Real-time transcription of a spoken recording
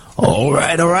All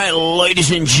right,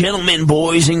 ladies and gentlemen,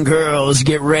 boys and girls,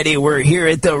 get ready. We're here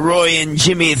at the Roy and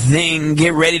Jimmy thing.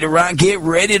 Get ready to rock, get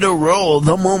ready to roll.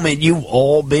 The moment you've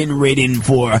all been waiting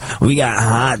for. We got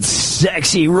hot,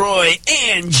 sexy Roy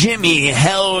and Jimmy.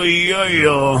 Hell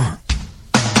yo.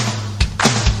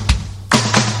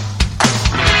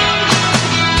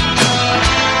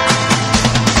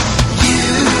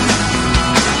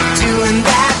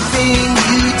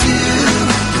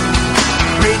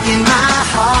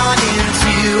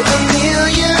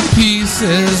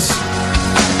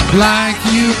 Like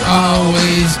you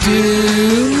always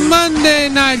do. Monday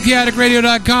night,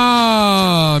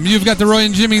 chaoticradio.com. You've got the Roy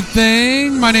and Jimmy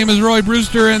thing. My name is Roy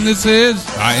Brewster, and this is...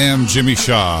 I am Jimmy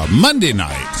Shaw. Monday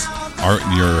night.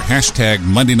 Your hashtag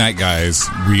Monday night guys,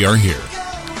 we are here.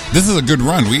 This is a good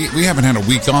run. We haven't had a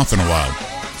week off in a while.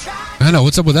 I know.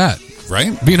 What's up with that?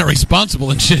 Right? Being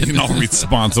irresponsible and shit.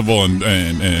 Responsible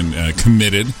and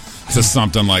committed to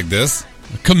something like this.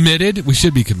 Committed? We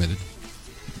should be committed.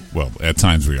 Well, at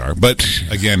times we are. But,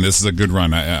 again, this is a good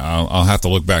run. I'll have to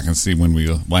look back and see when we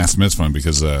last missed one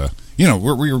because, we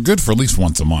were good for at least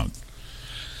once a month.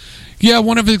 Yeah,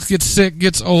 one of us gets sick,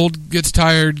 gets old, gets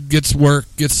tired, gets work,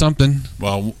 gets something.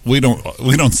 Well, we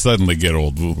don't suddenly get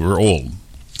old. We're old.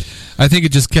 I think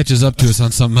it just catches up to us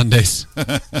on some Mondays.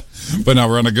 But no,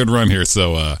 we're on a good run here.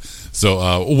 So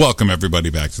welcome everybody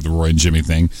back to the Roy and Jimmy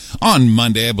thing. On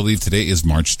Monday, I believe today is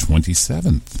March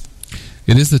 27th.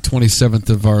 It is the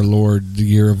 27th of our Lord, the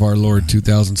year of our Lord,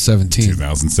 2017.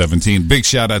 2017. Big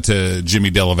shout out to Jimmy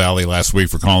Della Valle last week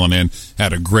for calling in.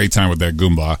 Had a great time with that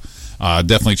Goomba.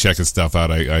 Definitely check his stuff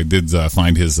out. I did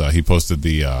find his, he posted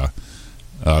the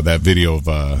that video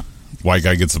of white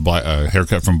guy gets a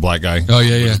haircut from black guy. Oh,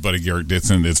 yeah. His buddy Garrett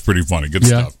Ditson. It's pretty funny. Good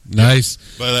stuff. Nice.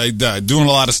 But doing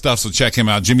a lot of stuff, so check him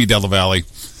out. Jimmy Della Valle.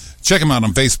 Check him out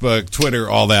on Facebook, Twitter,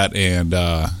 all that, and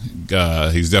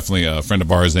he's definitely a friend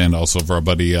of ours, and also for our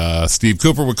buddy Steve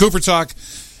Cooper with Cooper Talk.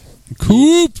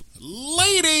 Coop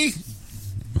Lady!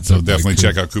 So definitely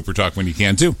check out Cooper Talk when you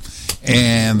can, too.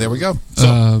 And there we go.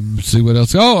 So, see what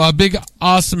else. Oh, a big,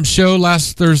 awesome show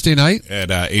last Thursday night. At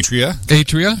Atria.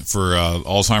 For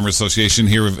Alzheimerers Association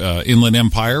here of Inland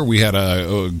Empire. We had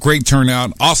a great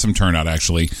turnout. Awesome turnout,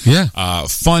 actually. Yeah.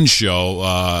 Fun show.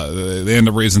 They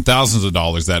ended up raising thousands of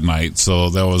dollars that night. So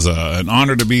that was an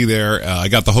honor to be there. I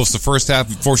got to host the first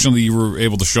half. Fortunately, you were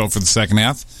able to show up for the second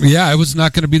half. Yeah, I was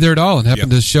not going to be there at all and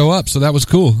happened to show up. So that was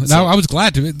cool. So, I was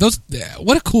glad to.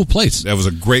 What a cool place. That was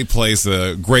a great place.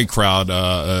 A great crowd.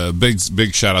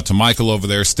 Big shout out to Michael over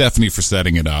there, Stephanie for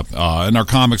setting it up, and our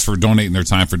comics for donating their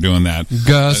time for doing that.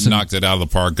 Gus knocked it out of the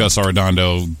park. Gus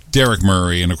Arredondo, Derek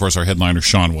Murray, and of course our headliner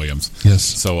Sean Williams. Yes.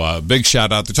 So big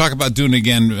shout out. To talk about doing it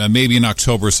again, maybe in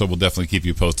October. So we'll definitely keep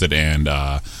you posted and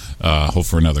hope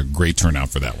for another great turnout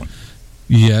for that one.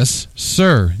 Yes,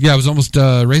 sir. Yeah, it was almost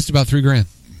raised about $3,000.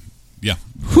 Yeah.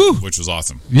 Whew. Which was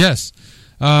awesome. Yes.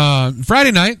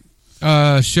 Friday night.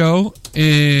 Show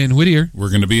in Whittier.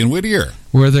 We're going to be in Whittier.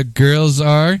 Where the girls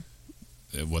are.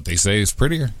 What they say is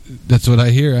prettier. That's what I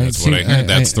hear. That's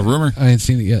the rumor. I ain't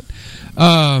seen it yet.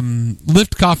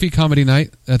 Lift Coffee Comedy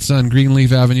Night. That's on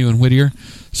Greenleaf Avenue in Whittier.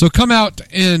 So come out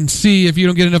and see if you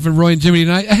don't get enough of Roy and Jimmy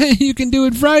tonight. You can do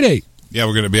it Friday. Yeah,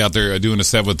 we're going to be out there doing a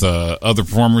set with other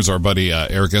performers. Our buddy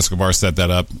Eric Escobar set that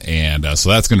up, and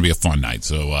so that's going to be a fun night.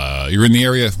 So you're in the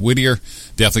area, Whittier,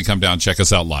 definitely come down, check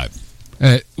us out live.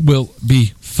 It will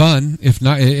be fun. If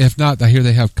not, I hear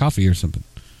they have coffee or something.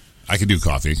 I can do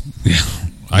coffee. Yeah,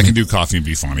 I can do coffee and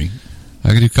be funny. I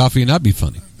can do coffee and not be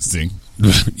funny. See,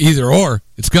 either or,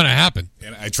 it's going to happen.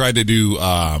 And I tried to do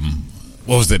what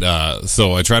was it?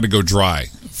 So I tried to go dry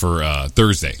for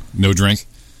Thursday, no drink.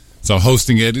 So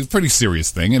hosting it is a pretty serious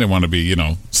thing. I didn't want to be,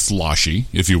 sloshy,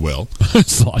 if you will.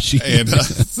 Sloshy. And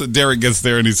so Derek gets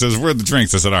there and he says, "Where are the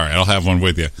drinks?" I said, "All right, I'll have one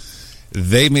with you."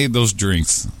 They made those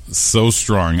drinks so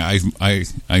strong.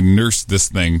 I nursed this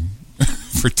thing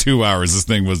for 2 hours. This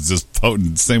thing was just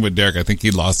potent. Same with Derek. I think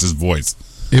he lost his voice.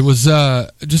 It was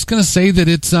just gonna say that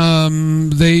it's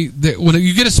they when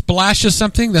you get a splash of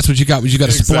something, that's what you got. You got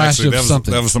a splash of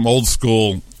something. That was some old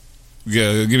school.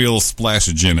 Yeah, give you a little splash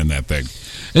of gin in that thing.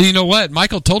 And you know what?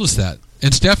 Michael told us that.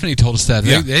 And Stephanie told us that.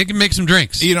 Yeah. They can make some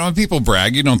drinks. And people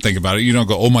brag. You don't think about it. You don't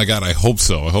go, "Oh, my God, I hope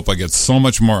so. I hope I get so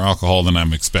much more alcohol than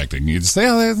I'm expecting." You just say,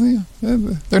 "Oh,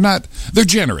 they're not. They're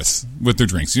generous with their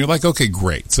drinks." And you're like, "Okay,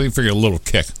 great." So you figure a little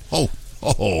kick. Oh.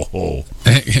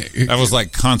 That was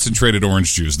like concentrated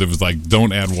orange juice. That was like,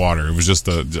 don't add water. It was just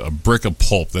a brick of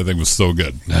pulp. That thing was so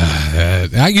good.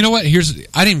 You know what? I didn't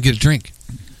even get a drink.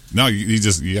 No, you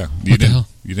just, you what didn't. The hell?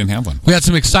 You didn't have one. We had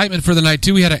some excitement for the night,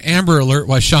 too. We had an Amber Alert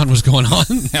while Sean was going on.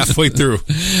 Halfway through.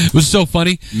 It was so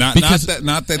funny. Not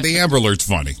that the Amber Alert's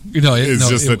funny. It's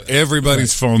just that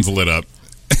everybody's phones lit up.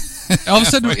 All of a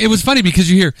sudden, it was funny because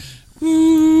you hear, ooh,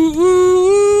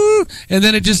 ooh, and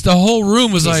then the whole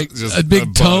room was just a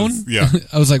big tone. Yeah.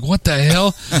 I was like, what the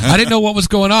hell? I didn't know what was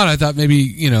going on. I thought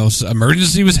maybe,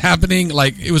 emergency was happening.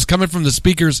 Like, it was coming from the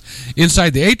speakers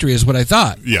inside the atria is what I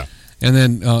thought. Yeah. And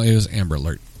then it was Amber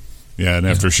Alert. Yeah, and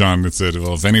after Sean had said,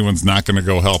 well, if anyone's not going to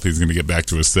go help, he's going to get back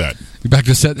to his set. Back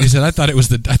to set. He said, I thought it was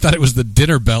the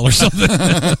dinner bell or something.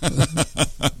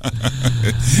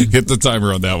 Hit the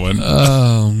timer on that one.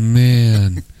 Oh,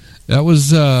 man. That was,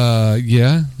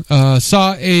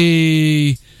 saw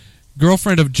a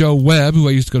girlfriend of Joe Webb, who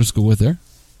I used to go to school with there.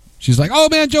 She's like, oh,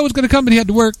 man, Joe was going to come, but he had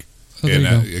to work. Oh,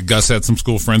 and Gus had some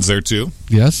school friends there, too.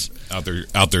 Yes.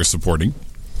 Out there supporting.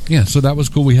 Yeah, so that was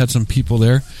cool. We had some people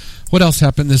there. What else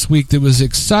happened this week that was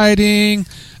exciting?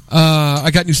 I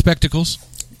got new spectacles.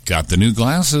 Got the new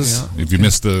glasses. Yeah. If you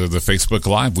missed the Facebook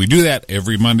Live, we do that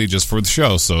every Monday just for the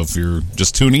show. So if you're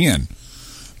just tuning in,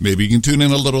 maybe you can tune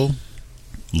in a little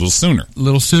sooner. A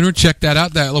little sooner. Check that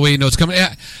out. That way you know it's coming.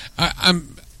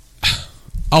 I'm.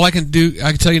 All I can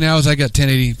tell you now is I got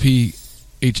 1080p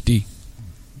HD.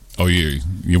 Oh, you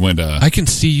went. I can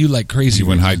see you like crazy. You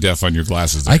went high def on your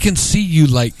glasses. I can see you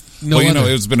like no other.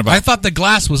 It's been about. I thought the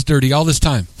glass was dirty all this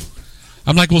time.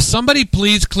 I'm like, will somebody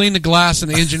please clean the glass in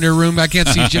the engineer room? I can't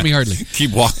see Jimmy hardly.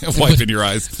 Keep wiping your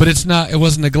eyes. But it's not. It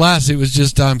wasn't the glass. It was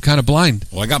just I'm kind of blind.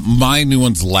 Well, I got my new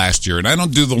ones last year, and I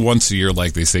don't do the once a year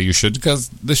like they say you should because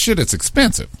the shit it's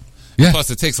expensive. Yeah. Plus,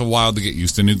 it takes a while to get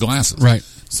used to new glasses. Right.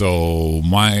 So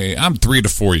I'm 3 to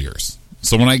 4 years.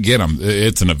 So when I get them,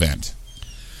 it's an event.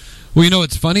 Well,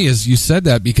 what's funny is you said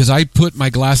that because I put my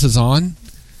glasses on.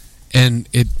 And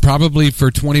it probably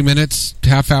for 20 minutes,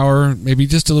 half hour, maybe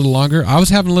just a little longer, I was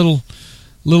having a little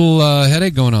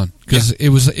headache going on because it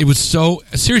was so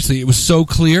seriously, it was so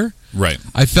clear. Right.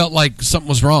 I felt like something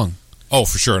was wrong. Oh,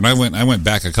 for sure. And I went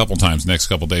back a couple times next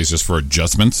couple days just for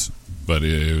adjustments, but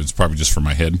it was probably just for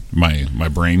my head, my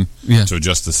brain to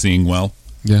adjust to seeing well.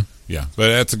 Yeah. Yeah. But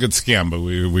that's a good scam, but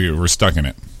we were stuck in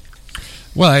it.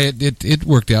 Well, it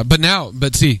worked out. But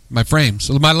see, my frames.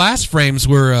 My last frames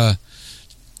were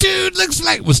dude, looks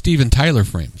like was Steven Tyler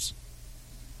frames.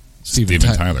 Steven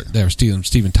Tyler. They were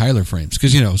Steven Tyler frames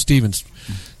because Steven's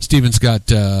got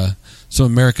some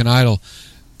American Idol,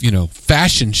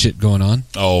 fashion shit going on.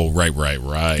 Oh, right.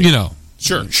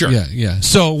 Sure. Yeah.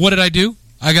 So what did I do?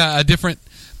 I got a different,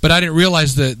 but I didn't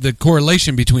realize the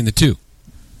correlation between the two.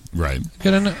 Right.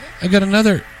 I got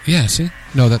another. Yeah. See,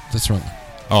 no, that's wrong.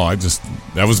 Oh,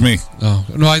 that was me. Oh,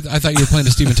 no, I thought you were playing a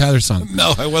Steven Tyler song.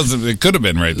 No, I wasn't. It could have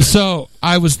been right there. So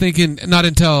I was thinking, not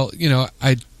until,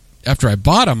 after I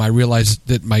bought them, I realized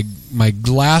that my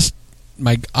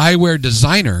eyewear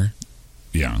designer.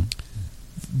 Yeah.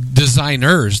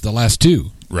 Designers, the last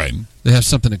two. Right. They have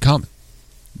something in common.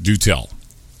 Do tell.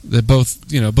 They both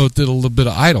did a little bit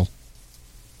of Idol.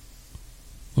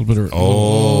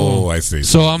 I see.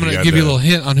 So I'm going to give you a little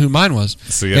hint on who mine was.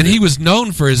 He was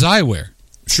known for his eyewear.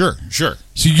 Sure. So,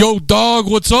 yo, dog,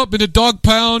 what's up in a dog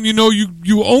pound?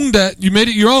 You owned that. You made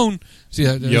it your own. See,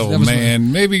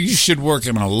 maybe you should work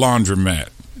in a laundromat.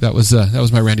 That was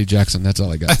my Randy Jackson. That's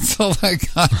all I got. That's all I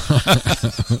got.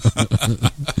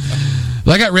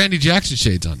 I got Randy Jackson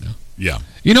shades on now. Yeah.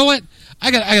 You know what?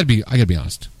 I got to be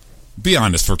honest. Be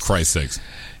honest, for Christ's sakes.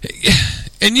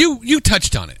 And you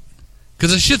touched on it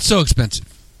because the shit's so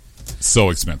expensive. So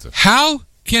expensive. How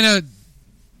can a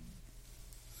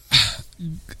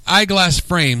eyeglass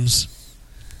frames?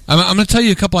 I'm going to tell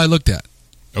you a couple I looked at.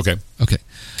 Okay.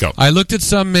 Go. I looked at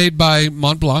some made by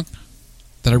Montblanc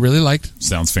that I really liked.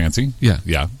 Sounds fancy. Yeah.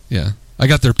 I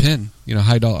got their pin,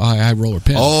 high roller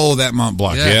pin. Oh, that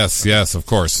Montblanc. Yeah. Yes, of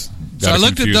course. So I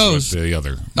looked at those. The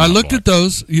other I looked at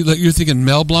those. You're thinking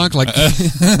Mel Blanc, like you're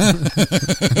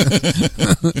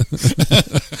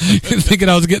thinking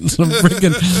I was getting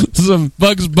some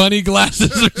Bugs Bunny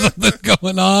glasses or something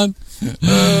going on.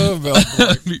 Oh, Mel Blanc.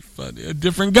 That'd be funny. A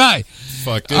different guy.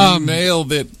 Fucking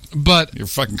nailed it. But you're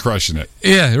fucking crushing it.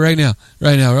 Yeah, right now.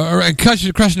 I'm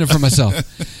crushing it for myself.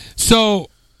 So,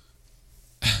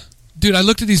 dude, I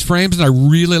looked at these frames and I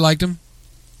really liked them.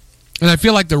 And I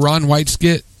feel like the Ron White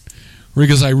skit,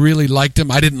 because I really liked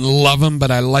him. I didn't love him, but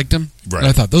I liked him. Right. And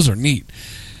I thought, those are neat.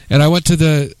 And I went to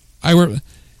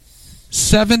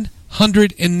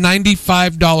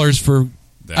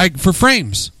 $795 for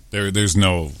frames. There's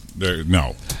no.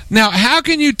 Now, how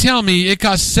can you tell me it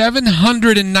costs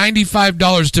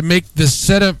 $795 to make this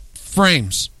set of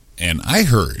frames? And I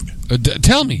heard.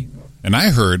 Tell me. And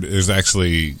I heard there's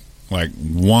actually like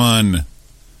one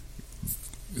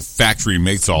factory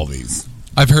makes all these.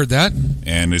 I've heard that.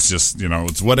 And it's just,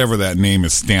 it's whatever that name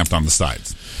is stamped on the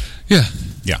sides. Yeah.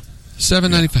 Yeah.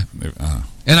 $7.95.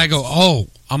 And I go,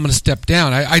 I'm going to step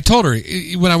down. I told her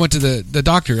when I went to the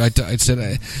doctor, I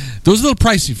said, those are a little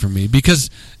pricey for me because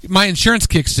my insurance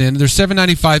kicks in. They're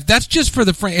 $7.95. That's just for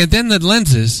the frame. And then the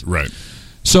lenses. Right.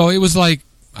 So it was like,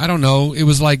 I don't know, it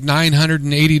was like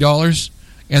 $980.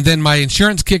 And then my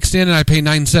insurance kicks in and I pay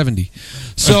 $970.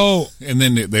 So. And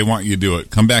then they want you to do it.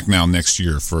 Come back now next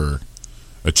year for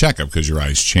a checkup because your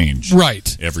eyes change.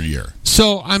 Right. Every year.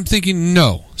 So I'm thinking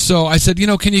no. So I said,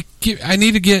 can you I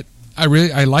need to get, I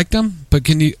like them, but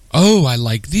can you, I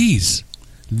like these.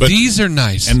 But these are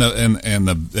nice. And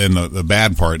the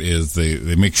bad part is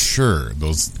they make sure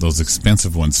those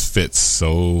expensive ones fit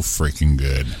so freaking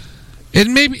good.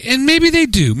 And maybe they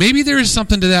do. Maybe there is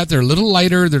something to that. They're a little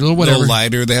lighter. They're a little whatever. A little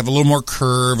lighter. They have a little more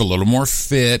curve, a little more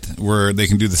fit, where they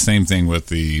can do the same thing with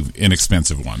the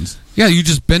inexpensive ones. Yeah, you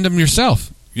just bend them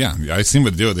yourself. Yeah, I seen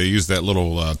what they do. They use that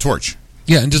little torch.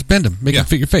 Yeah, and just bend them. Make them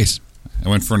fit your face. I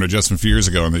went for an adjustment a few years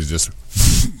ago, and they just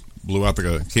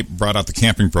brought out the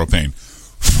camping propane.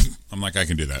 I'm like, I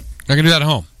can do that. I can do that at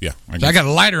home. Yeah. I got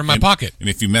a lighter in my pocket. And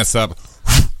if you mess up,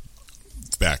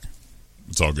 it's back.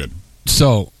 It's all good.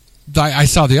 So I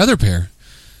saw the other pair,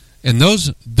 and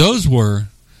those were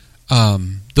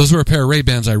a pair of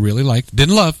Ray-Bans I really liked.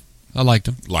 Didn't love. I liked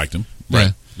them. Liked them. Right.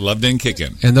 Yeah. Loved didn't kick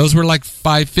in. And those were like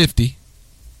 $550.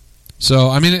 So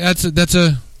I mean that's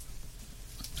a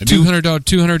 $200,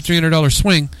 $300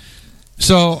 swing.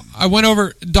 So I went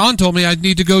over. Don told me I'd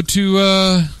need to go to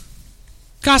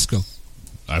Costco.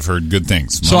 I've heard good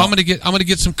things. So I'm gonna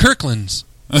get some Kirklands.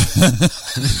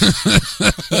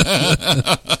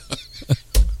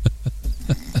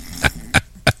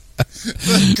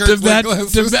 to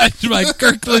match my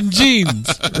Kirkland jeans,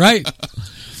 right?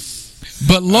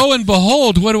 But lo and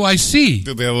behold, what do I see?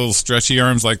 Do they have little stretchy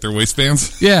arms like their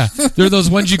waistbands? Yeah, they're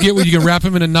those ones you get where you can wrap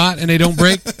them in a knot and they don't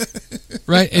break,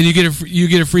 right? And you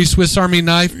get a free Swiss Army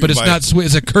knife, but it's not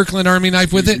Swiss. It's a Kirkland Army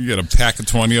knife with it. You get a pack of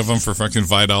 20 of them for fucking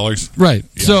 $5. Right.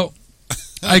 Yeah. So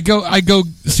I go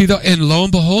see and lo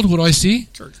and behold, what do I see?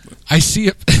 I see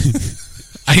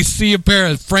a pair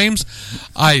of frames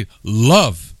I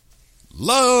love.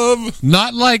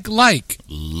 Not like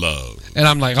love. And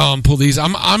I'm like, I'm pull these.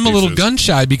 I'm a little gun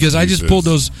shy because I just pulled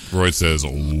those. Roy says,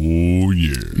 oh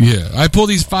yeah, I pull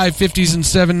these 550s and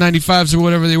 795s or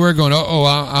whatever they were. Going,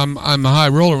 I'm a high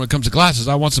roller when it comes to glasses.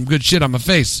 I want some good shit on my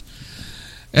face.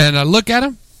 And I look at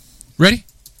them. Ready?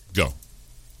 Go.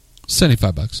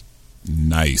 $75.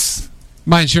 Nice.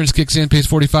 My insurance kicks in, pays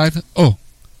 $45. Oh,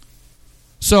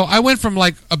 so I went from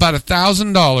like about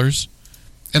 $1,000,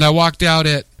 and I walked out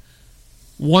at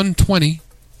 $120,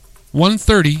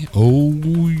 $130. Oh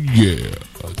yeah,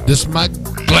 this is my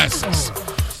glasses.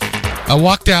 I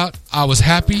walked out. I was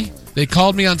happy. They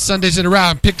called me on Sundays in a row.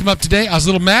 I picked them up today. I was a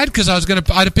little mad because I'd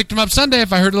have picked them up Sunday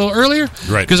if I heard a little earlier.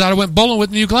 Right. Because I'd have went bowling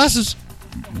with new glasses.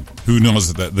 Who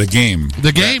knows that the game?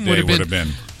 The game would have been.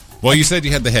 Well, you said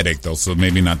you had the headache though, so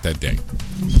maybe not that day.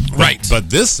 Right. But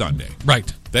this Sunday.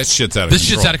 Right. That shit's out of control. This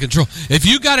shit's out of control. If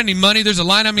you got any money, there's a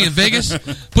line on me in Vegas.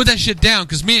 Put that shit down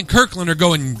because me and Kirkland are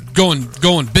going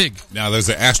big. Now, there's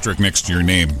an asterisk next to your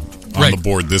name on the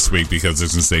board this week because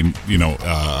it's going to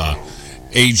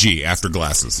say, AG, after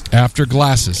glasses. After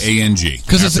glasses. ANG,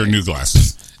 after new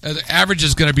glasses. The average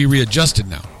is going to be readjusted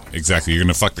now. Exactly. You're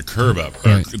going to fuck the curve up.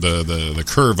 Right. The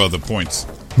curve of the points.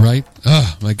 Right.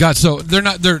 Oh, my God. So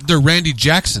they're Randy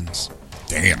Jacksons.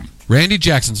 Damn. Randy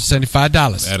Jackson's $75.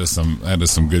 That is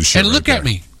some good shit. And look at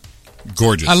me,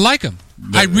 gorgeous. I like them.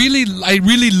 I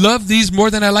really love these more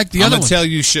than I like the other ones. I'm gonna tell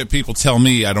you shit people tell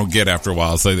me I don't get after a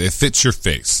while. It's like it fits your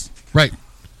face. Right.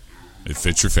 It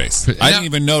fits your face. I didn't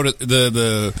even know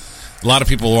the a lot of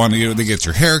people want to they get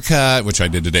your hair cut, which I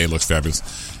did today. It looks fabulous.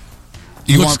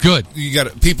 Looks good. You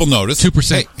got people notice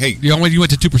 2%. Hey, you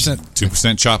went to 2%.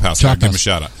 2% Chop House. Chop Give House. him a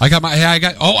shout out. I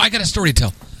got a story to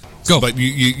tell. Go. But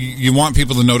you want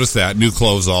people to notice that new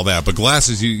clothes, all that. But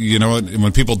glasses, you know what?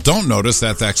 When people don't notice,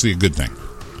 that's actually a good thing.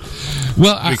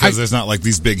 Well, because there's not like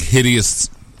these big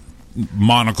hideous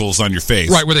monocles on your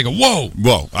face, right? Where they go, whoa.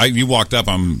 You walked up.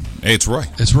 Hey, it's Roy.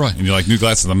 It's Roy. And you're like new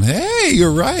glasses. Hey,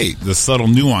 you're right. The subtle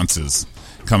nuances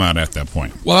come out at that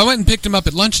point. Well, I went and picked him up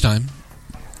at lunchtime,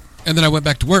 and then I went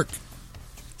back to work,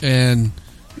 and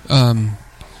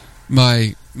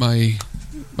my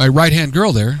right hand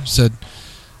girl there said.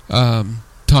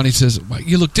 Tawny says, well,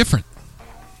 you look different,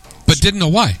 but didn't know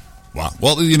why. Wow.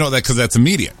 Well, you know that because that's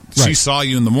immediate. Right. She saw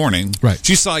you in the morning. Right.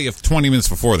 She saw you 20 minutes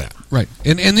before that. Right.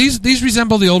 And these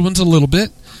resemble the old ones a little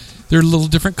bit. They're a little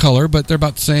different color, but they're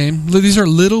about the same. These are a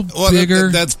little bigger.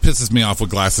 That pisses me off with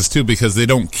glasses too, because they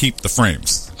don't keep the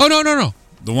frames. Oh, no.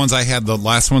 The ones I had, the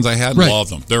last ones I had, Right.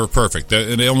 loved them. They were perfect.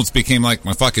 They almost became like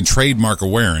my fucking trademark of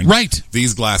wearing. Right.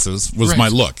 These glasses was Right. my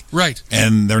look. Right.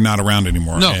 And they're not around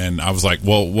anymore. No. And I was like,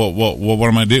 well, what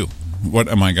am I do? What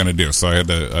am I going to do? So I had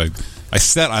to.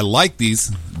 I like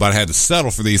these, but I had to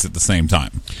settle for these at the same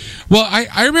time. Well,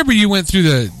 I remember you went through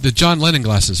the John Lennon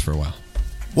glasses for a while.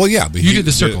 Well, yeah, You did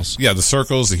the circles. The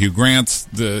circles, the Hugh Grants,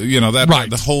 that Right.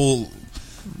 the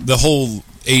whole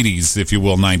 80s, if you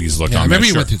will, 90s look. Yeah, I on remember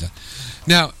that you went shirt. through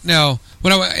that. Now,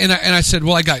 when I said,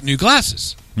 well, I got new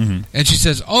glasses, and she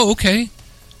says, oh, okay,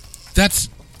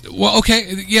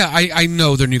 okay, yeah, I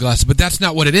know they're new glasses, but that's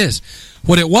not what it is.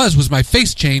 What it was my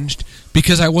face changed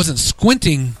because I wasn't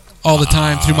squinting all the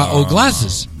time through my old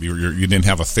glasses. You didn't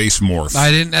have a face morph. I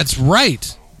didn't. That's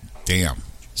right. Damn.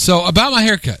 So about my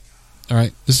haircut. All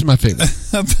right, this is my favorite.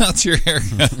 About your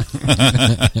haircut.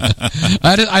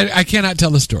 I cannot tell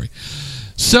the story.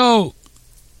 So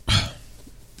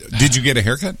Did you get a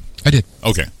haircut? I did.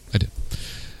 Okay. I did.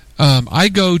 I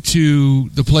go to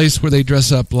the place where they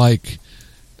dress up like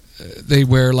they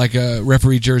wear like a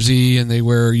referee jersey and they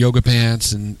wear yoga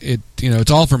pants, and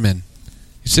it's all for men.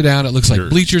 You sit down, it looks like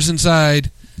bleachers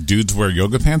inside. Dudes wear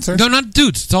yoga pants there? No, not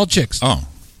dudes. It's all chicks. Oh.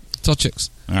 It's all chicks.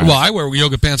 All right. Well, I wear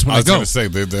yoga pants when I was go. going to say,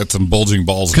 that's some bulging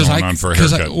balls going on for a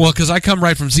haircut. Because I come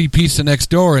right from Z Pizza next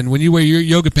door, and when you wear your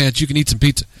yoga pants, you can eat some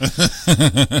pizza.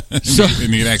 So,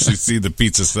 and you can actually see the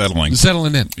pizza settling.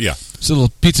 Settling in. Yeah. It's a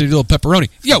little pizza, a little pepperoni.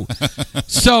 Yo!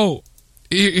 So,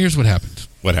 here's what happened.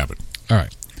 What happened? All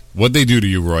right. What'd they do to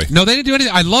you, Roy? No, they didn't do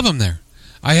anything. I love them there.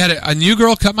 I had a new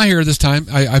girl cut my hair this time.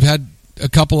 I've had a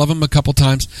couple of them a couple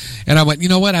times, and I went, you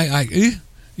know what?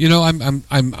 I'm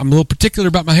a little particular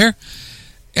about my hair.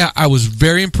 I was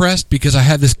very impressed because I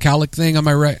had this cowlick thing on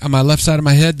my left side of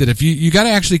my head that if you got to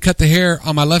actually cut the hair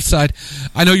on my left side.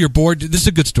 I know you're bored. This is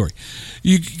a good story.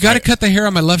 You got to cut the hair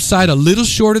on my left side a little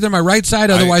shorter than my right side,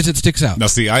 otherwise it sticks out. Now,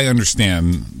 see, I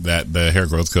understand that the hair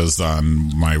growth, because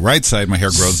on my right side, my hair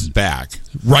grows back.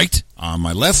 Right. On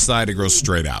my left side, it grows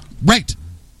straight out. Right.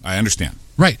 I understand.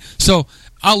 Right. So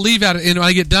I'll leave out, and when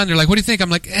I get done, they're like, what do you think? I'm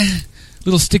like,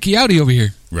 little sticky outy over here.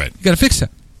 Right. You got to fix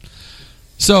that.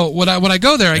 So when I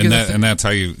go there, and that's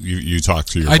how you talk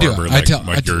to your barber.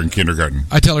 Like you're in kindergarten.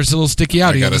 I tell her it's a little sticky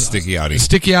outy. I got a sticky outy.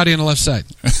 Sticky outy on the left side.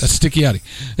 That's sticky outy.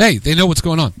 Hey, they know what's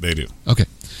going on. They do. Okay.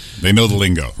 They know the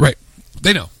lingo. Right.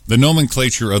 They know. The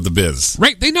nomenclature of the biz.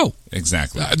 Right. They know.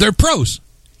 Exactly. They're pros.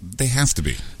 They have to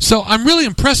be. So I'm really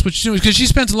impressed with what she's doing because she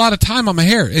spends a lot of time on my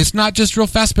hair. It's not just real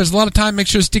fast, but it's a lot of time. Make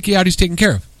sure the sticky outy's taken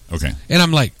care of. Okay. And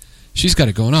I'm like, she's got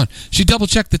it going on. She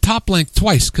double-checked the top length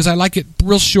twice because I like it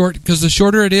real short because the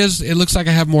shorter it is, it looks like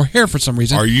I have more hair for some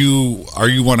reason. Are you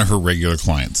one of her regular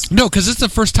clients? No, because it's the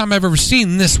first time I've ever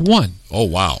seen this one. Oh,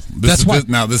 wow.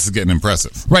 Now this is getting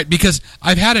impressive. Right, because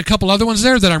I've had a couple other ones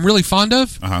there that I'm really fond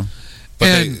of. Uh-huh.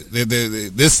 But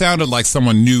this sounded like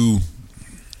someone knew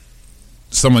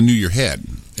your head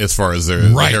as far as their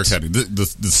haircutting. The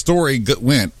story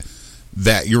went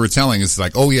that you were telling is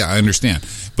like, oh, yeah, I understand.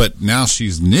 But now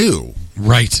she's new.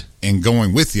 Right. And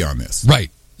going with you on this. Right.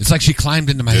 It's like she climbed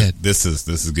into my head. This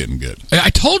is getting good. I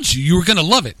told you were going to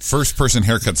love it. First person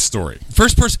haircut story.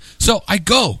 First person. So I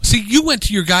go. See, you went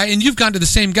to your guy, and you've gone to the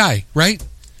same guy, right?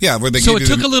 Yeah. Where so it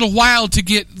took a little while to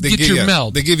get your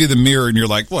meld. They give you the mirror, and you're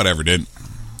like, whatever, dude.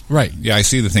 Right. Yeah, I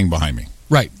see the thing behind me.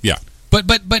 Right. Yeah.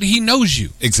 But he knows you.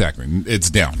 Exactly. It's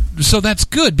down. So that's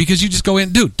good because you just go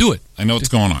in, dude, do it. I know what's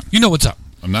going on. You know what's up.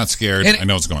 I'm not scared. I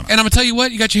know what's going on. And I'm going to tell you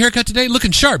what, you got your haircut today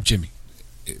looking sharp, Jimmy.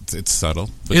 It's subtle.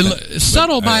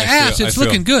 Subtle, my ass. It's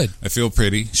looking good. I feel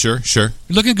pretty. Sure. You're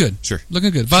looking good. Sure.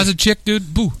 Looking good. If I was a chick,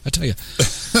 dude, boo, I tell you.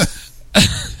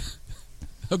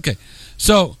 Okay.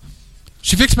 So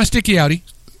she fixed my sticky outy.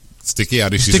 Sticky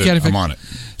outy. She said, I'm on it.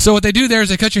 So what they do there is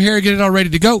they cut your hair, get it all ready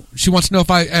to go. She wants to know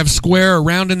if I have square or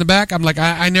round in the back. I'm like,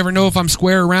 I never know if I'm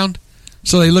square or round.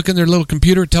 So they look in their little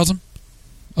computer. It tells them.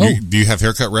 Oh. Do you have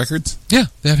haircut records? Yeah,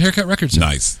 they have haircut records.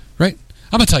 Nice. Right?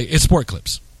 I'm going to tell you, it's Sport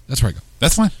Clips. That's where I go.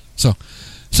 That's fine.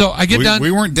 So I get done.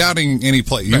 We weren't doubting any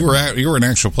place. You were an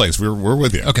actual place. We're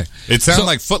with you. Okay. It sounded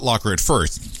like Foot Locker at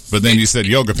first, but then you said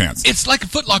yoga pants. It's like a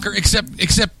Foot Locker, except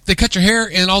they cut your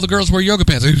hair and all the girls wear yoga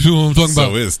pants. That's what I'm talking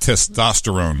about. So it's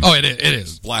testosterone. Oh, it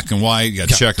is. Black and white. You got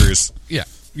checkers. Yeah.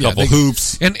 Couple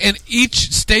hoops. And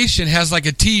each station has like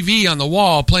a TV on the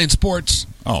wall playing sports.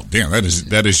 Oh damn!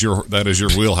 That is your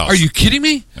wheelhouse. Are you kidding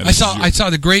me? I saw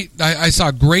a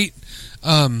great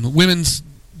women's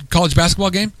college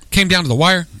basketball game. Came down to the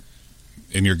wire.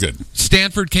 And you're good.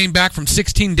 Stanford came back from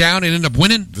 16 down and ended up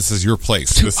winning. This is your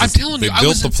place. Dude, I'm telling you, they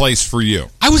built the place for you.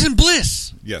 I was in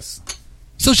bliss. Yes.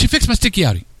 So she fixed my sticky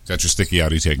outie. Got your sticky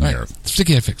outie taken care of.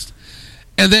 Sticky outie fixed.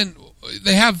 And then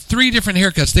they have 3 different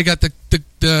haircuts. They got the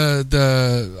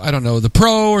I don't know, the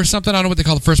Pro or something. I don't know what they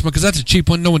call the first one because that's a cheap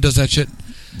one. No one does that shit.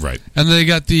 Right. And then they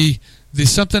got the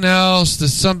something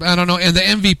else, I don't know, and the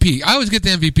MVP. I always get the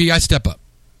MVP. I step up.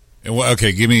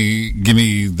 Okay, give me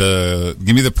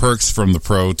the perks from the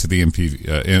Pro to the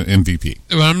MVP.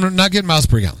 Well, I'm not getting miles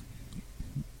per gallon.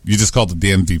 You just called it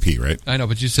the MVP, right? I know,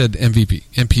 but you said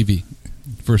MPV.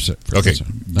 First okay,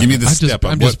 give me the step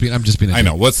up. I'm just being. I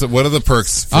know. What are the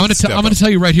perks? I'm going to tell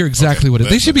you right here exactly what it is.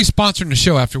 They should be sponsoring the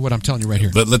show after what I'm telling you right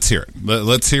here. Let's hear it.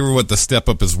 Let's hear what the step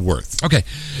up is worth. Okay,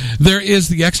 there is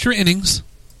the extra innings,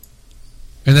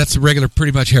 and that's a regular,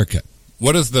 pretty much haircut.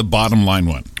 What is the bottom line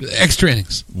one? Extra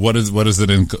innings. What is it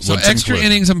in? So extra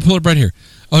innings. I'm going to pull it right here.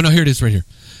 Oh no, here it is right here.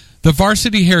 The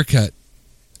varsity haircut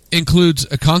includes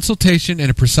a consultation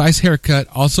and a precise haircut,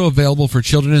 also available for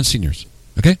children and seniors.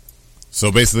 Okay. So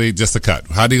basically, just a cut.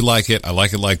 How do you like it? I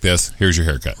like it like this. Here's your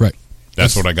haircut. Right.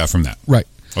 That's what I got from that. Right.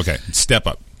 Okay. Step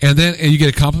up. And then you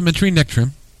get a complimentary neck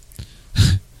trim.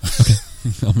 Okay.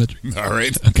 All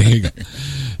right. Okay. Here you go.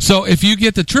 So if you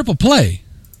get the triple play,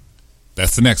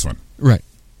 that's the next one. Right.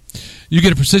 You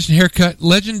get a precision haircut,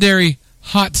 legendary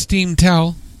hot steam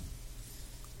towel,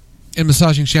 and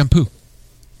massaging shampoo.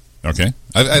 Okay.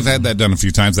 I've had that done a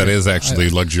few times. That is actually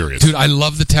luxurious. Dude, I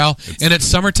love the towel. And it's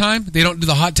summertime. They don't do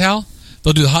the hot towel.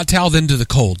 They'll do the hot towel, then do the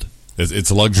cold. It's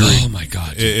a luxury. Oh, my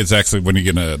God. It's actually when you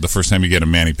get the first time you get a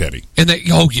mani-pedi. And they,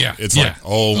 yeah. It's like,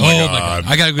 oh, my God.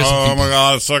 I got to go some people. My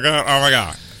God, it's so good. Oh, my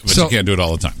God. But you can't do it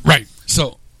all the time. Right.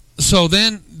 So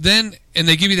then, and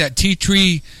they give you that tea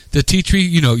tree,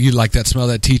 you know, you like that smell,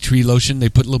 that tea tree lotion. They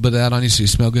put a little bit of that on you so you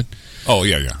smell good. Oh,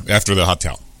 yeah. After the hot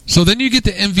towel. So then you get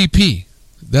the MVP.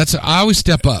 I always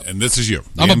step up. And this is you.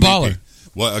 I'm a baller.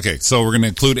 Well, okay, so we're going to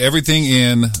include everything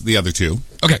in the other two.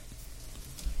 Okay.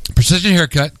 Precision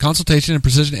haircut, consultation, and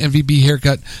precision MVP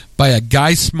haircut by a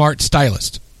Guy Smart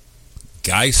stylist.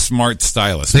 Guy Smart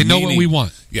stylist. They know what we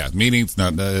want. Yeah, meaning it's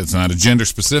not a gender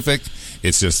specific.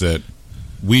 It's just that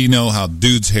we know how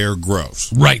dude's hair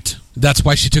grows. Right. That's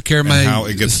why she took care of and how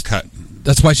it gets cut.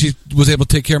 That's why she was able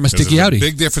to take care of my sticky outie.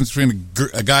 Big difference between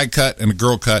a guy cut and a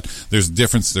girl cut. There's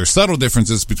subtle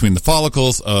differences between the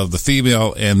follicles of the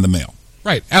female and the male.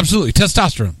 Right, absolutely.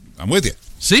 Testosterone. I'm with you.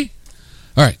 See?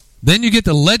 All right. Then you get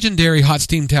the legendary hot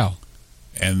steam towel.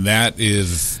 And that's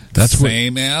the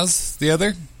same as the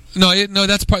other? No,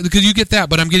 that's part because you get that,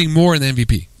 but I'm getting more in the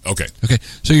MVP. Okay.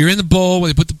 So you're in the bowl. When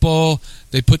they put the bowl,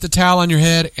 they put the towel on your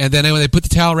head, and then when they put the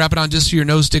towel, wrap it on just so your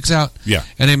nose sticks out. Yeah.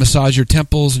 And they massage your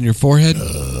temples and your forehead.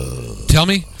 Tell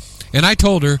me. And I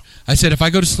told her, I said, if I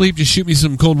go to sleep, just shoot me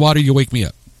some cold water. You'll wake me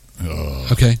up.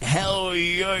 Okay. Hell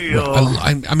yeah.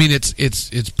 I mean,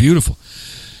 it's beautiful.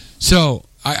 So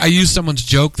I used someone's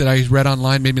joke that I read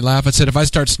online, made me laugh. I said, if I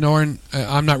start snoring,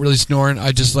 I'm not really snoring.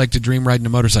 I just like to dream riding a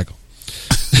motorcycle.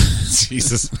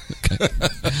 Jesus. Okay.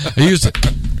 I used it.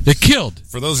 It killed.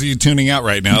 For those of you tuning out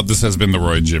right now, this has been the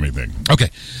Roy and Jimmy thing. Okay.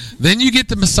 Then you get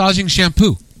the massaging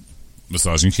shampoo.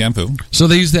 Massaging shampoo. So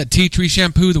they use that tea tree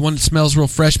shampoo, the one that smells real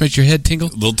fresh, makes your head tingle.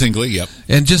 A little tingly, yep.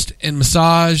 And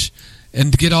massage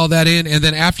and get all that in. And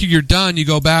then after you're done, you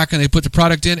go back and they put the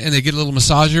product in and they get a little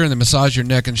massager and they massage your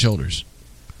neck and shoulders.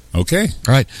 Okay.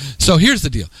 All right. So here's the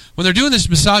deal. When they're doing this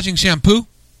massaging shampoo,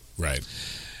 right.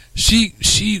 She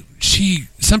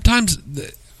sometimes,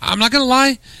 I'm not going to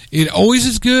lie, it always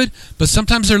is good, but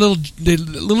sometimes they're a little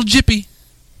jippy.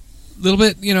 A little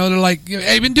bit, you know, they're like,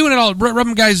 hey, I've been doing it all,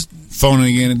 rubbing guys.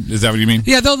 Phoning in, is that what you mean?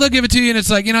 Yeah, they'll give it to you, and it's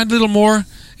like, you know, a little more.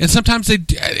 And sometimes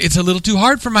it's a little too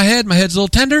hard for my head. My head's a little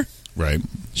tender. Right.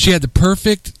 She had the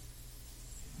perfect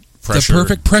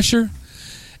pressure.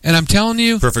 And I'm telling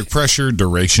you. Perfect pressure,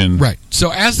 duration. Right.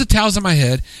 So as the towel's on my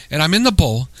head, and I'm in the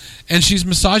bowl, and she's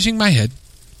massaging my head,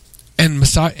 and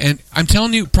I'm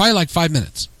telling you, probably like 5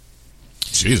 minutes.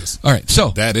 Jesus. All right, so.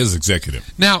 That is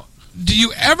executive. Now, do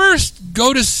you ever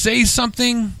go to say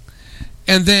something,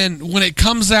 and then when it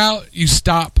comes out, you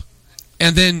stop,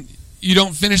 and then you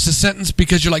don't finish the sentence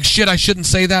because you're like, shit, I shouldn't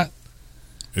say that?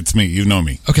 It's me. You know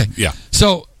me. Okay. Yeah.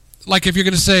 So, like if you're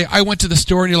going to say, I went to the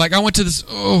store, and you're like, I went to this,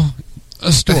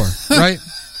 a store, right?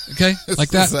 Okay, like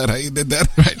that. Is that how you did that?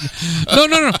 Right?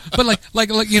 No. But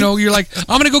like you know, you're like,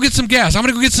 I'm gonna go get some gas. I'm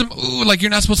gonna go get some. Like you're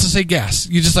not supposed to say gas.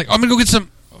 You just like, I'm gonna go get some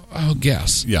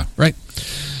gas. Yeah. Right.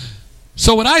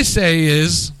 So what I say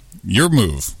is your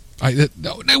move.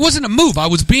 It wasn't a move. I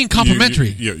was being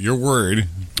complimentary. Your word.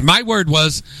 My word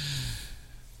was,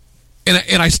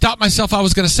 and I stopped myself. I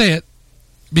was gonna say it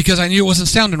because I knew it wasn't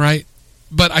sounding right,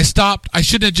 but I stopped. I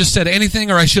shouldn't have just said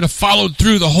anything, or I should have followed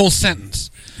through the whole sentence.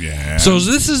 Yeah. So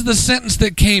this is the sentence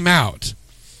that came out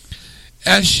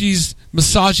as she's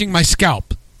massaging my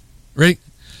scalp. Right?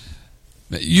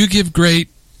 You give great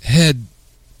head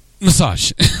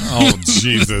massage. Oh,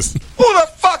 Jesus. Who the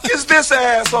fuck is this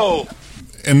asshole?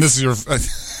 And this is your...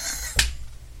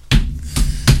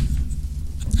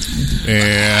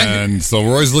 And so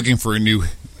Roy's looking for a new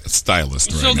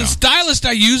stylist right now. So the stylist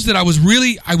I used that I was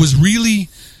really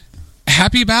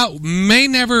happy about may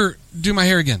never do my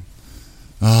hair again.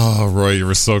 Oh, Roy, you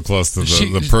were so close to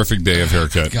the perfect day of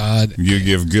haircut. God. You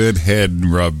give good head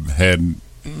massage.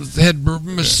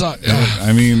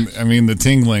 I mean the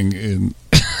tingling in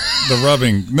the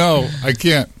rubbing. No, I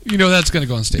can't. You know that's going to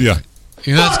go on stage. Yeah. Right?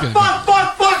 You know that's going to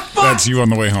That's you on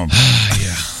the way home.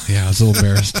 Yeah, I was a little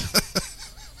embarrassed.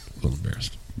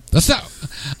 That's not...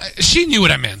 She knew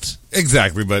what I meant.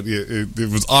 Exactly, but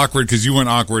it was awkward because you went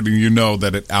awkward and you know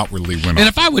that it outwardly went And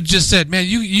if I would just said, man,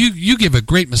 you give a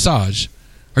great massage,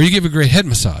 or you give a great head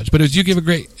massage, but as you give a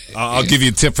great... I'll give you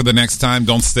a tip for the next time.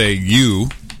 Don't say you.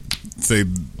 Say...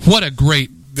 What a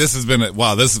great... This has been...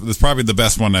 This is probably the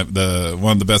best one,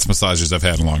 one of the best massages I've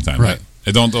had in a long time. Right.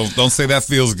 Don't say that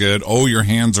feels good. Oh, your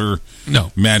hands are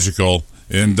magical.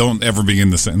 And don't ever begin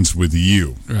the sentence with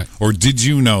you. Right. Or did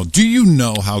you know? Do you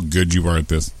know how good you are at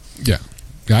this? Yeah.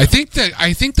 I think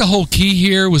the whole key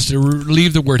here was to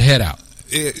leave the word head out.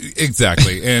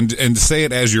 Exactly. and say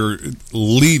it as you're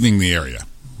leaving the area.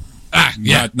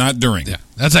 Not during. Yeah.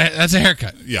 That's a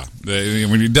haircut. Yeah.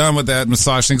 When you're done with that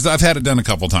massage thing, because I've had it done a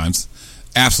couple times.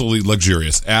 Absolutely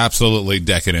luxurious. Absolutely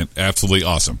decadent. Absolutely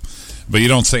awesome. But you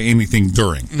don't say anything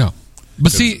during. No.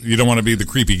 But see, you don't want to be the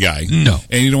creepy guy. No.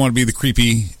 And you don't want to be the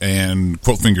creepy and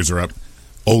quote fingers are up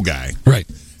old guy. Right.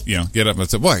 You know, get up and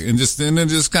say, boy, and then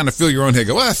just kind of feel your own head.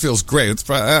 Go, well, that feels great. It's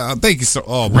thank you so.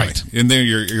 Oh, boy. Right. And then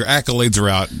your accolades are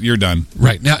out. You're done.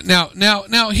 Right.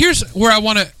 Now, here's where I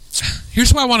want to.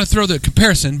 Here's why I want to throw the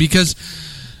comparison, because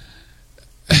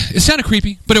it sounded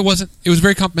creepy, but it wasn't. It was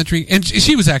very complimentary, and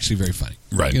she was actually very funny.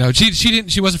 Right. You know,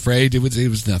 she wasn't afraid. It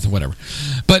was nothing, whatever.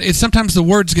 But it's sometimes the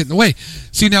words get in the way.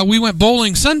 See, now we went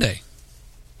bowling Sunday.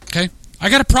 Okay. I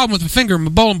got a problem with my finger in my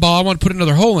bowling ball. I want to put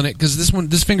another hole in it because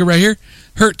this finger right here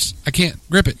hurts. I can't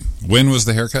grip it. When was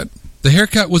the haircut? The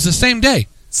haircut was the same day.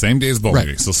 Same day as bowling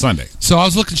day, so Sunday. So I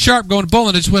was looking sharp going to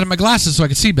bowling. I just went in my glasses so I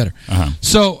could see better. Uh-huh.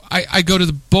 So I go to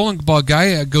the bowling ball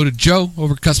guy. I go to Joe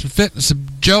over at Custom Fit. I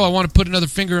said, Joe, I want to put another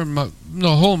finger in my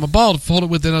hole in my ball to hold it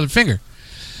with another finger.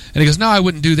 And he goes, no, I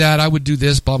wouldn't do that. I would do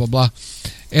this, blah, blah, blah.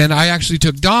 And I actually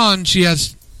took Dawn. She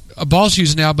has a ball she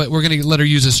uses now, but we're going to let her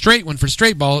use a straight one for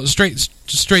straight ball, straight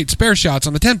spare shots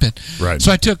on the 10-pin. Right. So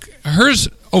I took hers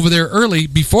over there early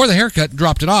before the haircut and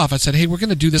dropped it off. I said, hey, we're going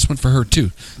to do this one for her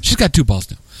too. She's got 2 balls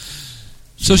now.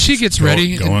 So she gets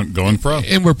ready. Going pro.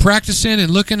 And we're practicing and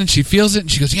looking, and she feels it,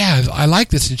 and she goes, yeah, I like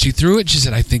this. And she threw it, and she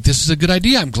said, I think this is a good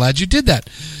idea. I'm glad you did that.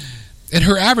 And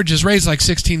her average is raised like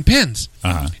 16 pins.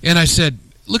 Uh-huh. And I said,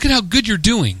 look at how good you're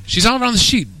doing. She's all around the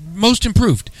sheet, most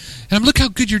improved. And I'm, look how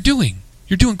good you're doing.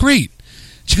 You're doing great.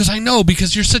 She goes, I know,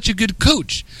 because you're such a good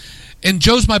coach. And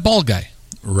Joe's my ball guy.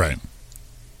 Right.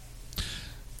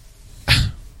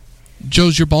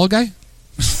 Joe's your ball guy?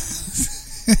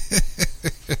 It's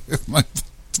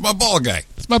my ball guy.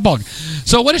 It's my ball guy.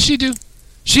 So what does she do?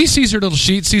 She sees her little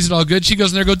sheet, sees it all good. She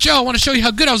goes in there and goes, Joe, I want to show you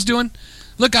how good I was doing.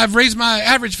 Look, I've raised my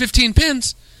average 15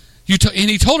 pins. And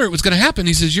he told her it was going to happen.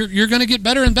 He says, you're going to get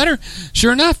better and better.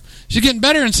 Sure enough, she's getting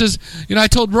better, and says, I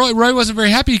told Roy wasn't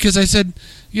very happy because I said,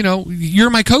 you're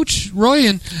my coach, Roy,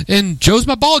 and Joe's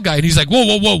my ball guy. And he's like,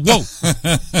 whoa.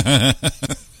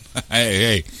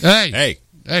 Hey.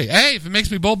 If it makes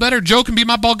me bowl better, Joe can be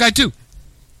my ball guy too.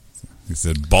 He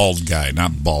said bald guy,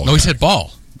 not ball No, guy. he said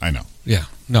ball. I know. Yeah.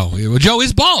 No, Joe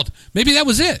is bald. Maybe that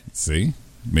was it. See?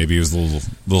 Maybe he was a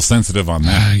little sensitive on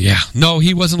that. Yeah. No,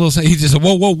 he wasn't a little sensitive. He just said,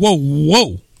 whoa.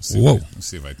 Let's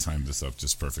see if I timed this up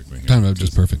just perfectly. Here. Timed up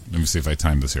just perfect. Let me see if I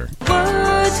timed this here.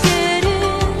 Words get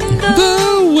in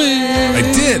The wind. I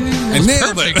did. I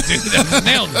nailed it. Dude, that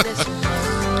nailed it.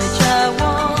 which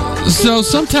I want. So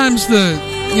sometimes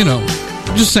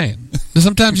I'm just saying.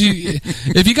 Sometimes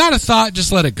if you got a thought,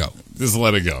 just let it go. Just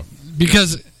let it go.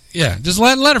 Because, just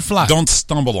let her fly. Don't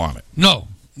stumble on it. No,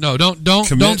 don't.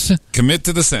 Commit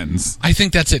to the sentence. I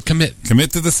think that's it.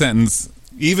 Commit to the sentence.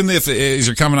 Even if as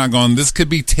you're coming out going, this could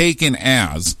be taken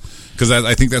as, because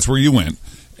I think that's where you went.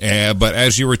 But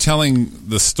as you were telling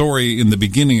the story in the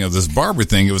beginning of this barber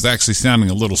thing, it was actually sounding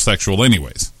a little sexual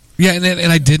anyways. Yeah,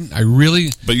 and I didn't. I really...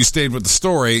 But you stayed with the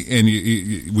story, and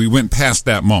we went past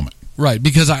that moment. Right,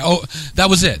 because that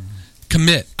was it.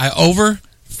 Commit. I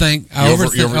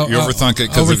overthink. You overthunk it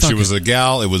because if she was a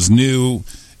gal, it was new.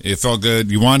 It felt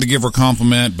good. You wanted to give her a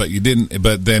compliment, but you didn't.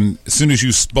 But then, as soon as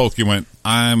you spoke, you went,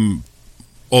 "I'm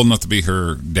old enough to be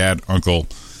her dad, uncle,"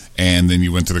 and then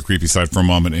you went to the creepy side for a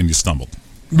moment and you stumbled.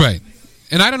 Right.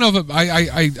 And I don't know if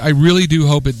I really do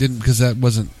hope it didn't, because that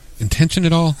wasn't intention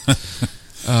at all.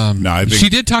 No, I think She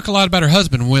did talk a lot about her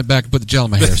husband and went back and put the gel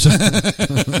in my hair. So.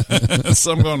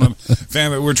 so I'm going,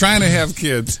 family. We're trying to have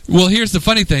kids. Well, here's the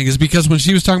funny thing is because when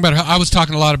she was talking about her, I was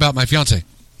talking a lot about my fiance.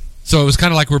 So it was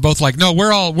kind of like we're both like, no,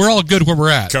 we're all good where we're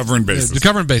at. Covering bases.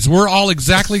 Covering bases. We're all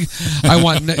exactly. I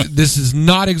want. This is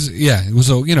not. Yeah. It was.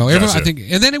 So everyone. Gotcha. I think.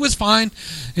 And then it was fine.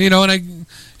 And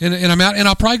I'm out. And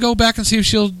I'll probably go back and see if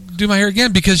she'll do my hair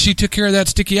again, because she took care of that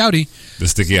sticky outie. The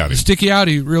sticky outie. Sticky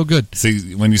outie, real good.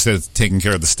 See, when you said taking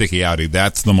care of the sticky outie,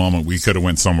 that's the moment we could have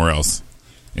went somewhere else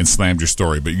and slammed your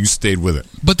story, but you stayed with it.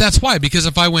 But that's why, because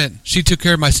if I went, she took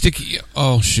care of my sticky.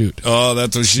 Oh shoot. Oh,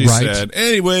 that's what she Right. said.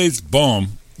 Anyways,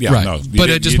 boom. Yeah, Right. no.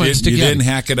 But it just went sticky You didn't outie.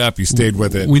 hack it up. You stayed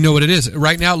with it. We know what it is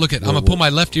right now. Look at. I'm gonna pull my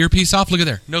left earpiece off. Look at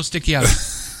there. No sticky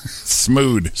outie.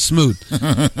 Smooth. Smooth.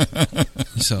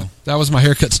 So that was my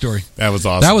haircut story. That was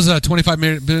awesome. That was 25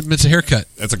 minutes of haircut.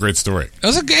 That's a great story.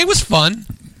 It was fun.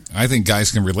 I think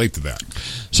guys can relate to that.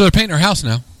 So they're painting our house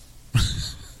now.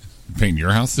 Painting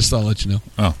your house? Just thought I'll let you know.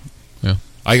 Oh. Yeah.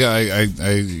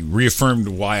 I reaffirmed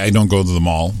why I don't go to the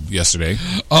mall yesterday.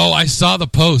 Oh, I saw the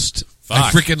post. I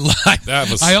Fuck. freaking lied.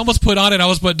 That was- I almost put on it.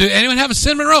 Did anyone have a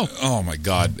cinnamon roll? Oh my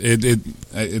God!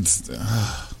 It's.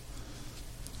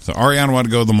 So Ariana wanted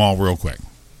to go to the mall real quick.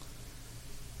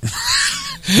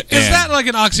 Is that like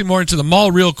an oxymoron to the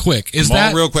mall real quick? Is Mall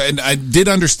that real quick? And I did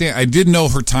understand. I did know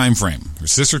her time frame. Her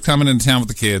sister coming into town with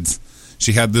the kids.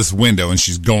 She had this window, and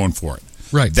she's going for it.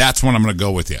 Right. That's when I'm going to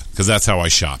go with you, because that's how I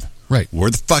shop. Right. Where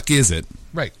the fuck is it?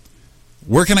 right?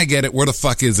 Where can I get it? Where the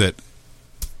fuck is it?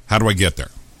 How do I get there?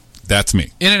 That's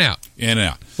me. In and out. In and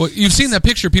out. Well, you've seen that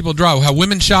picture people draw how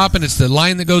women shop, and it's the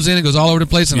line that goes in and goes all over the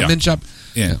place, and Yeah. the men shop.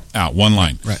 In, out, one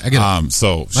line. Right, I get it.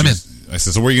 So I'm in. I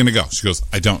said, so where are you going to go? She goes,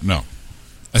 I don't know.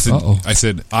 Uh-oh. I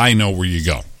said, I know where you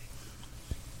go.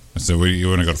 I said, where you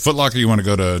want to go to Foot Locker? You want to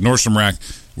go to Nordstrom Rack?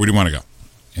 Where do you want to go?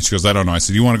 And she goes, I don't know. I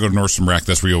said, you want to go to Nordstrom Rack?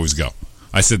 That's where you always go.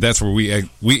 I said, that's where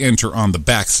we enter on the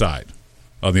backside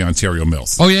of the Ontario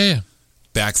Mills. Oh yeah.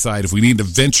 Backside. If we need to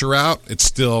venture out, it's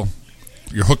still,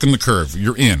 you're hooking the curve.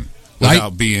 You're in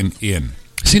without being in.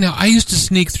 See, now I used to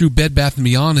sneak through Bed Bath &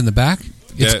 Beyond in the back.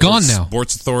 It's gone now.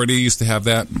 Sports Authority used to have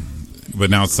that, but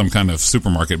now it's some kind of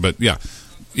supermarket. But yeah,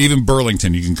 even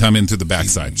Burlington, you can come in through the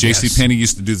backside. Yes. JCPenney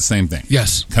used to do the same thing.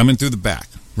 Yes. Come in through the back.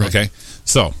 Right. Okay?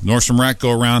 So, Nordstrom Rack,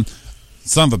 go around.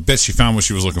 Son of a bitch, she found what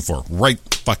she was looking for. Right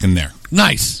fucking there.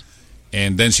 Nice.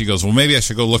 And then she goes, well, maybe I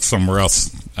should go look somewhere else.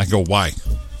 I go, why?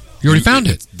 You already found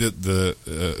it.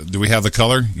 Do we have the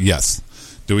color? Yes.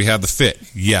 Do we have the fit?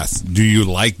 Yes. Do you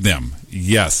like them?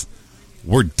 Yes.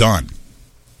 We're done.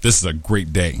 This is a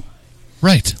great day.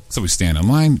 Right. So we stand in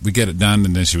line, we get it done,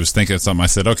 and then she was thinking of something. I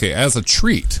said, okay, as a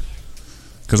treat,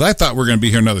 because I thought we were going to be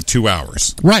here another 2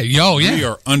 hours. Right. Yo, yeah. We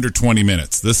are under 20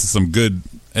 minutes. This is some good,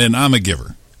 and I'm a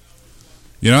giver.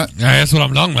 You know what? Yeah, that's what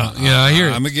I'm talking about. Yeah, I hear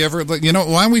it. I'm a giver. You know,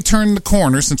 why don't we turn the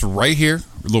corner, since we're right here,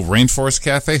 a little Rainforest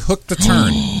Cafe, hook the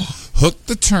turn. Hook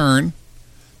the turn,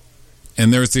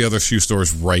 and there's the other few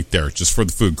stores right there, just for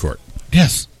the food court.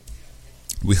 Yes.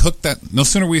 We hooked that, no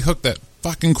sooner we hooked that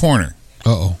fucking corner.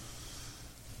 Uh-oh.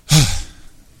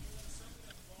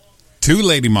 Two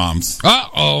lady moms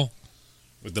Uh-oh.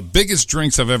 with the biggest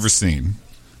drinks I've ever seen,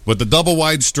 with the double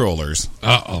wide strollers,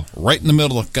 Uh-oh. right in the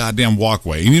middle of the goddamn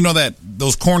walkway. And you know that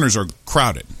those corners are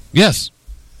crowded. Yes.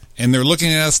 And they're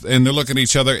looking at us, and they're looking at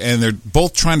each other, and they're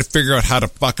both trying to figure out how to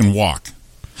fucking walk,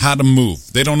 how to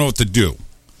move. They don't know what to do.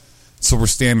 So we're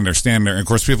standing there. And of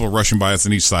course, people are rushing by us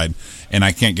on each side, and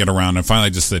I can't get around. And finally I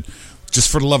just said,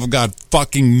 just for the love of God,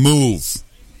 fucking move.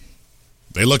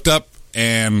 They looked up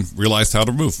and realized how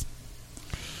to move.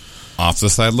 Off to the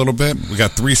side a little bit. We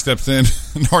got 3 steps in,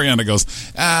 and Oriana goes,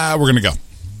 we're going to go.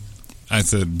 I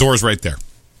said, door's right there.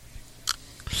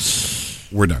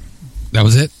 We're done. That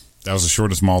was it? That was the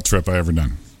shortest mall trip I ever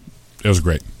done. It was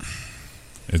great.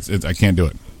 I can't do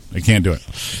it. I can't do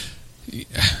it.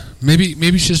 Maybe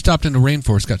you should have stopped in the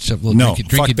rainforest, got a little No,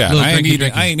 drinky, fuck that. little I ain't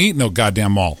drinky. eating no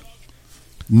goddamn mall.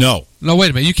 No. No,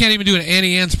 wait a minute. You can't even do an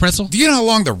Annie Ann's pretzel? Do you know how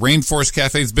long the Rainforest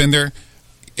Cafe's been there?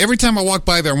 Every time I walk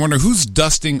by there, I wonder who's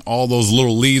dusting all those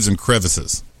little leaves and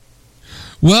crevices.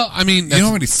 Well, I mean... You know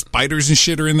how many spiders and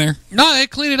shit are in there? No, they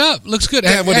clean it up. Looks good.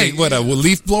 Yeah, Hey, what, a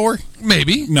leaf blower?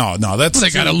 maybe. No, that's Well, they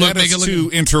gotta look- that make is it look- too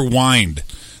intertwined.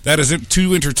 That is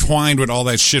too intertwined with all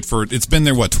that shit for... It's been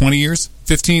there, what, 20 years?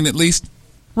 15 at least?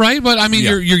 Right, but I mean,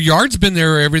 Yeah. your yard's been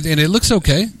there, everything, and it looks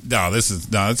okay. No, it's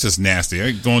just nasty. I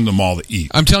ain't going to the mall to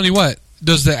eat. I'm telling you what.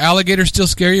 Does the alligator still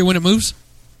scare you when it moves?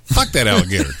 Fuck that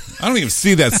alligator. I don't even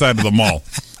see that side of the mall.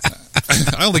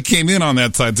 I only came in on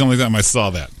that side. It's the only time I saw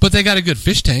that. But they got a good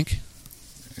fish tank.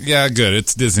 Yeah, good.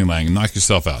 It's Disneyland. Knock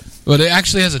yourself out. But it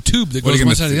actually has a tube that What are goes you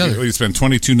one going side to the other. You spend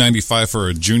 $22.95 for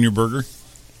a junior burger?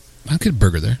 I'll get a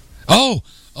burger there. Oh,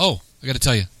 I got to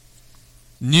tell you.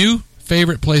 New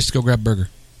favorite place to go grab a burger.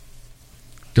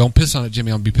 Don't piss on it,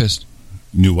 Jimmy. I'll be pissed.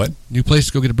 New what? New place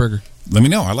to go get a burger. Let me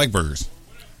know. I like burgers.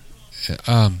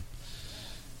 Don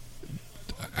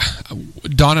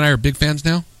and I are big fans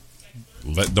now.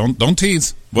 Don't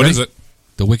tease. What Ready? is it?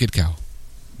 The Wicked Cow.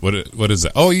 What is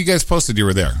it? Oh, you guys posted you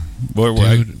were there.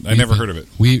 Dude, I never heard of it.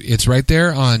 It's right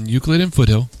there on Euclid and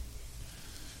Foothill.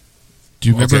 Do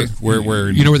you remember Okay,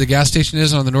 where you know where the gas station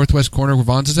is on the northwest corner where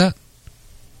Vaughn's is at?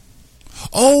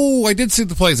 Oh, I did see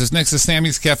the place. It's next to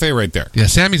Sammy's Cafe right there. Yeah,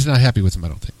 Sammy's not happy with him, I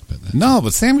don't think. But No,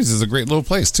 but Sammy's is a great little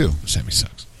place too. Sammy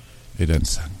sucks. It doesn't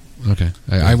suck. Okay.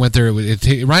 I went there. It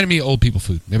reminded me of old people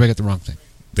food. Maybe I got the wrong thing.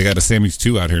 They got a Sammy's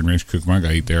 2 out here in Rancho Cucamonga.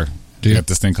 I eat there. Do They you? got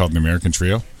this thing called an American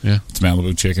Trio. Yeah. It's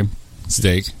Malibu chicken,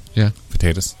 steak, Yeah.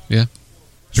 potatoes, Yeah.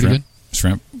 Pretty shrimp.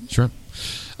 good. Shrimp.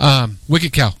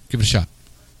 Wicked Cow. Give it a shot.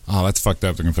 Oh, that's fucked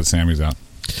up. They're going to put Sammy's out.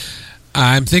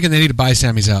 I'm thinking they need to buy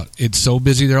Sammy's out. It's so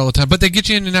busy there all the time. But they get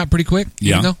you in and out pretty quick.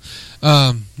 Yeah. You know?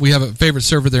 We have a favorite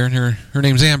server there, and her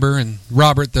name's Amber, and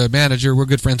Robert, the manager, we're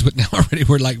good friends with now already.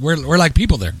 We're like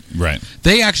people there. Right.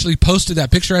 They actually posted that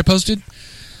picture I posted.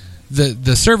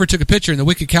 The server took a picture, and the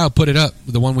Wicked Cow put it up.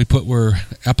 The one we put were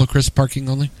Apple Crisp parking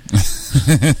only.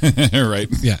 Right.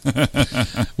 Yeah.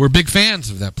 We're big fans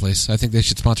of that place. I think they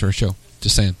should sponsor our show.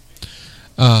 Just saying.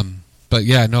 But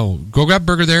yeah, no. Go grab a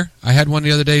burger there. I had one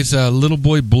the other day. It's Little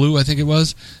Boy Blue, I think it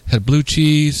was. Had blue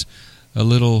cheese, a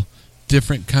little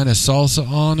different kind of salsa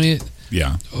on it.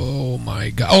 Yeah. Oh,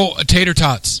 my God. Oh, tater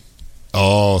tots.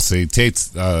 Oh, see,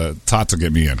 tots will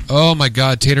get me in. Oh, my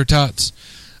God. Tater tots.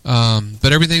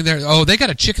 But everything there. Oh, they got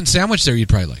a chicken sandwich there you'd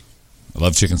probably like. I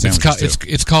love chicken sandwiches too.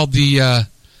 It's called the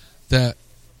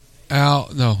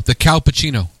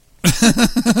Calpuccino.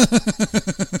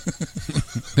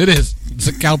 It is. It's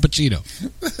a Calpuccino.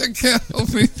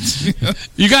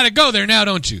 You got to go there now,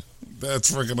 don't you?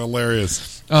 That's freaking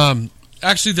hilarious.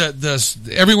 Actually,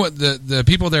 the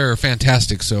people there are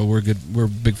fantastic. So we're good. We're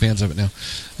big fans of it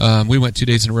now. We went 2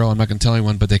 days in a row. I'm not going to tell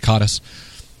anyone, but they caught us.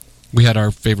 We had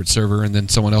our favorite server, and then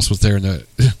someone else was there, and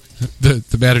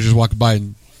the managers walked by,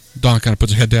 and Don kind of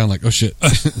puts her head down, like, "Oh shit!"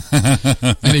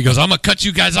 And he goes, "I'm gonna cut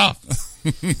you guys off."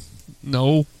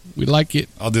 No, we like it.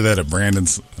 I'll do that at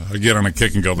Brandon's. I get on a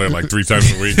kick and go there like 3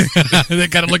 times a week. They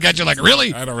kind of look at you like,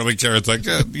 "Really?" I don't really care. It's like,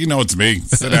 it's me.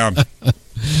 Sit down.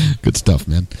 Good stuff,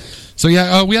 man. So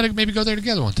yeah, we ought to maybe go there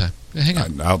together one time. Hang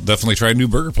on. I'll definitely try a new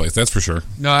burger place. That's for sure.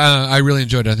 No, I really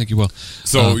enjoyed it. I think you will.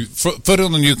 So,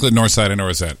 Foothill and Euclid North Side. I know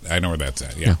where it's at. I know where that's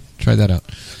at. Yeah. Try that out.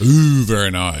 Ooh, very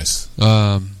nice.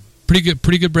 Pretty good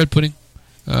bread pudding.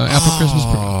 Apple Christmas.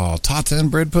 Oh, tots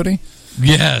and bread pudding.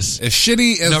 Yes. As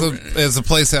shitty as the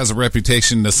place has a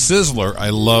reputation, the Sizzler. I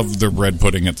love the bread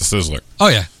pudding at the Sizzler. Oh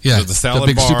yeah. So the salad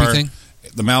big bar, soupy thing.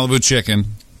 the Malibu chicken,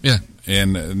 Yeah.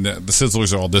 and the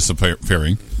Sizzlers are all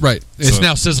disappearing. Right. It's So-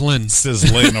 now sizzling.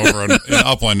 Sizzling over in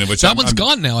Upland, which That one's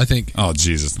gone now, I think. Oh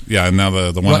Jesus! Yeah, and now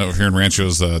the one What? over here in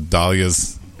Rancho's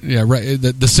Dahlia's. Yeah, right.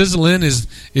 The sizzling is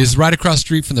right across the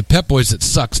street from the Pep Boys. That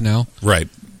sucks now. Right.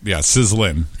 Yeah,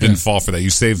 Sizzlin. Didn't fall for that. You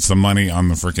saved some money on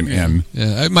the freaking N.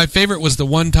 Yeah, my favorite was the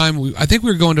one time I think we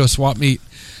were going to a swap meet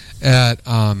we were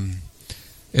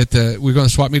going to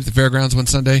swap meet at the fairgrounds one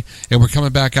Sunday, and we're coming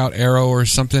back out Arrow or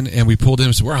something, and we pulled in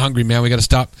and said, "We're hungry, man. We got to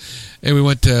stop." And we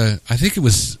went to, I think it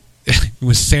was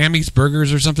Sammy's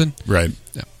Burgers or something. Right.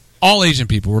 Yeah. All Asian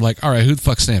people were like, "All right, who the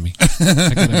fuck's Sammy?"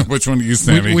 Which one do you,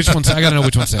 Sammy? Which one's? I got to know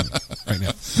which one's Sammy right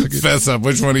now. Fess up.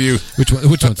 Which one are you? Which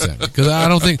one's Sammy? Because I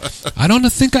don't think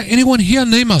anyone here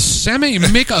named us Sammy.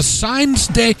 Make a sign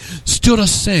stay still the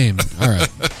same. All right,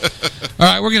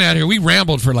 we're getting out of here. We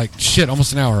rambled for like shit,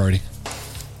 almost an hour already.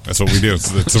 That's what we do.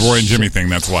 It's the Roy and Jimmy thing.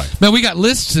 That's why. Man, we got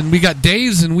lists and we got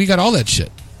days and we got all that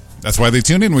shit. That's why they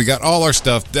tuned in. We got all our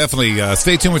stuff. Definitely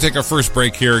stay tuned. We'll take our first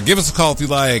break here. Give us a call if you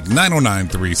like.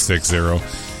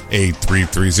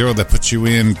 909-360-8330. That puts you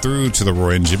in through to the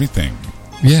Roy and Jimmy thing.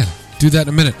 Yeah, do that in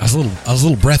a minute. I was a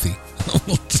little breathy.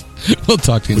 We'll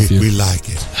talk to you in a few. We like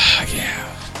it. Yeah.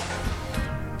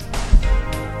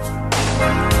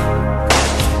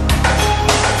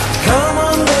 Come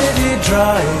on, baby,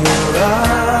 dry your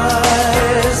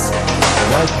eyes,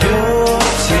 wipe your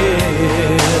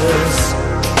tears.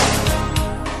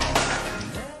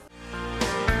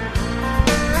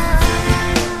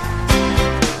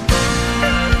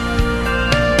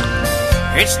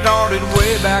 It started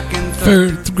way back in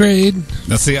Third grade.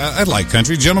 Now, see, I like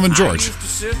country. Gentleman George. to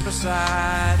sit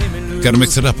beside him and Got to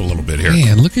mix it up a little bit here.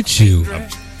 Man, look at you.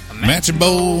 Matching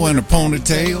bow and a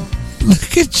ponytail.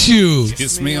 Look at you.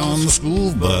 Kissed me on the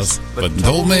school bus, but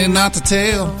told me not to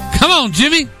tell. Come on,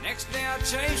 Jimmy. next day I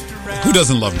changed around. Who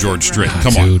doesn't love George Strait?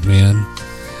 Come on, Dude, man.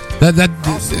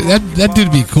 That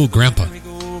dude be a cool grandpa,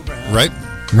 right?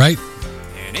 right?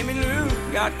 And Emmy Lou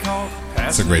got caught.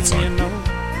 That's a great song.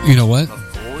 You know what?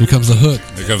 Here comes the hook.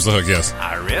 Here comes the hook, yes.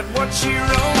 I read what she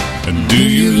wrote. And do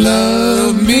you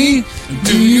love me?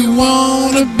 Do you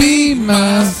want to be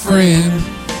my friend?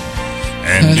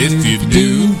 And if you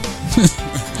do...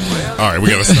 All right, we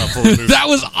got to stop before we lose, That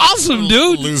was awesome,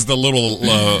 dude. lose the little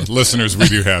listeners we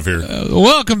do have here.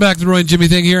 Welcome back to the Roy and Jimmy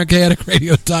Thing here on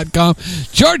chaoticradio.com.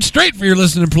 George Strait for your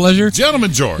listening pleasure.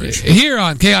 Gentleman George. Here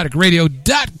on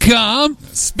chaoticradio.com.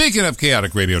 Speaking of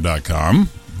chaoticradio.com,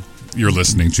 you're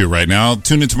listening to right now.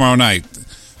 Tune in tomorrow night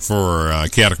for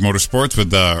Chaotic Motorsports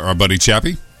with our buddy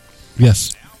Chappie.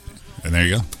 Yes. And there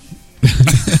you go.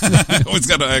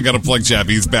 I got to plug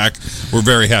Chappie. He's back. We're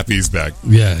very happy he's back.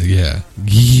 Yeah.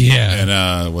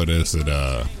 And what is it?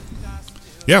 I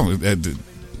don't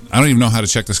even know how to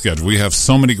check the schedule. We have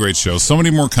so many great shows, so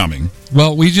many more coming.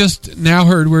 Well, we just now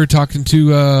heard we're talking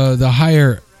to the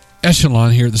higher echelon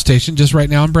here at the station just right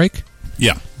now on break.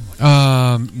 Yeah,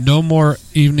 No more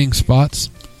evening spots.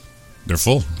 they're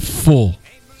full. Full.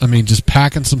 I mean, just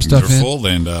packing some stuff They're in. full,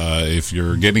 and if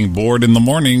you're getting bored in the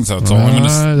mornings, that's all I'm going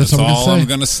to. That's all I'm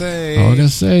going to say. All I'm gonna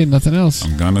say, nothing else.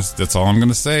 That's all I'm going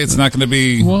to say. It's not going to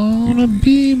be. Wanna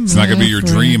be It's not going to be your my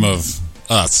dream friend. of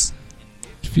us.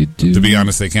 If you do, To be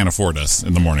honest, they can't afford us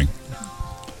in the morning.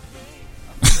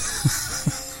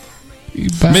 you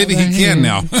bow Maybe he the can hand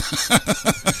now.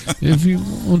 if you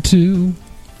want to.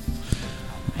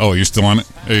 Oh, you're still on it?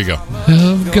 There you go.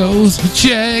 Love goes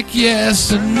check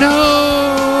yes or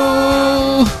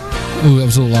no. Ooh, that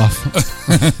was a little off.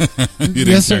 You didn't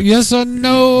Yes or, check. yes or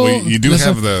no. Well, you do Yes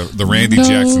have or- the Randy No.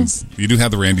 Jacksons. You do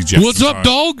have the Randy Jacksons. What's up,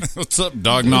 song. dog? What's up,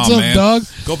 dog? Nah, What's up, man. dog?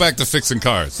 Go back to fixing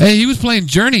cars. Hey, he was playing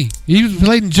Journey. He was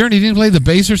playing Journey. He didn't play the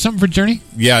bass or something for Journey.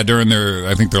 Yeah, during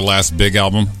I think their last big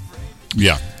album.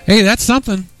 Yeah, Hey, that's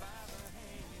something.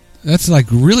 That's like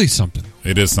really something.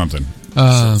 it is something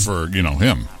for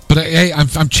him. But hey,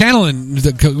 I'm channeling.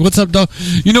 What's up, dog?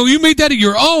 You know, you made that of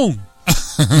your own.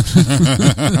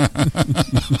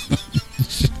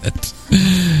 Shit.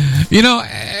 You know,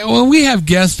 when we have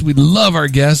guests, we love our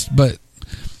guests, but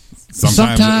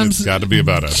sometimes it's got to be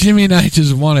about us. Jimmy and I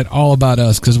just want it all about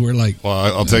us because we're like Well,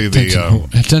 I'll tell you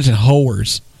attention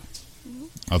hoers.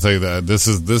 I'll tell you that this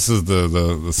is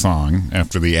the song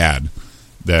after the ad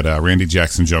that Randy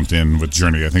Jackson jumped in with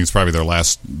Journey. I think it's probably their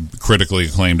last critically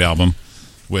acclaimed album,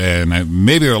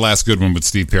 maybe their last good one with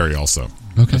Steve Perry also.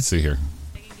 Okay. Let's see here.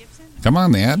 Come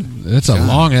on, the ad. That's a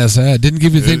long ass ad. Didn't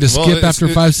give you a thing to Well, skip after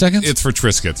 5 seconds. It's for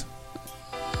Triscuit.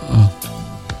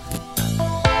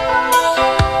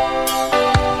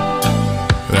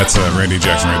 That's Randy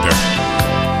Jackson right there.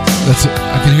 That's it.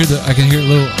 I can hear a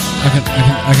little. I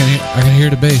can hear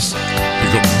the bass.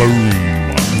 You go boom,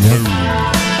 boom,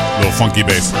 little funky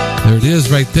bass. There it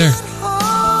is, right there.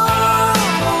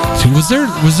 See, was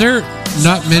there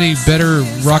not many better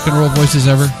rock and roll voices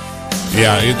ever?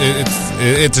 Yeah,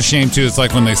 it's a shame too. It's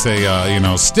like when they say,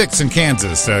 Sticks in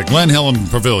Kansas, Glen Helen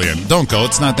Pavilion. Don't go.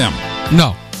 It's not them.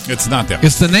 No, It's not them.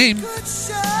 it's the name. It's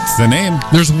the name,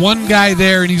 There's one guy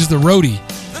there, and he's the roadie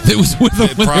that was with them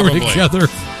when they were Probably. together.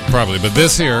 probably. But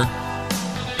this here,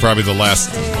 probably the last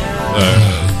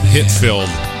hit-filled.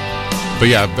 But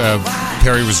yeah,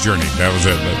 Perry was Journey. That was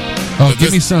it. But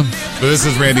Give me some. But this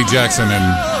is Randy Jackson and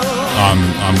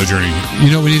on the Journey.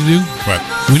 You know what we need to do? But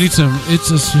We need some. He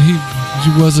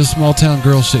was a small town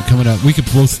girl shit coming up. We could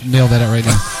both nail that out right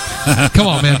now. Come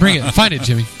on, man, bring it. Find it,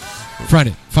 Jimmy. Find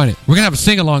it. We're gonna have a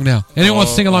sing along now. Anyone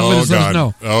wants to sing along with us? Let us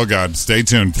know. Oh God, stay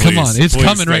tuned. Please. Come on, it's Please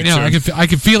coming stay right now. tuned. I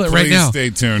can feel it right Please now. stay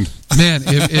tuned. Man,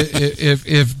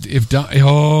 if Don,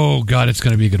 oh God, it's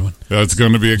gonna be a good one. That's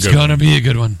going to be a It's good gonna be a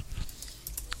good one.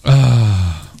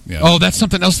 Yeah. Oh, that's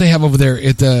something else they have over there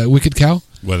at the Wicked Cow.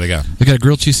 What do they got? They got a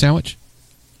grilled cheese sandwich.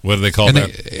 What do they call And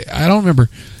that? I don't remember,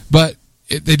 but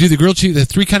they do the grilled cheese. The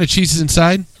 3 kind of cheeses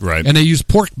inside, Right. And they use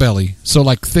pork belly, so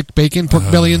like thick bacon, pork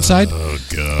belly inside. Oh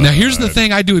God. Now here's the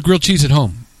thing: I do with grilled cheese at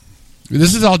home.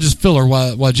 This is all just filler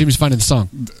while Jimmy's finding the song.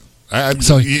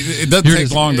 So, it doesn't here it take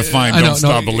is. long to find. I know, Don't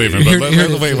stop no, believing. here- But here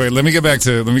it is. wait. Let me get back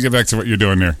to what you're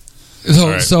doing there. So All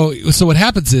right. so what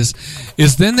happens is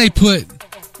then they put.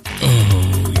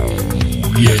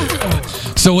 Oh yeah.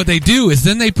 So what they do is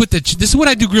then they put this is what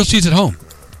I do grilled cheese at home.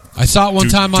 I saw it one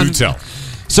time on. Do tell.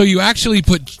 So you actually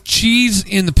put cheese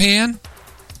in the pan,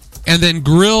 and then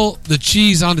grill the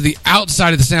cheese onto the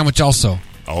outside of the sandwich also.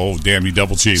 Oh, damn, you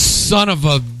double cheese. Son of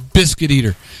a biscuit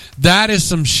eater. That is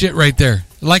some shit right there.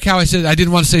 Like how I said, I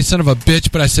didn't want to say son of a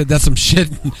bitch, but I said that's some shit.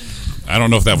 I don't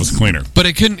know if that was cleaner. But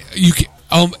it couldn't.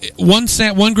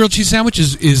 One grilled cheese sandwich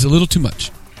is a little too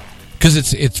much because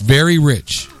it's very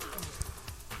rich.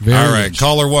 Very All right, rich.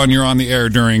 caller 1, you're on the air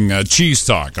during Cheese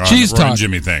Talk on Cheese the Roy and Talk.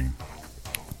 Jimmy thing.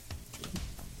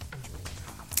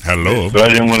 Hello. But I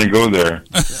didn't want to go there.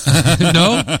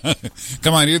 No?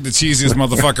 Come on, you're the cheesiest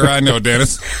motherfucker I know,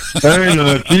 Dennis. I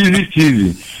know,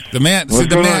 cheesy. The man, What's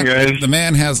going on, guys? the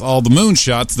man has all the moon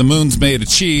shots. The moon's made of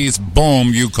cheese. Boom,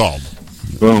 you called.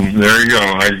 Boom, there you go.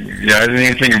 I didn't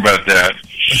even think about that.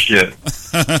 Shit.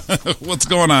 What's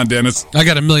going on, Dennis? I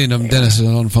got a million of them. Dennis is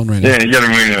on the phone right now. Yeah, you gotta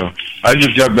let me know. I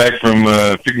just got back from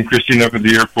picking Christine up at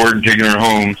the airport and taking her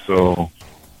home, so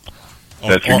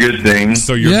that's a good thing.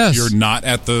 So you're Yes. you're not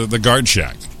at the guard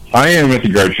shack. I am at the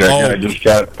guard shack. Oh.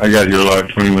 I got here like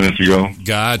 20 minutes ago.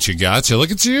 Gotcha.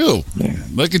 Look at you.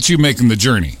 Look at you making the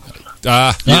journey.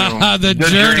 The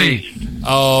journey.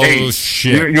 Oh, Hey,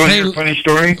 shit. You want to Hey, hear a funny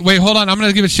story? Wait, hold on. I'm going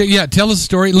to give it shit. Yeah, tell us a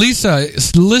story. Lisa,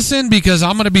 listen, because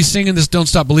I'm going to be singing this Don't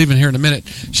Stop Believing here in a minute.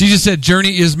 She just said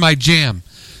Journey is my jam.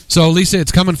 So, Lisa,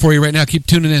 it's coming for you right now. Keep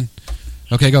tuning in.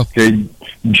 Okay, go. Okay,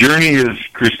 Journey is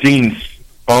Christine's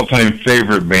all-time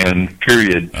favorite band,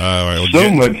 period. All right, well, So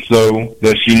much so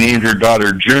that she named her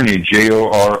daughter Journey,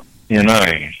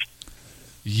 Jorni.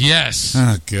 Yes.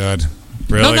 Oh, God.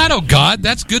 Really? No, not oh God.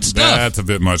 That's good stuff. That's a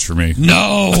bit much for me.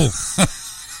 No.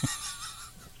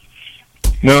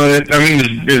 No, it's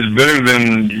better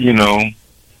than,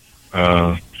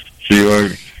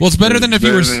 Well, it's better than if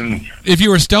you were than- if you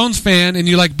were a Stones fan and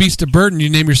you like Beast of Burden, you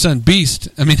name your son Beast.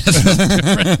 I mean, that's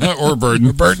Or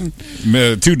Burden. Burden.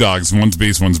 2 dogs. One's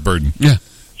Beast, one's Burden. Yeah.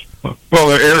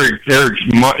 Well, Eric's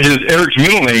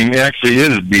middle name actually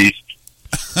is Beast.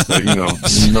 But,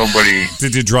 nobody.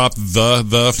 Did you drop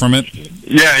the from it?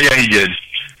 Yeah, he did.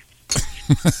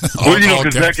 Well, because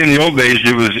okay. back in the old days,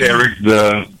 it was Eric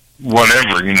the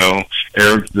whatever,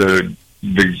 Eric the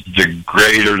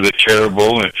great or the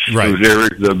terrible. Right. It was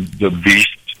Eric the beast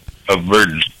of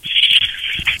Burden.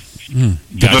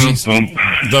 Gotcha.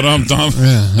 Dum-dum.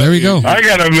 Yeah. There we go. I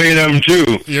got a made of them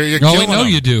too. You're Oh, killing we know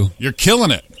them. you do. You're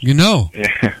killing it. You know.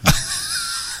 Yeah.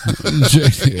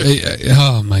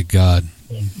 Oh my God.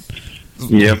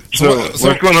 Yep. So what's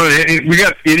going on? We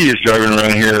got idiots driving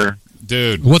around here.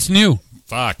 Dude. What's new?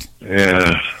 Fuck.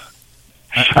 Yeah.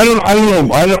 I don't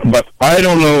know. I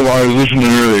don't know. I was listening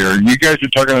earlier. You guys were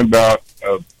talking about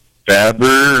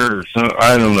Faber or some.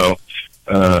 I don't know.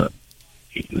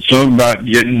 Something about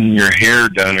getting your hair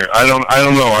done. Or I don't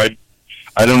know.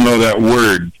 I don't know that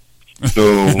word.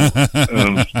 So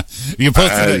You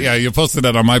posted it. Yeah, you posted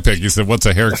that on my pic. You said, "What's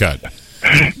a haircut?"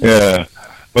 yeah.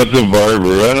 What's a barber?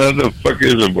 I don't know what the fuck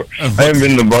is a barber. I haven't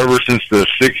been to barber since the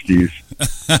 60s.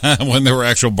 When there were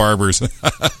actual barbers.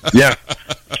 Yeah.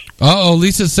 Oh,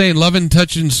 Lisa's saying love and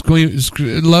touch and squeezing.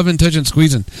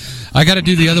 I got to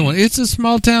do the other one. It's a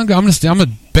small town. I'm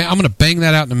gonna bang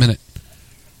that out in a minute.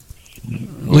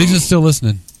 Lisa's still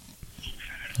listening.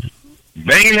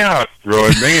 Bang it out, Roy.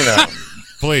 Bang it out.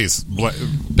 Please.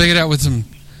 Bang it out with the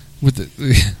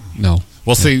no.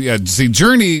 Well, see,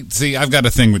 Journey. See, I've got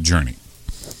a thing with Journey.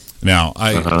 Now,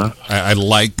 I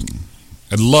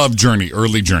love Journey,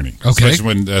 early Journey, Okay. especially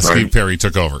when Steve Perry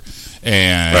took over,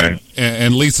 and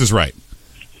Lisa's right.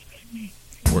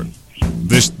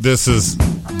 This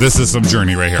is some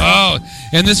Journey right here. Oh,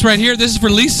 and this right here, this is for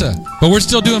Lisa, but we're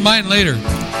still doing mine later.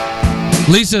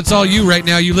 Lisa, it's all you right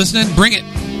now. You listening? Bring it.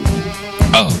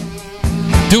 Oh,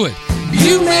 do it.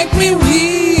 You make me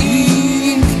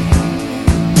weak.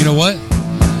 You know what?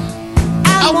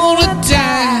 I wanna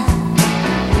die.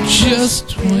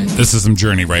 Just when. This is some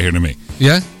Journey right here to me.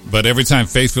 Yeah. But every time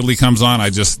Faithfully comes on, I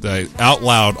just out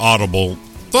loud audible.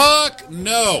 Fuck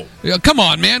no! Yeah, come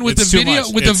on, man! With It's the too video,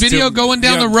 much. with the It's video too- going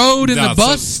down yeah, the road in no, the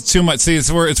bus. It's too much. See, it's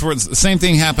where the same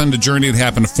thing happened to Journey that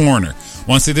happened to Foreigner.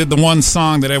 Once they did the one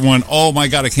song that everyone, oh my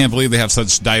god, I can't believe they have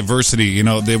such diversity.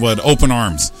 They would Open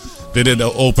Arms. They did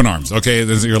Open Arms. Okay,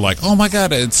 you're like, oh my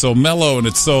god, it's so mellow and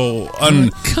it's so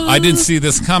I didn't see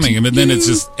this coming. And then it's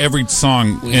just every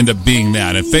song ended up being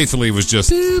that. And Faithfully was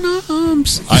just.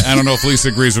 I don't know if Lisa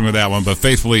agrees with me with that one, but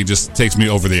Faithfully just takes me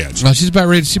over the edge. Well, she's about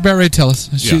ready. She's about ready to tell us.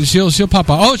 She'll pop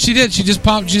off. Oh, she did. She just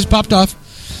popped off.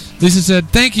 Lisa said,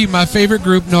 "Thank you, my favorite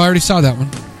group." No, I already saw that one.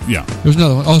 Yeah. There's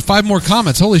another one. Oh, 5 more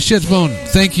comments. Holy shit, Bone.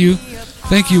 Thank you.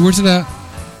 Where's it at?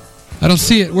 I don't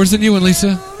see it. Where's the new one,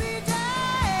 Lisa?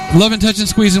 Love and touch and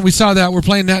squeezing. We saw that. We're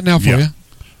playing that now for you.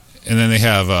 And then they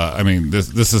have.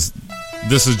 This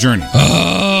is Journey.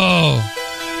 Oh.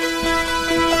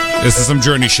 This is some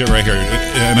Journey shit right here.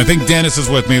 And I think Dennis is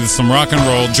with me. This is some rock and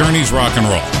roll. Journey's rock and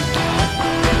roll.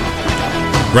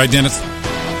 Right, Dennis?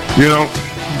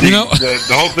 The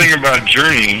whole thing about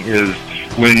Journey is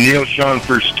when Neil Sean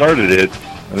first started it,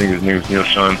 I think his name was Neil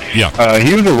Sean. Yeah.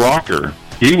 He was a rocker.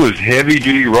 He was heavy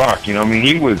duty rock. You know, I mean,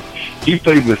 he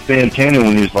played with Santana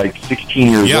when he was like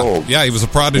 16 years old. Yeah, he was a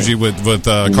prodigy with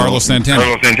Carlos Santana.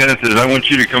 Carlos Santana says, "I want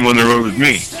you to come on the road with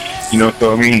me." You know,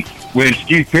 so I mean, when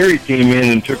Steve Perry came in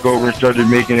and took over and started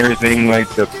making everything like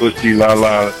the Pussy La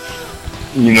La,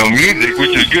 music,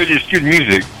 which is good. It's good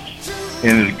music,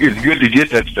 and it's good to get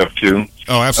that stuff too.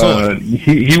 Oh, absolutely.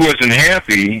 He wasn't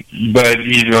happy, but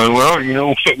he's going, well,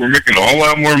 we're making a whole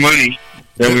lot more money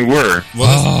than we were.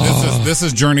 Well, this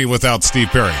is Journey without Steve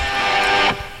Perry.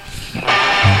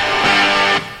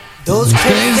 Those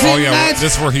crazy Oh yeah,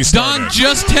 this is where he started. Dawn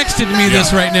just texted me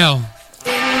this right now.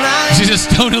 She's just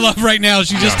stoned in love right now.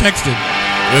 She just texted.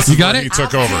 This You is got when it? he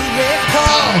took over.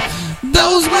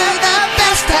 Those were the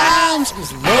best times.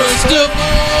 Worst of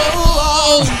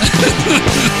all.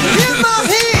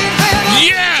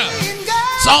 Yeah.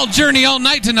 It's all Journey all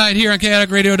night tonight here on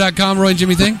chaoticradio.com. Roy and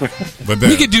Jimmy Thing. But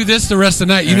We could do this the rest of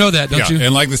the night. You know that, don't you?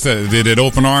 And like they said, they did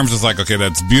Open Arms. It's like, okay,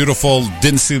 that's beautiful.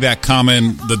 Didn't see that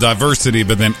coming, the diversity,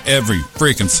 but then every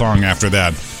freaking song after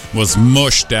that was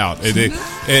mushed out. It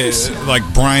like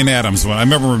Bryan Adams. I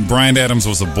remember when Bryan Adams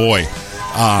was a boy.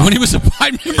 When he was I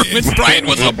remember when Brian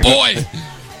was a boy.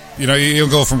 You'll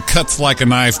go from Cuts Like a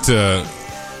Knife to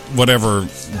whatever,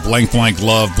 blank, blank,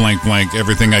 love, blank, blank,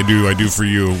 everything I do for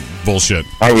you, bullshit.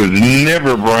 I was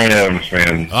never a Bryan Adams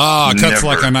fan. Cuts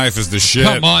Like a Knife is the shit.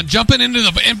 Come on, jumping into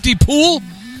the empty pool?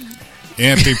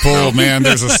 Empty pool, man.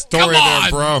 There's a story Come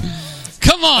there, bro.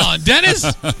 Come on, Dennis.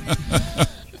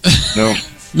 No.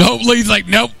 Nope, Lee's like,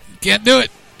 nope, can't do it.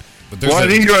 But Well, I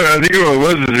think what it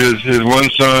was is his one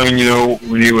song,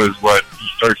 when he was, he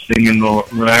started singing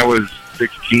when I was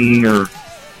 16 or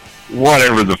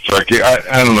whatever the fuck.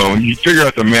 I don't know. You figure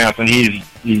out the math, and he's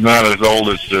not as old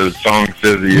as the song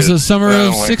says he is. This is summer I don't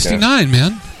of like 69,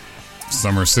 man.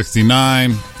 Summer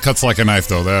 69. Cuts Like a Knife,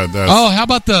 though. That's, how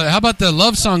about the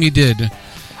love song he did?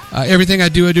 Everything I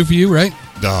do for you, right?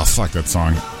 oh, fuck that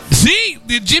song. See,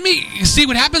 Jimmy. See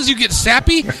what happens? You get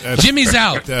sappy. Jimmy's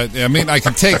out. I mean, I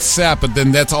can take sap, but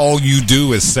then that's all you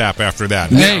do is sap after that.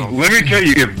 Hey. Now, let me tell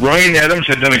you, if Bryan Adams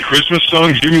had done a Christmas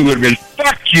song, Jimmy would have been,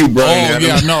 fuck you, Bryan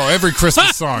Adams. Yeah, no, every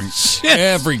Christmas song.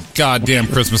 Every goddamn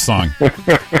Christmas song.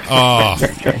 Oh,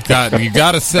 God, you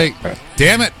gotta say,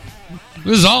 damn it.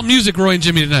 This is all music, Roy and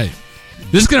Jimmy tonight.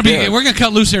 This is gonna be. We're gonna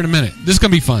cut loose here in a minute. This is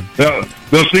gonna be fun. They'll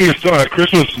sing a song,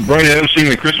 Bryan Adams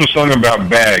singing a Christmas song about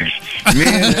bags.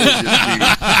 Man,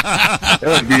 that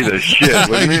would be the shit,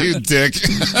 wouldn't it? You dick.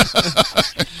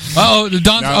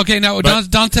 Don. No, Okay, now but-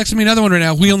 Don texting me another one right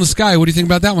now. Wheel in the Sky. What do you think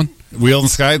about that one? Wheel in the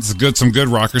Sky, it's some good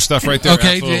rocker stuff right there.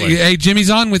 Okay, Absolutely. hey, Jimmy's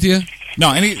on with you.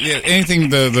 No, anything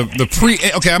the pre.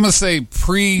 Okay, I'm gonna say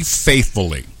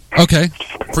pre-faithfully. Okay.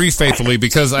 Pre-faithfully,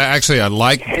 because I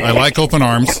like Open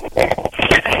Arms.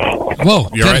 Whoa,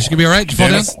 You Dennis, all right? you gonna be all right? Did you fall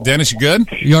down? Dennis, you good?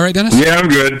 You all right, Dennis? Yeah, I'm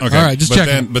good. Okay. All right, just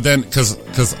checking. But then,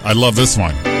 because I love this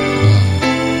one.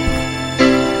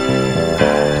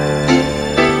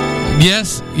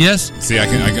 Yes. See,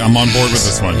 I'm on board with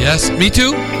this one. Yes, me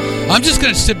too. I'm just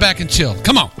gonna sit back and chill.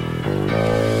 Come on.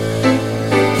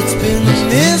 It's been a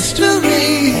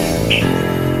mystery.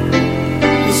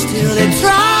 We still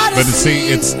try to But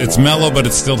it's mellow, but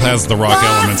it still has the rock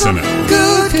elements in it.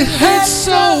 good It's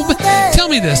so. Tell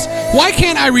me this. Why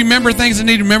can't I remember things I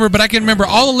need to remember, but I can remember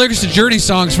all the lyrics to Journey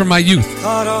songs from my youth?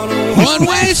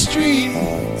 One-way street.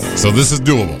 So this is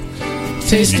doable.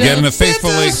 Taste You getting of it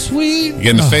faithfully? bittersweet. You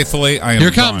getting it faithfully? I am Here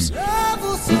it comes.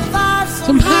 gone.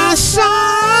 Somehow,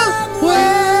 somewhere.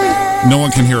 No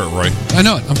one can hear it, Roy. I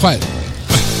know it. I'm quiet.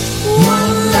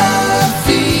 One love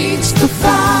feeds the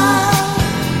fire.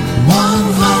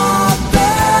 One heart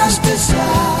bears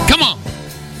desire. Come on.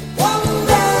 One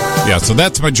love. Yeah, so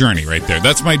that's my journey right there.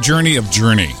 That's my journey of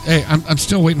Journey. Hey, I'm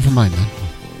still waiting for mine, man.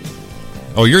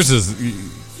 Oh, yours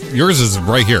is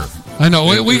right here. I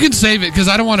know. We can save it because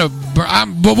I don't want to.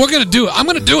 But we're gonna do it. I'm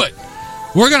gonna do it.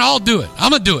 We're gonna all do it. I'm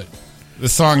gonna do it.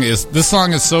 This song is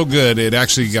so good it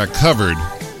actually got covered.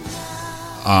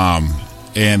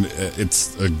 And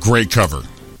it's a great cover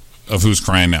of Who's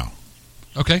Crying Now.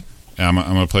 Okay, And I'm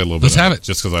going to play a little bit. Let's of have it it.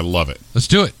 just because I love it. let's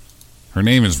do it. Her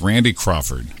name is Randy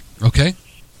Crawford, Okay.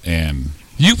 and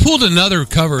You pulled another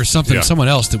cover or something, Yeah. someone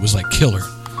else that was like killer.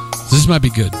 This might be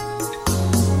good.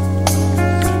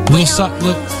 This is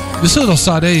a little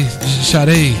Sade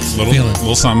feeling.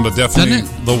 little something, but definitely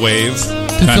Doesn't the wave Does it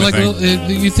kind feel of like a thing.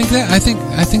 little, you think that? I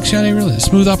think Sade really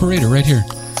smooth operator right here.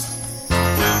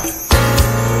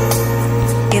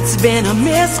 It's been a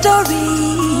mystery.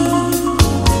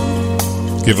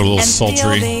 Give it a little And still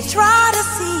sultry. they try to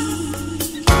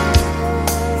see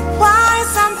why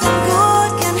something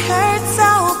good can hurt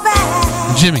so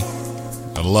bad. Jimmy,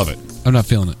 I love it. I'm not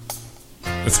feeling it.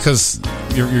 It's because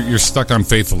you're stuck on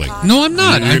Faithfully. No, I'm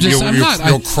not. I'm not.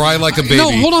 You'll cry like a baby.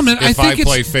 No, hold on a minute. If I think it's-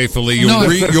 play Faithfully, No.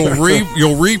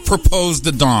 you'll re-propose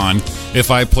to Dawn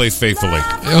if I play Faithfully.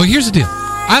 Oh, here's the deal.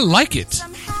 I like it.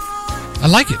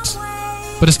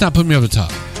 But it's not putting me over the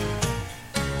top.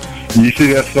 You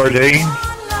see that Sade?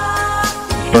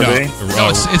 Sade? No,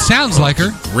 it sounds like her.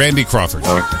 Randy Crawford.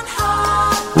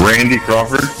 Randy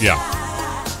Crawford? Yeah.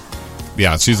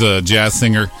 Yeah, she's a jazz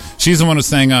singer. She's the one who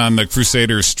sang on the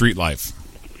Crusaders' Street Life.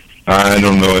 I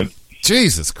don't know it.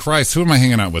 Jesus Christ, who am I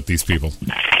hanging out with, these people?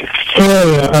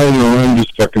 Oh, yeah, I know. I'm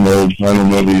just fucking old. I don't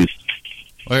know these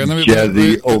Wait,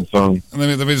 jazzy old songs.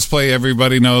 Let me just play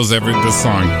Everybody Knows this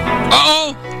song.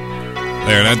 Uh-oh.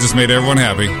 There, that just made everyone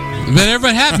happy. Made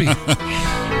everybody happy.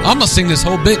 I'm going to sing this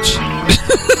whole bitch.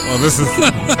 Well, this is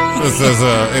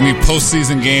any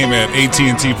postseason game at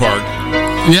AT&T Park.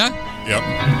 Yeah? Yep.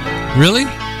 Really?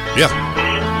 Yeah.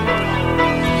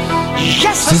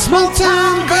 Just a small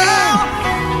town girl.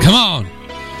 Come on.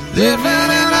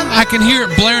 I can hear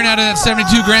it blaring out of that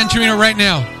 72 Gran Torino right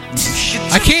now.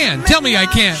 I can. Tell me I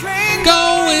can't.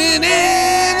 Going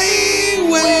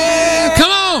anywhere.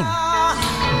 Come on.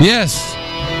 Yes.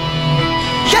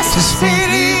 Just a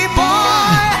city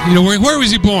boy. You know, where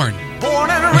was he born? Born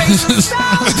and raised in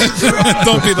South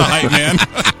Don't be the hype man.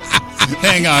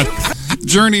 Hang on.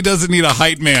 Journey doesn't need a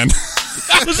hype man.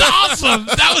 That was awesome.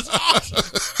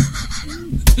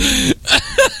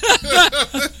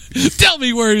 Tell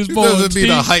me where he was born. Doesn't need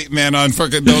a Steve. hype man on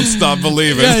fucking Don't Stop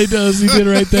Believing. Yeah, he does. He did it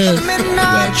right there.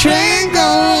 Midnight train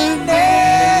going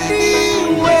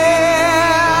anywhere.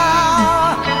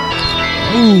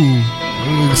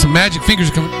 Ooh, some magic fingers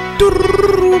are coming.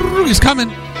 He's coming.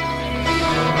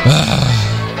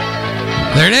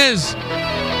 There it is.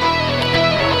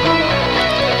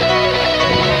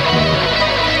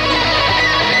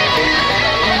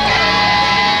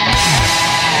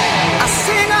 A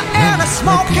singer in a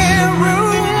smoking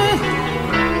room.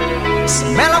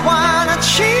 Smell of wine and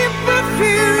cheap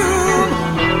perfume.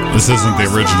 This isn't the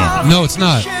original. No, it's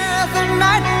not. Share the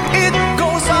night, it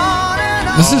goes on and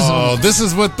on. This is. Oh, this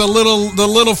is with the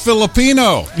little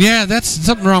Filipino. Yeah, that's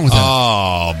something wrong with that.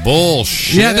 Oh,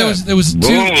 bullshit. Yeah, there was two.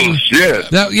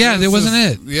 Bullshit. That wasn't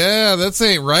it. Yeah, that's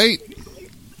ain't right.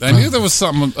 I knew there was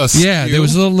something. Yeah, there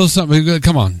was a little something.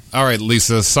 Come on. All right,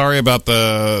 Lisa. Sorry about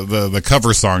the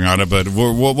cover song on it, but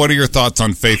what are your thoughts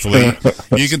on Faithfully?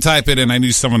 You can type it in. I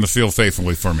need someone to feel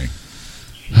faithfully for me.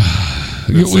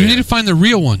 We need to find the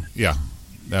real one. Yeah,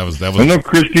 that was. I know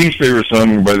Christine's favorite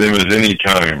song by them is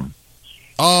Anytime.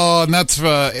 Oh, and that's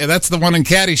the one in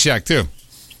Caddyshack too.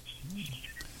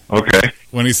 Okay.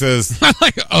 When he says, I'm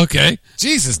like, okay.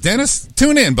 "Jesus, Dennis,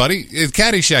 tune in, buddy." It's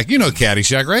Caddyshack. You know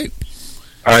Caddyshack, right?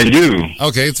 I do.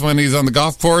 Okay, it's when he's on the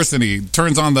golf course and he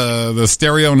turns on the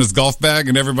stereo in his golf bag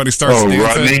and everybody starts Oh,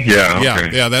 dancing. Rodney? Yeah,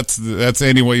 okay. Yeah. That's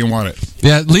any way you want it.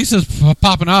 Yeah, Lisa's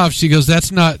popping off. She goes,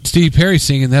 "That's not Steve Perry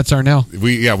singing. That's Arnell."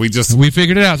 We just We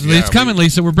figured it out. Yeah, It's coming,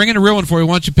 Lisa. We're bringing a real one for you.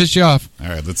 Why don't you piss you off? all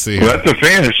right. Let's see. Well, that's a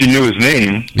fan if she knew his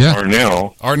name. Yeah.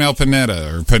 Arnell. Arnell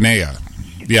Pineda or Pinea.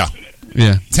 Yeah,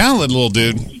 Yeah. talented little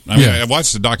dude. I mean, Yeah. I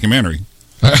watched the documentary.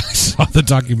 I saw the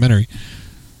documentary.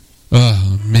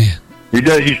 Oh, man. He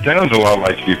does. He sounds a lot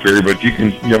like Steve Perry, but you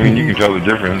can tell the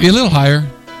difference. Yeah, a little higher.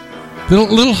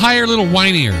 Little higher, little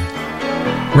whinier.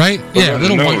 Right? Yeah, about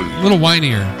the nose? little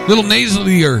whinier. Little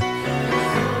nasalier.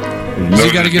 Nose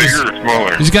you gotta is get bigger or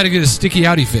smaller. He's got to get his sticky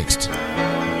outie fixed.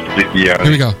 Sticky out.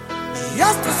 Here we go.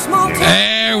 Just a small town.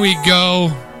 There we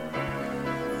go.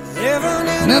 Living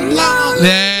in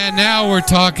Yeah, now we're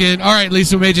talking. All right,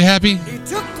 Lisa, made you happy?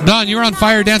 Don, you're on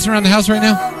fire dancing around the house right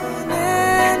now?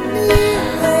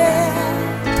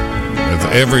 That's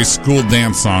every school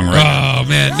dance song, right? Oh,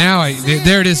 man. Now,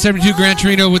 there it is. 72 Gran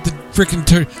Torino with the freaking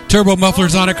turbo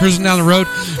mufflers on it, cruising down the road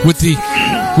with the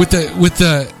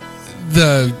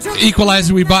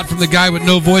equalizer we bought from the guy with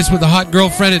no voice with a hot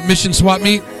girlfriend at Mission Swap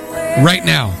Meet right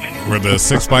now. Where the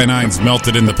 6x9s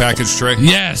melted in the package tray.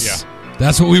 Yes. Yeah.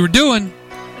 That's what we were doing.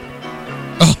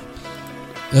 Oh,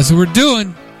 that's what we're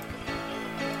doing.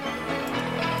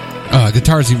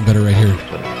 Guitar's even better right here.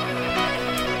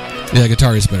 Yeah,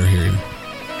 guitar is better here. Even.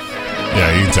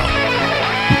 Yeah, you can tell.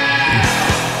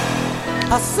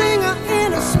 a singer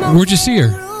in a smoke. Where'd you see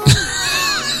her?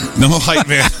 No hype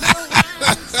man.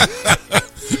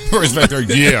 Where's back there?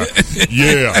 Yeah.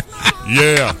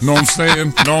 Know what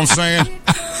I'm saying?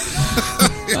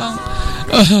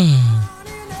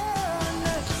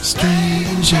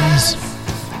 Strangers.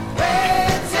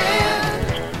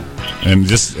 And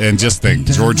just think,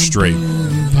 George Strait.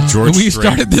 George We Strait.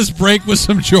 started this break with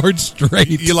some George Strait.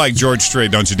 You like George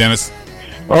Strait, don't you, Dennis?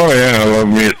 Oh yeah, I love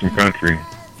me some country.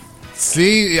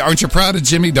 See, aren't you proud of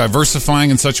Jimmy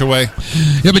diversifying in such a way?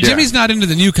 Yeah, but Yeah. Jimmy's not into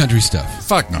the new country stuff.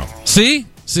 Fuck no. See?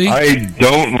 I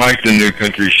don't like the new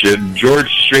country shit. George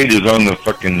Strait is on the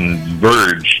fucking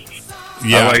verge.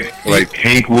 Yeah. I like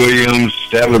Hank Williams,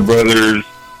 Statler Brothers,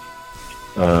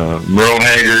 Merle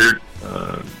Haggard,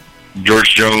 George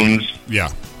Jones. Yeah.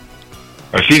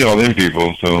 I've seen all them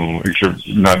people, so except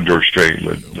not George Strait,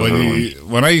 but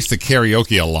When I used to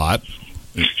karaoke a lot,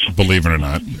 believe it or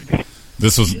not,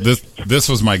 this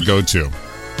was my go-to.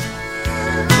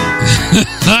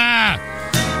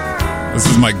 This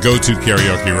is my go-to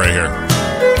karaoke right here.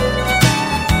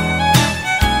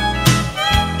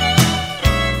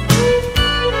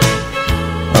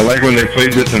 I like when they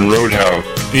played this in Roadhouse.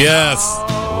 Yes,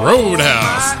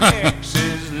 Roadhouse.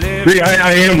 See,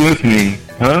 I am listening.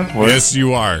 Huh? What? Yes,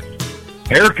 you are.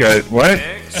 Haircut? What?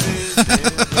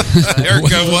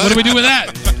 Erica, What do we do with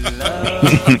that?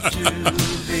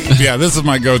 Yeah, this is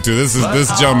my go-to.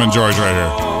 This gentleman George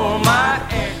right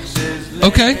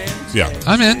Okay, here. Yeah.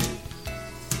 I'm in.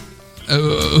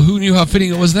 Who knew how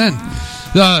fitting it was then?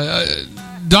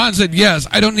 Don said, "Yes,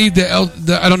 I don't need the El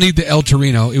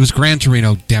Torino. It was Gran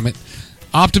Torino. Damn it!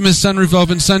 Optimus sunroof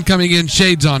open, sun coming in,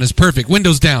 shades on is perfect.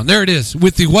 Windows down. There it is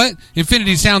with the what?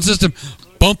 Infinity sound system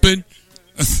bumping."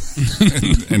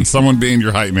 And someone being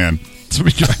your hype man.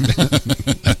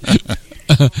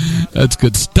 That's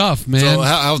good stuff, man. So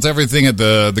how's everything at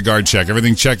the guard check?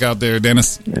 Everything check out there,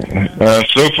 Dennis?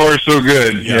 So far, so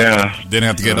good. Yeah. Didn't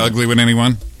have to get ugly with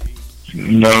anyone?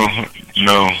 No.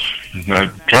 I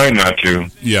try not to.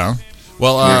 Yeah.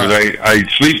 Well, Because I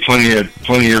sleep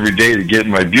plenty every day to get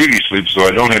my beauty sleep, so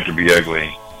I don't have to be ugly.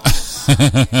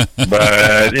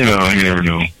 But you never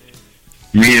know.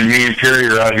 Me and Perry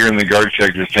are out here in the guard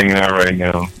check just hanging out right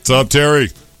now. what's up, Terry?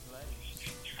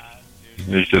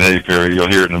 They said, "Hey, Perry, you'll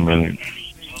hear it in a minute."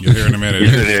 You'll hear in a He minute.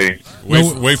 said, "Hey."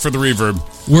 Wait for the reverb.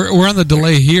 We're on the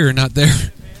delay here, not there.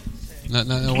 Not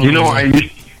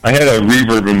I had a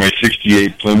reverb in my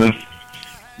 '68 Plymouth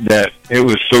that it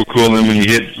was so cool. And when you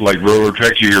hit like railroad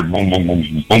tracks, you hear boom, boom, boom,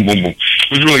 boom, boom, boom, boom. It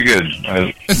was really good.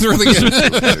 It's really good.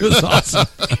 It was awesome.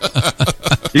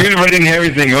 Even if I didn't have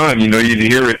anything on, you'd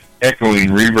hear it echoing,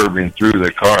 reverbing through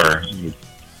the car.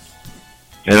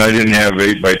 And I didn't have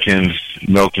 8x10s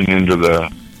melting into the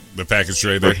package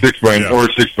tray or there.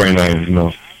 6x9s.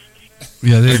 No,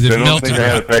 Yeah, they I don't melted. think I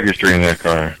had a package tray in that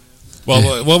car.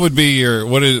 Well, what would be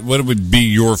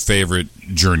your favorite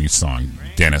Journey song,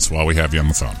 Dennis? While we have you on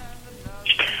the phone,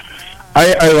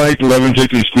 I like Love and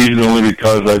Tick and Squeeze only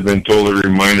because I've been told it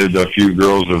reminded a few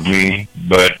girls of me.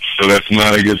 But so that's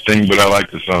not a good thing. But I like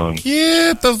the song.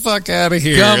 get the fuck out of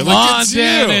here! Come Look on, at you.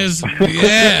 Dennis.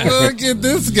 Yeah. Look at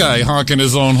this guy honking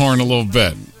his own horn a little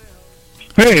bit.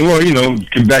 Hey, well,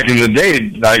 back in the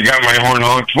day, I got my horn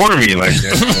honked for me like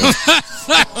that.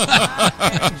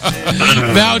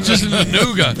 Now just in the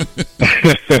nougat.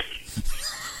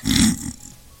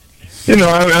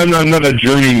 I'm not a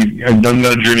Journey. I'm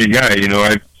not a Journey guy.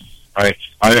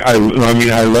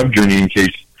 I love Journey. In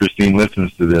case Christine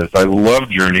listens to this, I love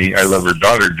Journey. I love her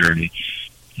daughter Journey,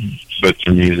 but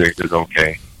the music is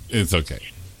okay. It's okay.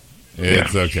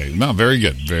 It's okay. No, very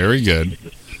good. Very good.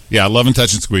 Yeah, Love and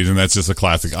Touch and Squeeze, and that's just a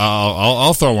classic.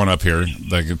 I'll throw one up here.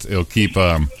 Like it'll keep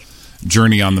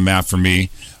Journey on the map for me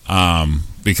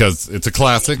because it's a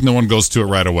classic. No one goes to it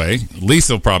right away.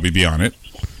 Lisa will probably be on it.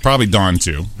 Probably Dawn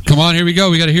too. Come on, here we go.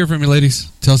 We got to hear from you, ladies.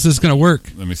 Tell us this is going to work.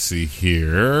 Let me see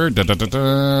here.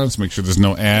 Let's make sure there's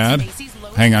no ad.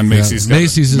 Hang on, Macy's. Yeah,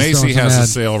 Macy's is Macy throwing has some a ad.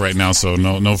 sale right now, so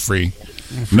no free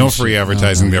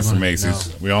advertising there for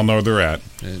Macy's. We all know where they're at.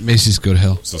 Macy's go to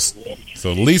hell.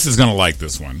 So Lisa's going to like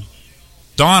this one.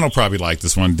 Dawn will probably like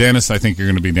this one. Dennis, I think you're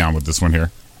going to be down with this one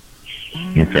here.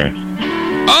 Okay.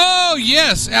 Oh,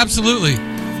 yes, absolutely.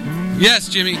 Yes,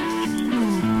 Jimmy.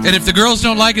 And if the girls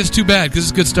don't like it, it's too bad because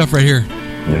it's good stuff right here.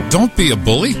 Don't be a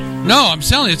bully. No, I'm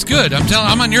telling you, it's good.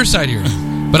 I'm on your side here.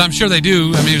 But I'm sure they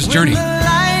do. I mean, it's Journey. Go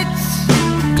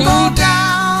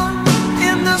down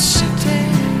in the city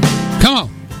Come on.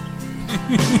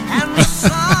 and the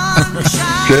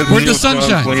sunshine. Where's the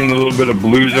sunshine? Playing a little bit of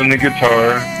blues on the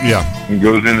guitar Yeah. and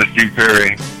goes into Steve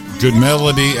Perry. Good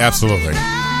melody, absolutely.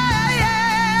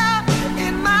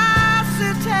 In my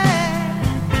city.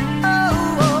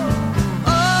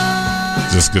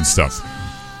 Just good stuff.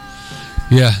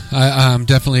 Yeah, I'm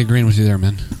definitely agreeing with you there,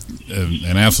 man.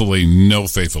 And absolutely no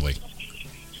faithfully.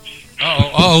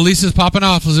 Oh, Lisa's popping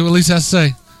off. Let's see what Lisa has to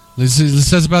say. Lisa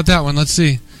says about that one. Let's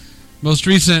see. Most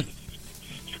recent.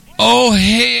 Oh,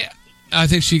 hey. I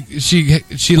think she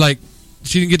like,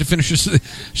 she didn't get to finish her.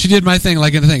 She did my thing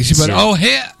like in the thing. She went, oh,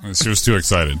 hey. She was too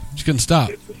excited. She couldn't stop.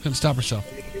 Couldn't stop herself.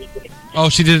 Oh,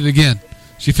 she did it again.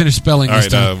 She finished spelling All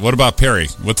this right, time. what about Perry?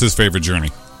 What's his favorite Journey?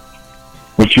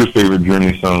 What's your favorite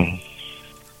Journey song?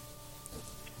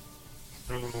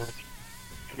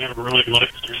 Never really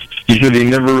liked her. He said he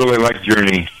never really liked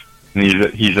Journey.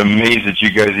 And he's amazed that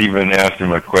you guys even asked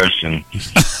him a question.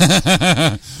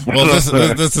 Well,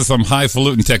 this is some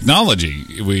highfalutin technology.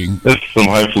 This is some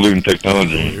highfalutin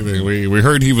technology. We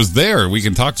heard he was there. We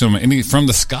can talk to him from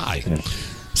the sky.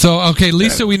 So, okay,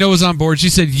 Lisa, we know, was on board. She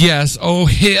said yes. Oh,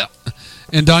 yeah.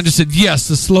 And Don just said yes,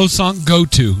 the slow song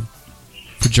go-to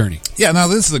for Journey. Yeah, now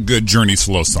this is a good Journey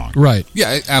slow song. Right.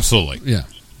 Yeah, absolutely. Yeah.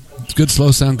 It's a good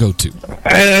slow sound go-to.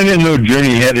 I didn't know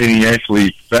Journey had any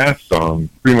actually fast songs.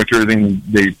 Pretty much everything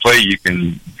they play you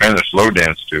can kind of slow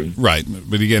dance to. Right,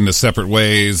 but you get into Separate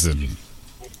Ways, and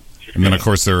then, of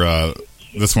course, they're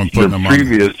this one putting them on...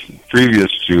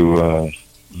 Previous to...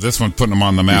 this one putting them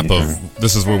on the map of...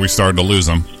 This is where we started to lose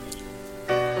them.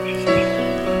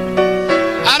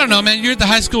 I don't know, man. You're at the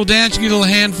high school dance. You get a little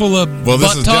handful of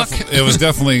butt talk. It was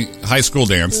definitely high school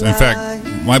dance. In fact,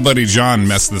 my buddy John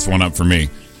messed this one up for me.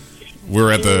 We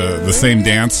were at the same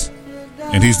dance,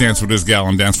 and he's dancing with his gal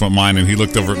and dancing with mine, and he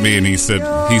looked over at me and he said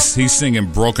he's singing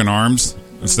Broken Arms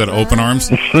instead of Open Arms.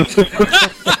 And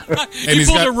he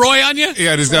pulled a Roy on you?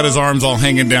 Yeah, and he's got his arms all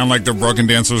hanging down like the broken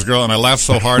dancer's girl, and I laughed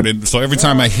so hard. So every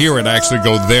time I hear it, I actually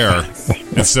go there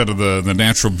instead of the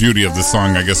natural beauty of the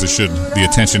song. I guess it should, the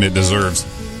attention it deserves.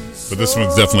 But this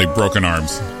one's definitely Broken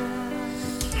Arms.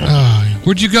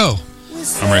 Where'd you go?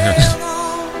 I'm right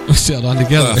here. We sailed on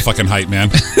together. Fucking height, man.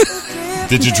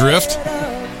 Did you drift?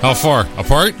 How far?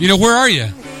 Apart? You know, where are you?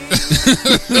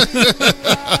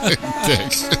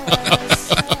 Dicks.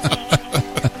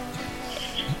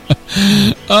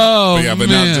 Oh, but yeah, but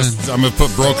man. now I'm going to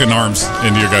put Broken Arms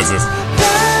into your guys'.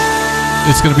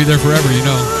 It's going to be there forever, you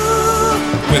know.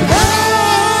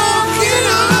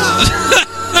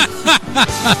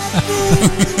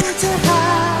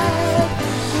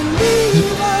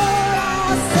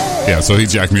 Yeah, so he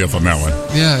jacked me up on that one.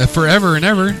 Yeah, forever and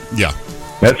ever. Yeah.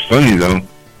 That's funny, though.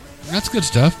 That's good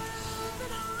stuff.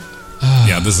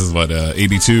 Yeah, this is what,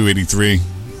 82, 83.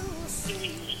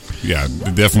 Yeah,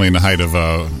 definitely in the height of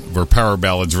where power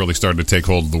ballads really started to take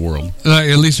hold of the world.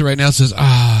 Lisa right now says,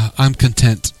 I'm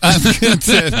content. I'm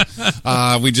content.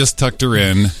 We just tucked her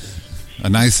in. A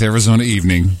nice Arizona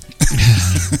evening.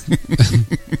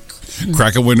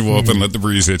 Crack a window open, let the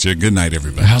breeze hit you. Good night,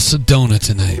 everybody. House Sedona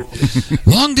tonight.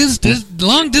 long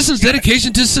distance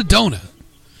dedication to Sedona.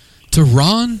 To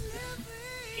Ron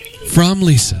from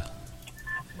Lisa.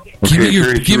 Give me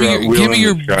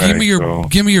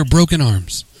your broken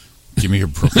arms. Give me your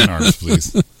broken arms,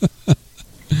 please.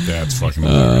 That's fucking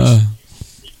hilarious.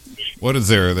 What is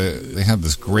there? They have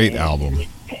this great album.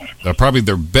 Probably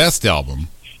their best album.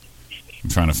 I'm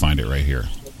trying to find it right here.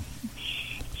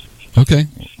 Okay.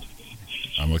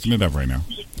 I'm looking it up right now.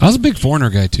 I was a big Foreigner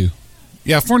guy, too.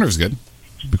 Yeah, Foreigner's good.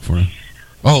 Big Foreigner.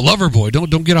 Oh, Loverboy.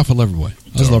 Don't get off a Loverboy.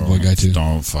 I was a Loverboy guy, too.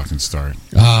 Don't fucking start.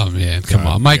 Oh, man. Come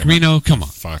on. Mike Reno, come on.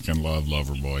 Fucking love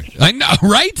Loverboy. I know,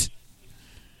 right?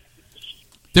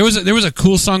 There was a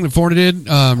cool song that Foreigner did,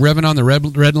 Revving on the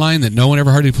Red Line, that no one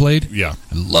ever hardly played. Yeah.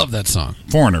 I love that song.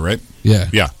 Foreigner, right? Yeah.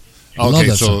 Yeah. Okay,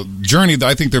 so Journey,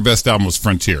 I think their best album was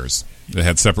Frontiers. They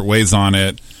had Separate Ways on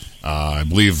it. I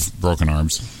believe Broken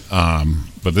Arms.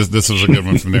 But this was a good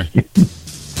one from there.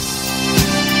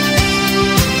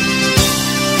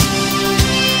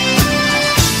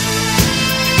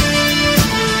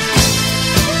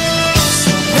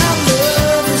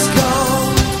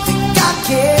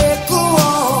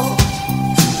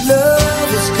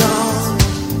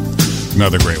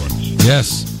 Another great one.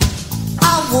 Yes.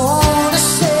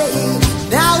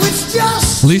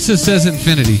 Lisa says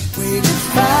Infinity.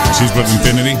 She's with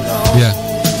Infinity? Yeah.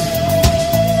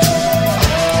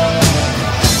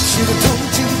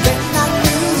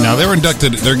 Now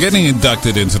they're getting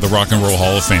inducted into the Rock and Roll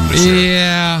Hall of Fame this year.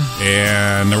 Yeah.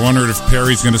 And they're wondering if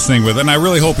Perry's going to sing with it. And I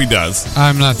really hope he does.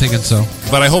 I'm not thinking so.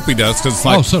 But I hope he does, because it's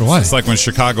like, so do I. It's like when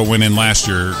Chicago went in last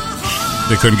year,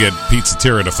 they couldn't get Pete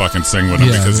Cetera to fucking sing with him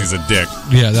because he's a dick.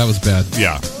 Yeah, that was bad.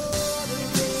 Yeah.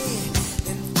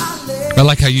 I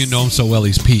like how you know him so well.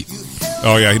 He's Pete.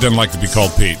 Oh yeah, he doesn't like to be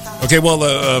called Pete. Okay, well,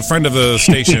 a friend of the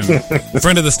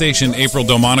station, April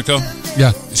Delmonico.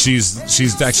 Yeah,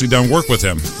 she's actually done work with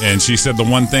him, and she said the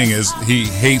one thing is he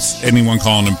hates anyone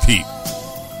calling him Pete.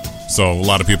 So a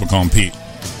lot of people call him Pete,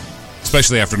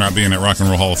 especially after not being at Rock and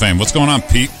Roll Hall of Fame. What's going on,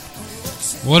 Pete?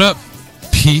 What up,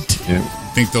 Pete? Yeah.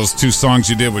 Think think those two songs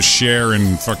you did with Cher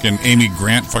and fucking Amy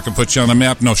Grant fucking put you on the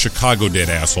map? No, Chicago did,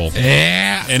 asshole.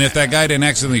 Yeah. And if that guy didn't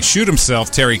accidentally shoot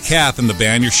himself, Terry Kath in the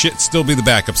band, your shit'd still be the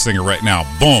backup singer right now.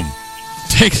 Boom.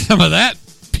 Take some of that,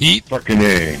 Pete. Fucking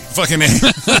A. Fucking A.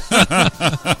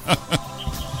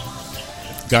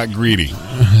 Got greedy.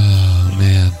 Oh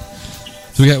man.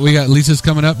 So we got Lisa's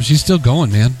coming up. She's still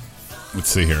going, man. Let's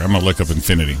see here. I'm gonna look up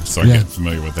Infinity so I Yeah. get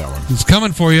familiar with that one. It's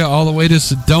coming for you all the way to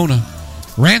Sedona.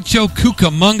 Rancho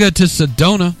Cucamonga to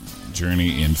Sedona.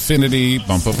 Journey Infinity.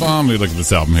 Bum bum bum. Let me look at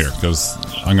this album here because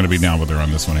I'm gonna be down with her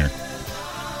on this one here.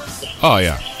 Oh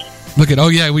yeah. Look at, oh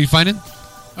yeah, we find it?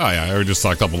 Oh yeah. I already just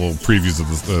saw a couple little previews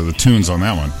of the tunes on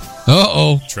that one.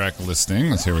 Uh-oh. Track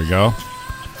listing. Here we go.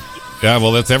 Yeah,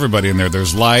 well, that's everybody in there.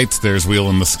 There's Light. There's Wheel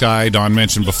in the Sky. Don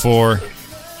mentioned before.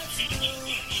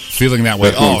 Feeling That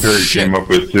Way. That's what Oh, Perry shit. came up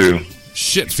with, too.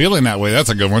 Shit, Feeling That Way. That's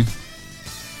a good one.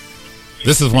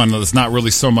 This is one that's not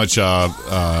really so much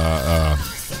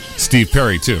Steve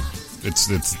Perry, too. It's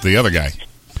the other guy.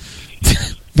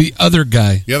 The other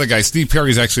guy. The other guy, Steve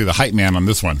Perry's actually the hype man on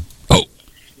this one. Oh.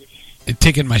 It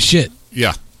taking my shit.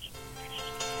 Yeah.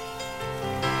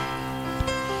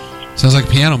 Sounds like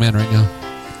Piano Man right now.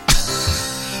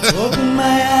 Open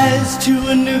my eyes to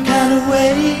a new kind of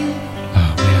way.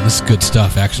 Oh man, this is good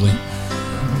stuff, actually.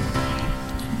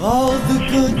 All the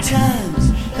good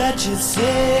times that you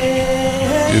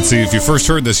say. See, if you first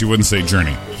heard this, you wouldn't say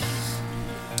Journey.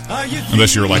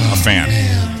 Unless you were like a fan.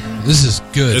 Man, this is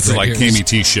good. This is like here.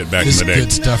 KMT shit back in This the is day.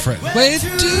 good stuff, right? Wait,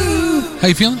 dude. How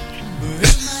you feeling?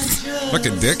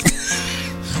 Fucking dick.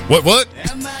 What?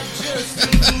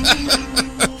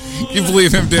 You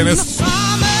believe him, Dennis?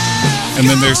 And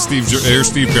then there's Steve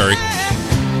Perry.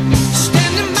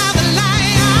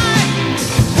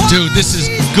 Dude, this is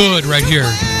good right here.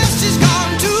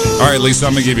 All right, Lisa,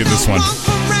 I'm going to give you this one.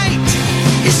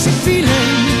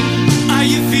 Are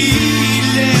you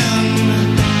feeling?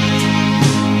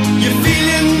 You're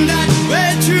feeling that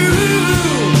way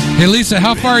too. Hey, Lisa,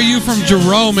 how far are you from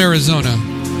Jerome, Arizona?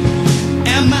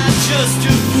 Am I just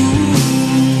a fool?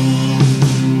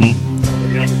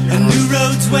 A new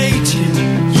road's waiting.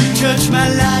 You touch my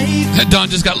life. Don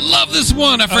just got, love this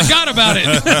one. I forgot about it.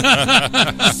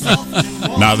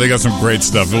 Nah, they got some great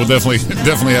stuff. We'll definitely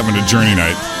having a Journey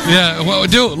night. Yeah, well,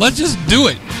 let's just do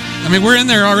it. I mean, we're in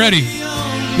there already.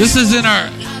 This is in our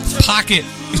pocket.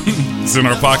 It's in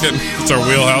our pocket. It's our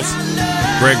wheelhouse.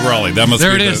 Greg Raleigh. That must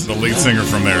There be it is. the lead singer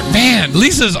from there. Man,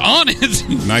 Lisa's on it.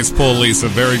 Nice pull, Lisa.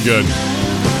 Very good.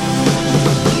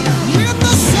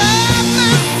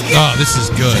 Oh, this is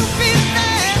good.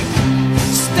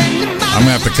 I'm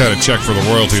going to have to cut a check for the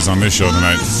royalties on this show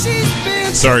tonight.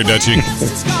 Sorry, Dutchie.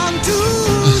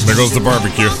 There goes the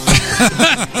barbecue.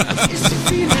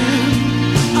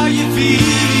 Are you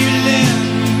feeling?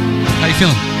 How you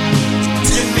feeling?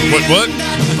 What?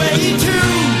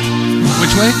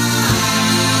 Which way?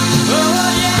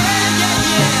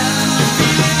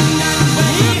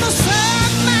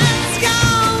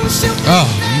 Oh,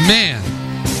 man.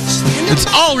 It's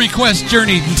all request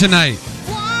Journey tonight.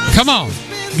 Come on.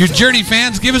 Your Journey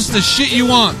fans, give us the shit you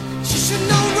want.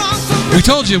 We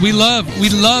told you, we love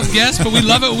guests, but we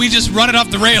love it when we just run it off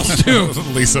the rails, too.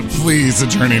 Lisa, please, a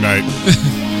Journey night.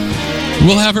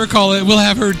 We'll have her call it. We'll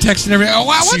have her text and everything. Oh,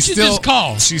 wow, why don't you just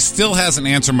call? She still hasn't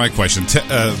answered my question.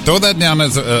 Throw that down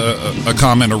as a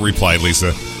comment or reply,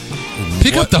 Lisa.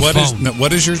 Pick up the phone.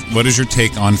 What is your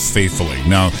take on Faithfully?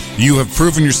 Now, you have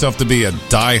proven yourself to be a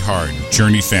diehard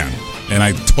Journey fan, and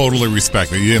I totally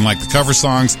respect it. You didn't like the cover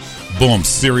songs. Boom,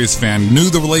 serious fan. Knew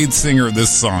the lead singer of this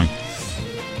song.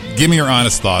 Give me your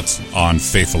honest thoughts on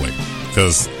Faithfully,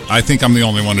 because I think I'm the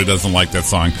only one who doesn't like that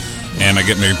song, and I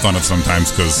get made fun of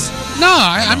sometimes because... No,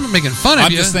 I'm not making fun of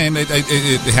I'm you. just saying it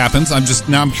happens.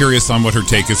 I'm curious on what her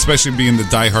take is, especially being the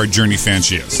diehard Journey fan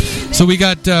she is. So we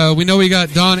got Don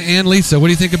and Lisa. What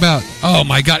do you think about? Oh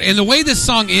my God! And the way this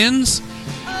song ends,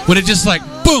 when it just like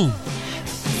boom,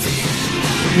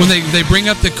 when they bring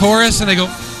up the chorus and they go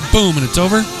boom and it's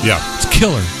over. Yeah, it's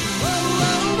killer.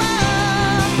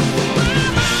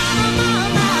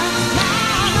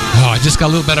 Oh, I just got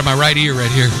a little bit of my right ear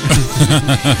right here.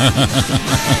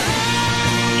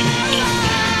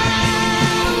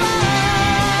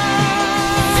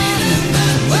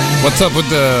 What's up with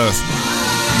the?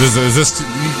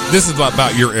 This is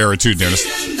about your era too, Dennis.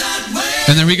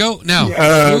 And there we go. Now,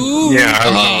 Ooh. Yeah. I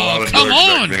was on a lot Oh, of come drugs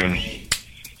on. back then.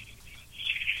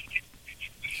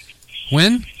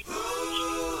 When?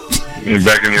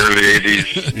 Back in the early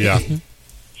 80s. Yeah.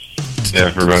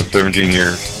 Yeah, for about 17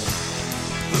 years.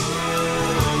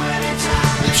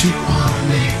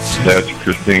 That's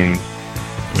Christine.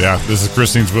 Yeah, this is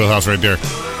Christine's wheelhouse right there.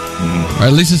 All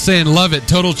right, Lisa's saying love it.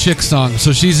 Total chick song.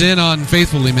 So she's in on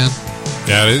Faithfully, man.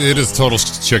 Yeah, it is total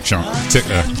chick song.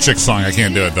 Chick song. I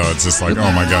can't do it though. It's just like,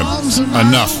 oh my god,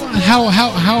 enough. How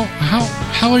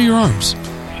are your arms?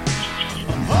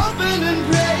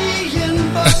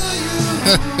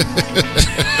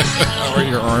 How are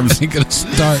your arms? Ain't gonna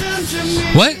start.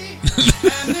 What?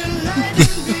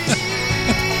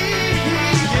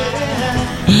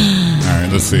 All right,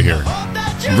 let's see here.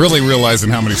 I'm really realizing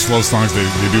how many slow songs they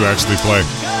do actually play.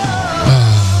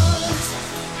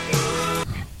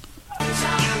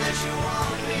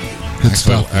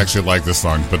 I actually like this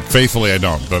song, but Faithfully I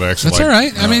don't. But actually, that's all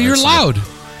right. I mean, you're loud.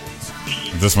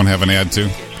 Does this one have an ad too?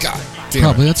 God damn.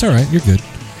 Probably. That's all right. You're good.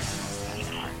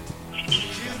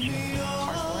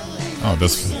 Oh,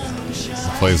 this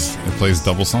it plays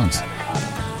double songs.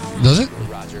 Does it?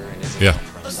 Yeah.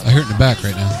 I hear it in the back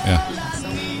right now. Yeah.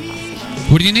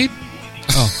 What do you need?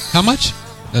 Oh, how much?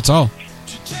 That's all.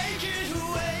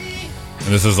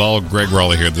 And this is all Greg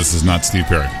Raleigh here. This is not Steve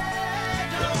Perry.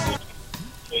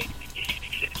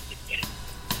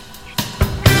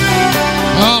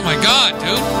 Oh my God,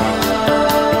 dude!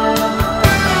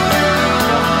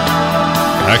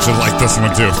 I actually like this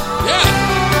one too. Yeah.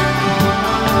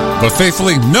 But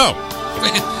Faithfully, no.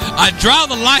 I draw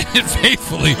the line at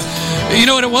Faithfully. You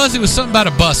know what it was? It was something about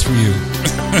a bus for you.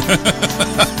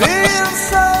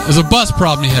 It was a bus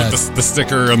problem he had. The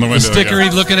sticker on the window. The sticker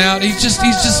he's looking out. He's just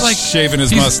like shaving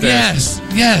his mustache.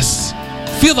 Yes.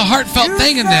 Feel the heartfelt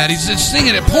thing in that. He's just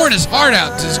singing it, pouring his heart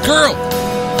out to his girl.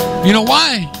 You know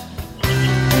why?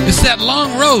 It's that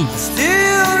long road.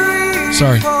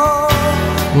 Sorry.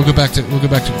 We'll go back to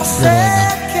Red Light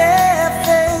now.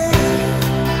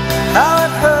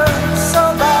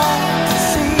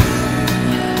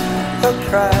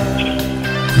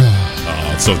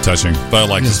 Oh, it's so touching. But I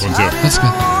like this one too. That's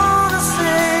good.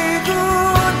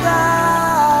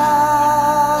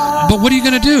 But what are you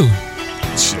going to do?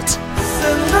 Shit.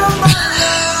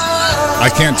 I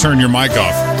can't turn your mic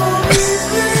off.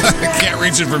 I can't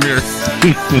reach it from here.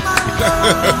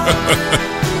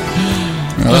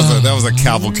 That was a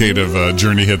cavalcade of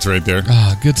Journey hits right there.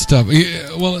 Ah, good stuff.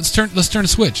 Well, let's turn a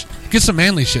switch. Get some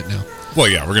manly shit now. Well,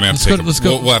 yeah, we're gonna have to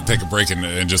we'll have to take a break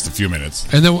in just a few minutes.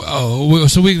 And then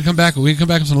so we can come back. We can come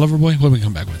back with some Loverboy. What do we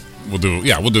come back with?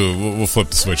 We'll flip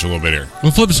the switch a little bit here.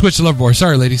 We'll flip the switch to Loverboy.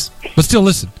 Sorry, ladies, but still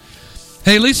listen.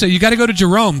 Hey, Lisa, you got to go to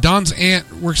Jerome. Don's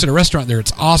aunt works at a restaurant there.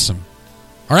 It's awesome.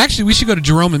 Or actually, we should go to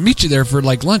Jerome and meet you there for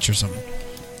like lunch or something.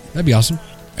 That'd be awesome.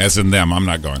 As in them, I'm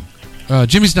not going.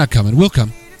 Jimmy's not coming. We'll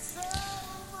come.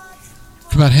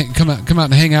 Come out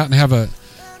and hang out and have a.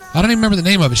 I don't even remember the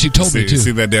name of it. She told me to.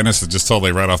 See that, Dennis? It just told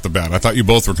me right off the bat. I thought you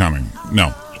both were coming.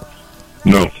 No.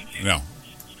 No.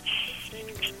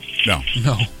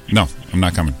 I'm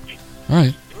not coming. All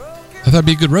right. I thought it'd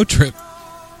be a good road trip.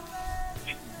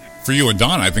 For you and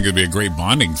Don, I think it'd be a great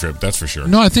bonding trip. That's for sure.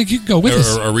 No, I think you can go with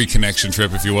us. A reconnection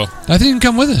trip, if you will. I think you can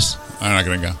come with us. I'm not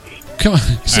going to go. Come on.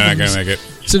 I'm not going to make it.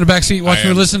 Sit in the back seat, watch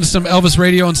me listen to some Elvis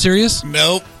radio on Sirius.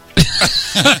 Nope.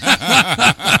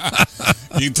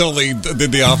 You totally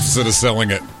did the opposite of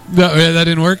selling it. No, that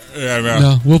didn't work. Yeah, no.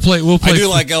 No, we'll play. I do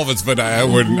like Elvis, but I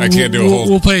can't do a whole.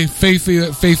 We'll play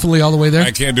faithfully all the way there.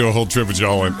 I can't do a whole trip with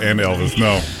y'all and Elvis.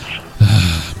 No.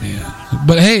 Man.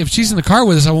 But hey, if she's in the car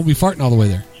with us, I won't be farting all the way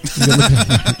there.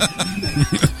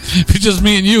 If it's just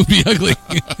me and you, it'd be ugly.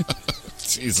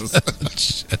 Jesus.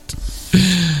 Shit.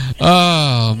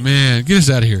 Oh man, get us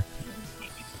out of here.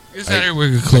 Get us out of here. We're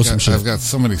gonna close some shit. I've got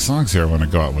so many songs here I want to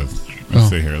go out with. Let's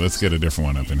see here. Let's get a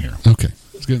different one up in here. Okay.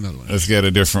 Let's get another one. Let's get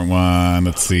a different one.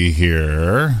 Let's see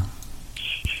here.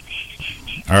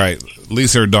 All right.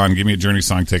 Lisa or Don, give me a Journey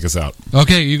song. Take us out.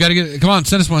 Okay. You got to get... Come on.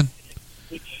 Send us one.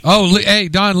 Oh, hey,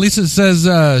 Don. Lisa says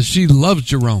she loves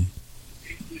Jerome.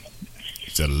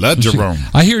 She love Jerome.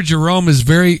 I hear Jerome is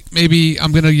very... Maybe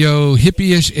I'm going to go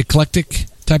hippie-ish, eclectic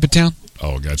type of town.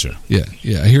 Oh, gotcha. Yeah.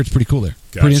 I hear it's pretty cool there.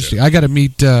 Gotcha. Pretty interesting. I got to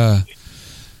meet... I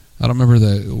don't remember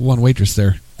the one waitress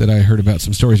there that I heard about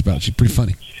some stories about. She's pretty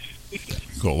funny.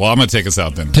 Cool. Well, I'm going to take us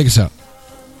out then. Take us out.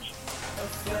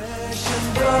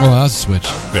 Oh, that was a switch.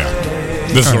 Yeah.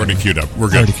 This is already queued up. We're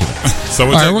good. Already queued up. So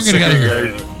all right, we're going to get out of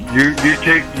here.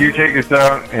 Guys, you take us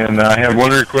out, and I have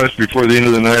one request before the end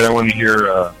of the night. I want to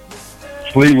hear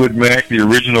Fleetwood Mac, the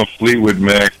original Fleetwood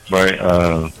Mac by,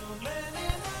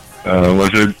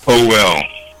 was it Oh Well?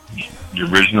 The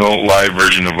original live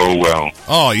version of Oh Well.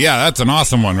 Oh, yeah, that's an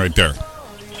awesome one right there.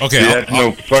 Okay. Yeah,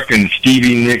 no fucking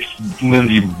Stevie Nicks,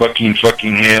 Lindsey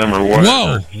Buckingham or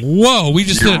whatever. Whoa, we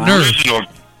just hit a nerve.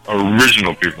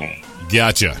 Original people.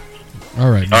 Gotcha. All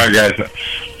right, guys.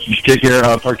 Just take care.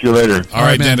 I'll talk to you later. All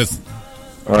right, man. Dennis.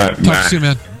 All right, talk to you,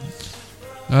 man.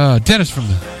 Dennis from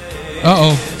the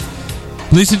Uh-oh.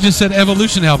 Lisa just said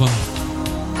Evolution album. All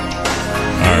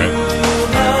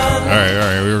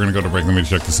right. We were going to go to break. Let me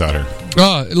check this out here.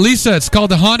 Oh, Lisa, it's called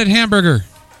The Haunted Hamburger.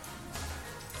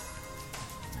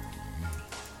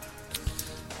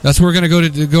 That's where we're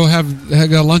going to go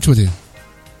have lunch with you.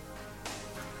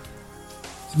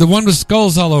 The one with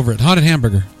skulls all over it. Haunted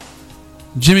Hamburger.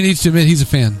 Jimmy needs to admit he's a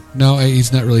fan. No,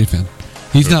 he's not really a fan.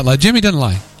 He's not lying. Jimmy doesn't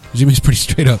lie. Jimmy's pretty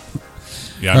straight up.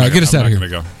 Yeah, all right, get us out of here.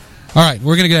 Go. All right,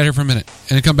 we're going to get out of here for a minute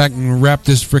and then come back and wrap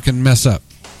this freaking mess up.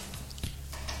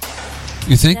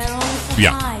 You think?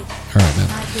 Yeah. All right, man.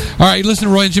 All right, you listen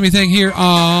to Roy and Jimmy Thing here on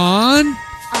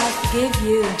I forgive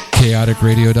you.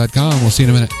 chaoticradio.com. We'll see you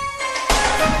in a minute.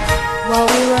 While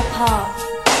we were apart,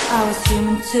 I was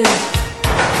human too.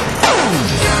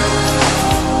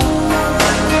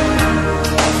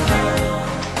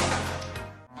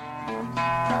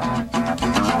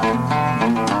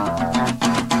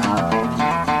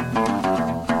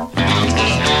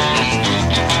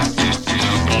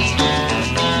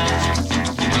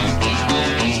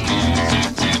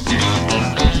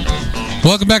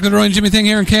 Welcome back to the Roy and Jimmy Thing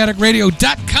here on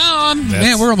chaoticradio.com.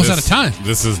 Man, we're almost out of time.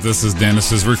 This is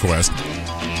Dennis's request.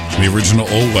 The original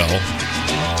Oh Well.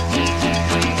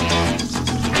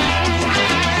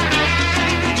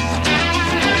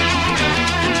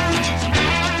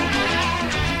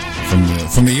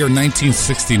 From the year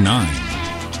 1969.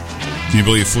 Can you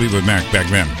believe Fleetwood Mac back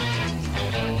then?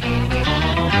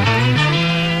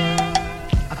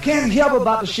 I can't help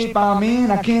about the shape I'm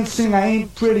in. I can't sing, I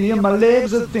ain't pretty, and my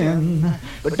legs are thin.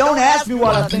 But don't ask me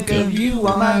what I think of you.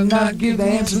 I might not give the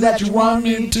answer that you want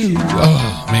me to.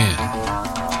 Oh, man.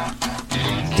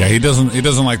 Yeah, he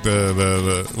doesn't like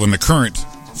the when the current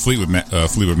Fleetwood Mac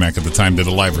at the time did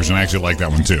a live version. I actually like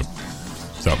that one too.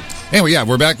 So anyway, yeah,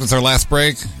 we're back. That's our last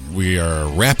break. We are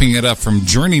wrapping it up from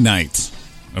Journey Night.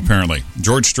 Apparently,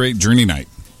 George Strait, Journey Night.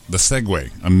 The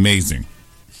segue, amazing.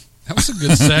 That was a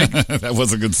good seg. That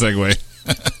was a good segue.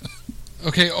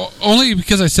 Okay, only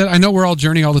because I said I know we're all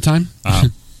Journey all the time. Uh-huh.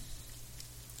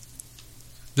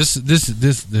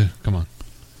 Come on.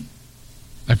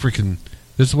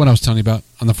 This is what I was telling you about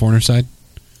on the Foreigner side.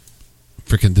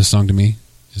 Freaking this song to me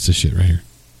is this shit right here.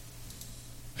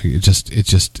 It just,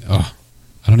 I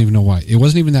don't even know why. It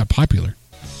wasn't even that popular.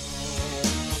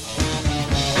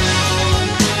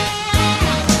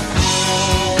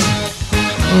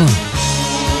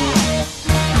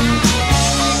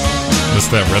 This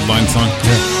that Redline song?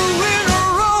 Yeah.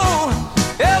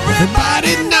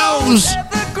 Everybody knows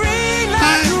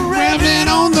I'm revving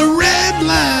on the red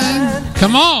line.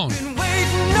 Come on.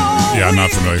 Yeah, I'm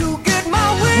not familiar.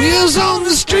 Wheels on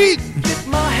the street. Get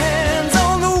my hands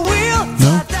on the wheel.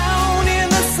 No. Down in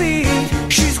the sea.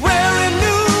 She's wearing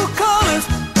new colors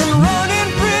and running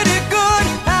pretty good.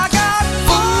 I got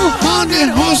 400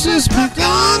 horses packed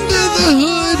under the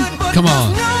hood. Come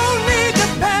on.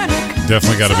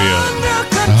 Definitely got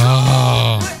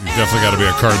to be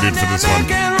a car dude for this one.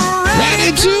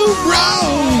 Ready to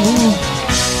roll.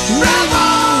 Rev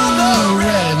on the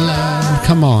red line.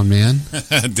 Come on, man.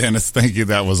 Dennis, thank you.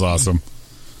 That was awesome.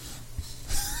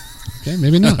 Okay,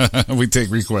 maybe not. We take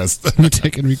requests. We're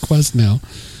taking requests now.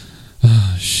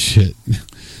 Oh, shit.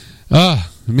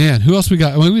 Man, who else we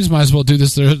got? We just might as well do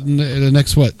this in the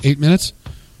next, 8 minutes?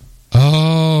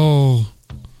 Oh,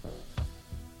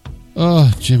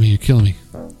 Jimmy, you're killing me.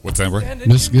 What's that word?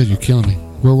 This is good. You're killing me.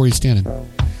 Where were you standing?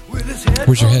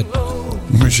 Where's your head?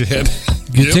 Where's your head?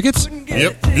 Get tickets?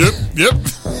 Yep.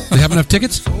 They have enough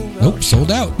tickets? Nope, sold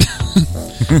out.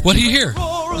 What do you hear?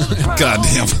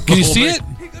 Goddamn. Can you see it?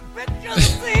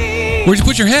 Where'd you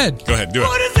put your head? Go ahead, do it.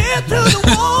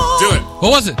 Do it.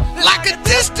 What was it? Like a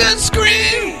distant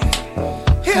scream.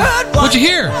 What'd you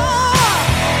hear?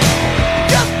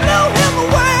 Just blew him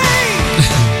away.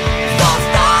 Saw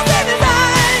stars in his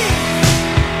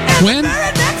eyes. And When? the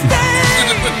very next day,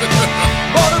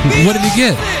 What did he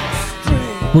get?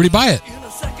 Where'd he buy it? in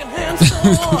a secondhand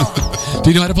store. Do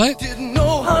you know how to play it? Didn't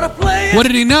know how to play it. What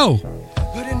did he know?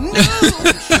 But he knew.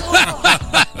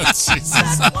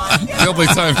 Jesus. The only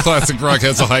time classic rock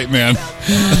has a hype man.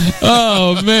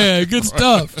 Oh, man. Good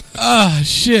stuff.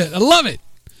 Shit. I love it.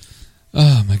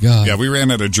 Oh, my God. Yeah, we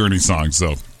ran out of Journey songs,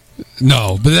 so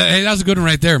No, but that was a good one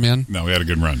right there, man. no, we had a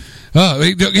good run.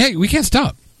 Hey, we can't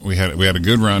stop. We had a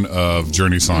good run of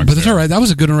Journey songs. But that's there. all right. That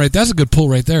was a good one right. That's a good pull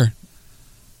right there.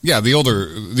 Yeah, the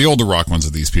older rock ones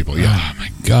of these people. Yeah. Oh, my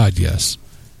God, yes.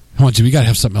 Come on, Jimmy. You got to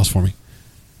have something else for me.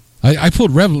 I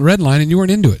pulled Red Line, and you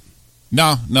weren't into it.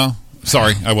 No.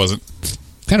 Sorry, I wasn't.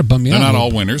 Kind of bummed me They're out. not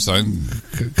all winners.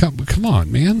 Come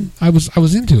on, man. I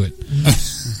was into it.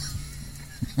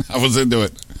 I was into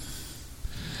it.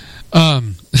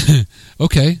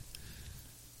 Okay.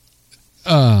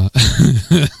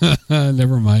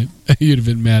 Never mind. You'd have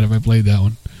been mad if I played that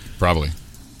one. Probably.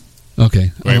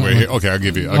 Okay. Wait. Here. Okay, I'll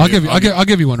give you. I'll give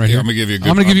you one right here. I'm gonna give you.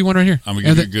 I'm gonna give you one right here. I'm gonna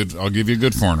give you a good. I'll give you a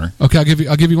good foreigner. Okay,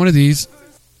 I'll give you one of these.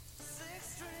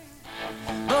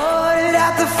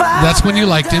 That's when you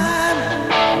liked him.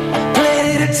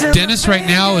 Dennis right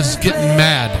now is getting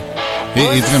mad.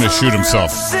 He's gonna shoot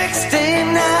himself.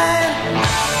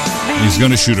 He's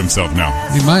gonna shoot himself now.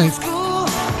 He might.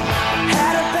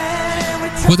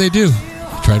 What'd they do?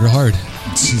 Tried real hard.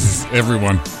 Jesus,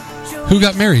 everyone. Who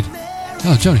got married?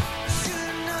 Oh, Joni.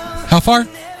 How far?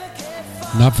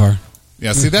 Not far.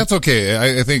 Yeah, see, that's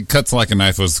okay. I think Cuts Like a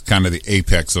Knife was kind of the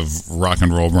apex of rock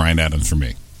and roll Bryan Adams for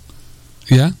me.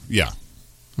 Yeah? Yeah.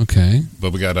 Okay.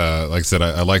 But we got, like I said,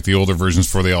 I like the older versions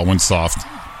before they all went soft.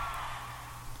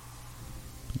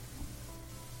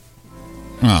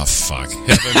 Oh, fuck.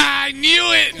 I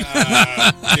knew it!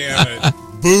 Damn it.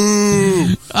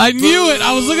 Boo! I knew it!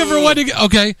 I was looking for one to get...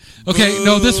 Okay.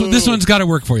 No, this one's got to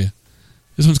work for you.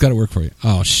 This one's got to work for you.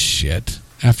 Oh, shit.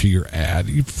 After your ad.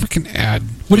 You freaking ad.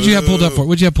 What did you have pulled up for?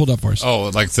 What did you have pulled up for us? Oh,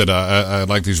 like I said, I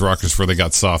like these rockers before they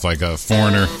got soft, like a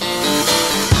Foreigner.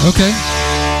 Okay.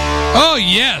 Oh,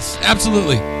 yes.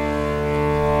 Absolutely.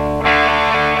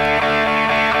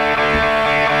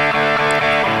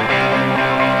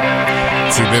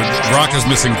 See, the rock is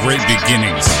missing great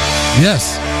beginnings.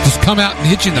 Yes. Just come out and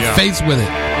hit you in the face with it.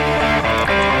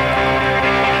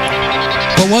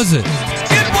 What was it?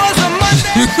 It was a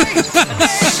Monday.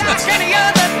 Like any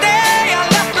other day, I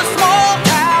left a small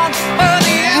town where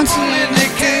the answer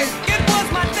indicates it was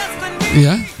my destiny.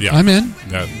 Yeah. I'm in.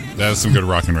 That is some good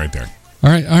rocking right there. All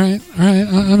right. I'm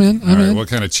in. I'm in. What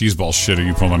kind of cheeseball shit are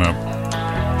you pulling up?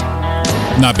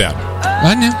 Not bad.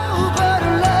 I knew.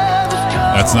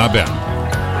 That's not bad.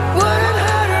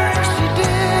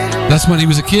 That's when he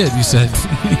was a kid, you said.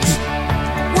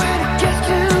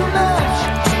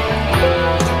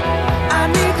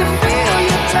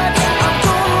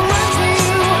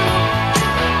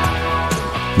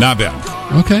 Not bad.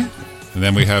 Okay. And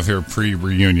then we have here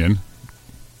pre-reunion.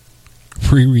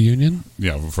 Pre-reunion?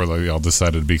 Yeah, before they all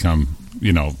decided to become,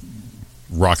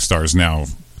 rock stars now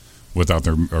without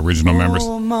their original members.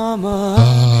 Oh, mama,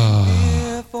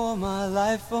 here for my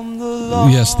life from the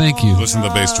Lord. Yes, thank you. Listen to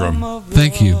the bass drum.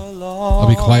 Thank you. I'll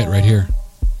be quiet right here.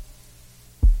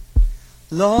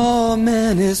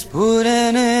 Lawman is putting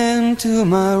an end to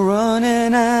my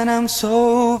running, and I'm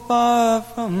so far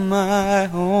from my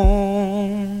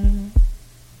home.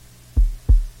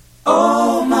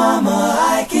 Oh, mama,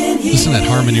 I can hear Listen to that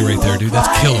harmony right there, dude. That's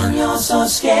killer. you're so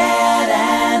scared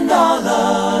and all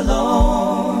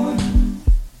alone.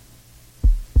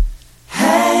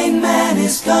 Hangman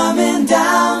is coming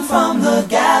down from the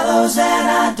gallows, and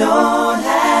I don't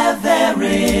have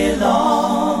very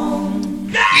long.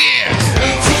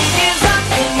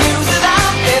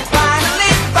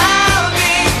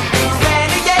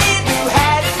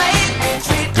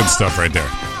 Good stuff right there.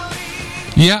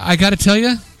 Yeah, I got to tell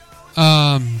you,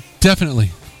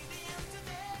 definitely.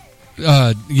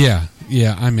 Yeah,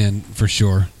 I'm in for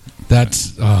sure.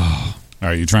 That's All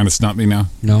right, you trying to stump me now?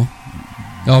 no.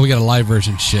 Oh, we got a live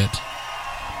version. Shit.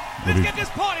 Let's get this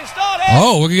party started.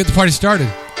 Oh, we're gonna get the party started.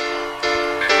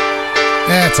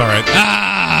 It's all right.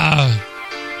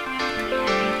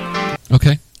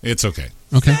 Okay. It's okay.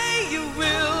 Okay. Say you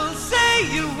will,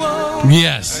 say you won't.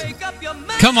 Yes. Make up your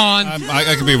mind. Come on.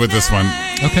 I could be with this one.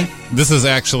 Okay. This is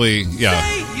actually,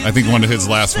 I think one of his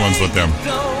last ones with them.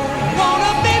 Don't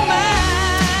wanna be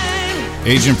mine.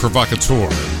 Agent Provocateur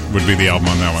would be the album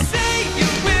on that one. Say you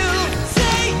will,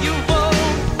 say you won't.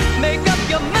 Make up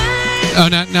your mind. Oh,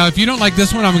 now if you don't like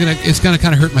this one, it's gonna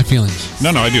kind of hurt my feelings. No,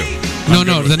 I do. No,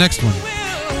 the next one.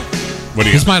 What do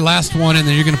you? This is my last one, and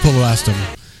then you're gonna pull the last of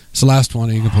them. It's the last one,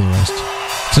 and you can pull the rest.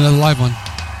 It's another live one.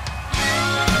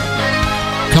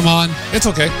 Come on. It's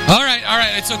okay. All right.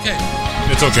 It's okay.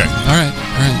 It's okay. All right.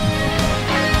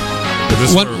 But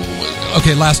this One,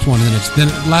 okay, last one, and then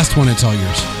last one. It's all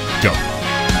yours. go.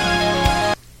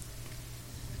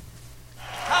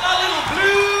 Have a little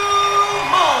blue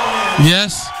morning.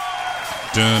 Yes.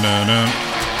 Dun-dun-dun.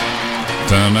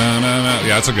 Dun-dun-dun-dun.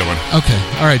 Yeah, that's a good one. Okay.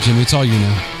 All right, Jimmy. It's all you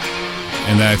now.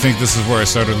 And I think this is where I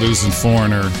started losing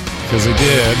Foreigner, because he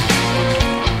did.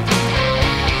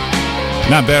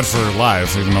 Not bad for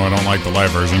live, even though I don't like the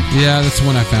live version. Yeah, that's the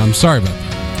one I found. Sorry about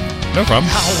that. No problem.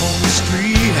 Out on the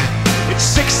street, it's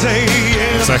 6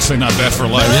 a.m. It's actually not bad for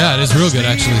live. Yeah, it is real good,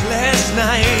 actually. Last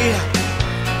night.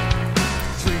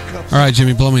 All right,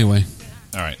 Jimmy, blow me away.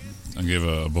 All right. I'll give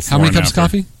a before How many and cups of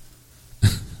after. coffee?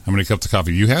 How many cups of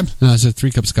coffee you had? No, I said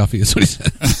 3 cups of coffee. That's what he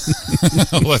said.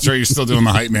 Oh, that's right. You're still doing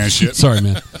the hype man shit. Sorry,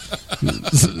 man.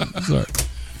 Sorry.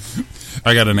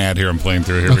 I got an ad here I'm playing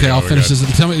through. Here we Okay, go. I'll We finish got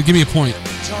this. Tell me, give me a point.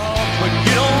 But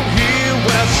you don't hear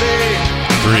what I say.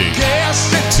 3,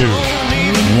 Guess it's 2,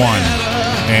 only 1,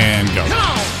 and go.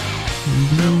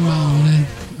 Blue morning.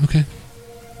 Okay.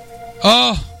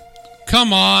 Oh,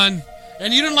 come on.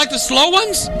 And you didn't like the slow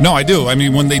ones? No, I do. I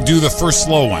mean, when they do the first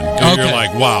slow one, you're Okay.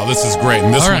 like, wow, this is great.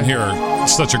 And this All one right. here,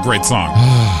 such a great song.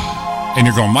 And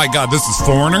you're going, my God, this is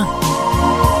Foreigner?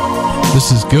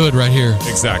 This is good right here.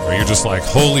 Exactly. You're just like,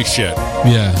 holy shit.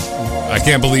 Yeah. I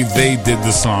can't believe they did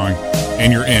this song.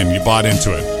 And you're in. You bought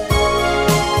into it.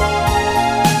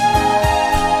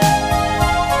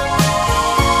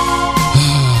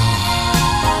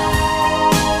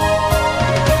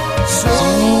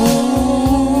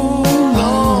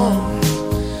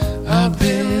 I've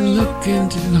been looking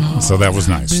to So that was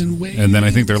nice. And then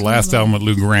I think their last album with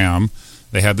Lou Gramm,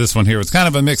 they had this one here. It's kind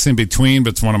of a mix in between,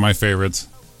 but it's one of my favorites.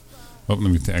 Oh,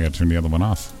 I got to turn the other one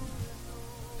off.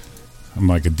 I'm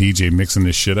like a DJ mixing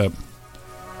this shit up.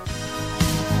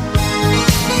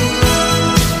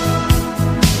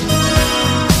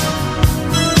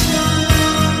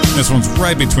 This one's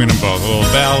right between them both. A little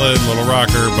ballad, a little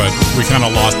rocker, but we kind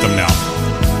of lost them now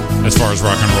as far as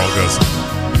rock and roll goes.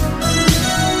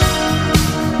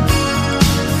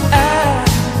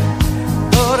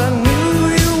 Thought I knew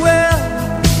you well,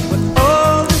 but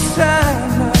all this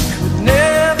time I could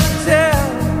never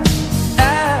tell.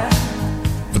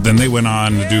 But then they went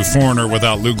on to do Foreigner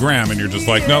without Lou Gramm, and you're just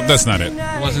like, nope, that's not it.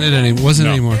 Wasn't it No.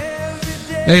 anymore.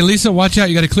 Hey, Lisa, watch out.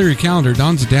 You got to clear your calendar.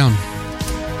 Dawn's down.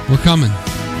 We're coming.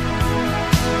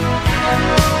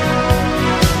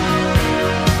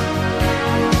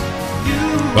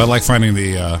 But I like finding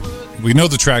the. We know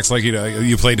the tracks like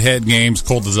you played Head Games,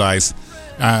 Cold as Ice.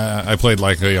 I played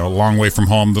like Long Way From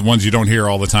Home, the ones you don't hear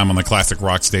all the time on the classic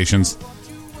rock stations.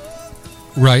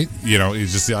 Right. You know,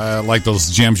 it's just I like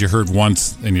those gems you heard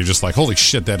once, and you're just like, holy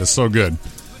shit, that is so good.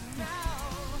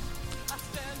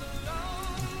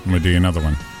 I'm gonna do you another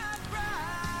one.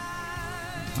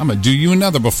 I'm gonna do you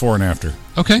another before and after.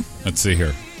 Okay. Let's see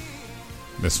here.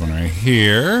 This one right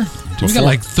here. Dude, we got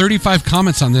like 35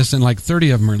 comments on this, and like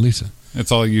 30 of them are Lisa.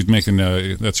 That's all you making.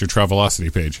 That's your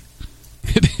Travelocity page.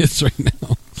 It is right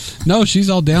now. No, she's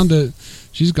all down to.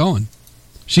 She's going.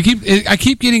 I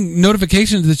keep getting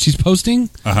notifications that she's posting,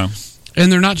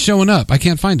 and they're not showing up. I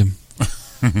can't find them.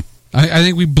 I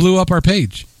think we blew up our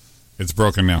page. It's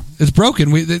broken now. It's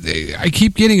broken. I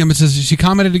keep getting them. It says she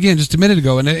commented again just a minute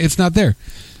ago, and it's not there.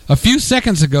 A few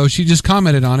seconds ago, she just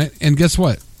commented on it, and guess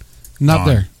what? Not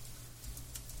there.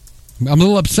 I'm a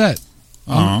little upset.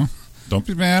 Don't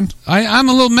be mad. I'm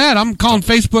a little mad. I'm calling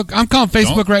Facebook. I'm calling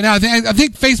Facebook right now. I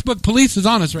think Facebook police is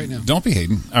on us right now. Don't be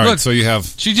hating. All right, Look, so you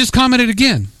have. She just commented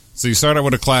again. So you start out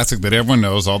with a classic that everyone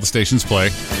knows, all the stations play.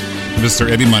 Mr.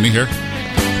 Eddie Money here.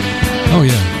 Oh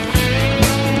yeah.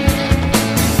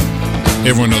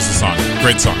 Everyone knows the song.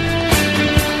 Great song.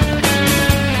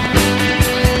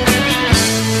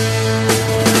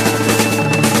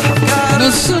 Got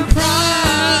a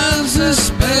surprise,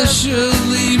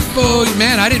 especially for you.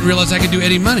 Man, I didn't realize I could do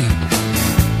Eddie Money.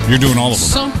 You're doing all of them.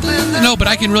 Something. No, but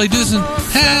I can really do this and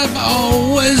have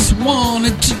always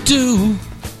wanted to do.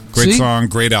 Great See? song,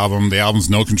 great album. The album's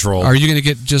No Control. Are you going to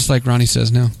get just like Ronnie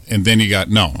says now? And then you got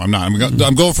no. I'm not.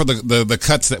 I'm going for the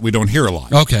cuts that we don't hear a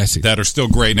lot. Okay, I see. That are still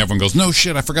great, and everyone goes, "No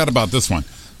shit, I forgot about this one."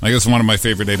 I guess one of my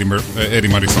favorite Eddie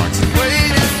Money songs.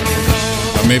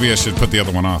 Maybe I should put the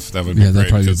other one off. That would be Yeah, that'd great.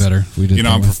 probably be 'cause, better if we did You know,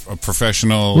 that I'm way. a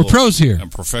professional. We're pros here. A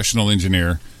professional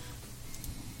engineer.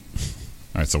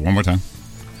 All right, so one more time.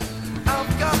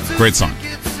 Great song.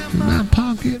 My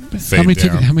pocket. Fade How many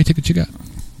down. tickets you got?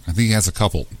 I think he has a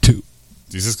couple. 2.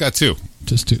 He's just got 2.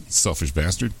 Just 2. Selfish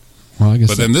bastard. Well, I guess.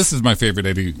 But then this is my favorite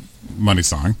Eddie Money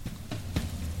song.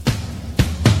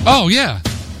 Oh yeah,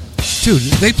 dude,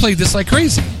 they played this like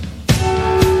crazy.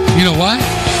 You know why?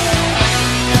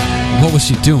 What was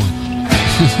she doing?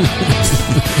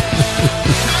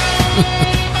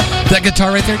 That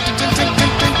guitar right there.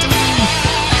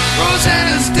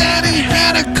 Rosanna's daddy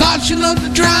had a car she loved to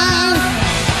drive.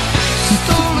 She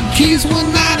stole the keys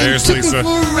one night and There's took Lisa. her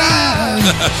for a ride.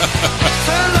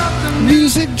 Turn up the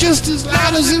music just as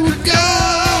loud as it would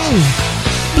go.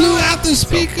 Blew out the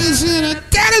speakers in her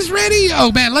daddy's radio.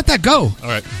 Oh man, let that go. All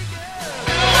right.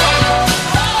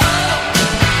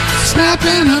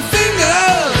 Snapping her fingers.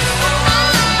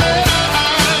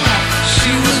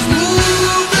 She was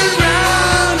moving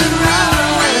round and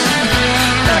round.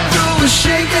 That girl was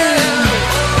shaking.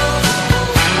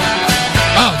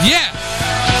 Oh yeah.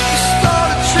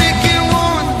 Started tricking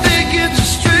one thinking to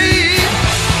street.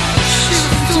 She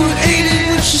was doing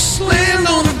 80 when she slammed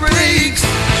on the brakes.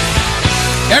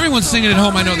 Everyone's Everyone's singing at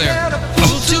home. I know there.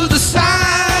 Pull to the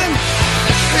side.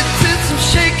 It's some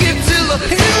shake it till the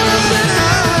heel of the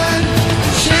line.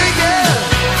 Shake it.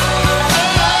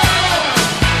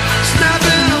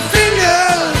 Snapping her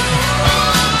fingers.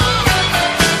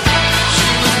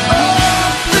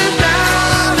 Up and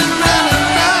down and round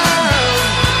and round.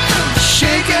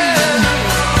 Shake it.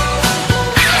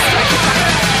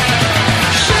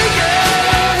 Shake it.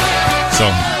 So,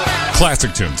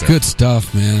 classic tunes. There. Good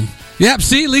stuff, man. Yep,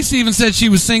 see, Lisa even said she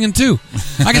was singing too.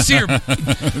 I can see her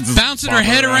bouncing her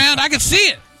head around. I can see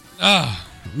it. Oh,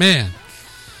 man.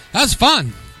 That was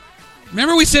fun.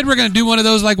 Remember we said we're going to do one of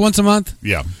those like once a month?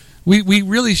 Yeah. We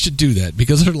really should do that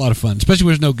because they're a lot of fun, especially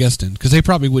when there's no guest in, because they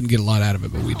probably wouldn't get a lot out of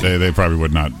it, but we do. They probably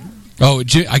would not. Oh,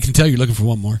 I can tell you're looking for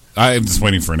one more. I'm just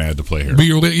waiting for an ad to play here. But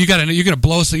you're going to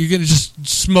blow us. You're going to just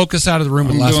smoke us out of the room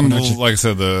with the last doing one. aren't you? like I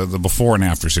said, the before and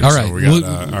after series. All right. So we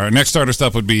got, our next artist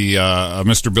up would be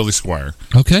Mr. Billy Squire.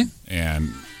 Okay.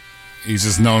 And he's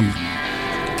just known.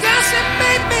 Guess it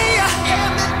made me a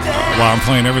habit day. Wow, I'm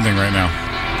playing everything right now.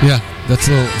 Yeah, that's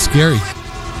a little scary.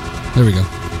 There we go.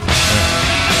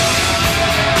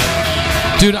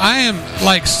 Dude, I am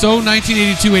like so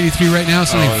 1982, 83 right now.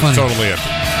 It's not even funny. Totally it.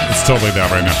 It's totally that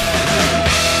right now.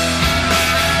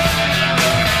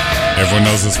 Everyone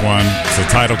knows this one. It's a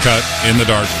title cut, In the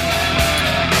Dark.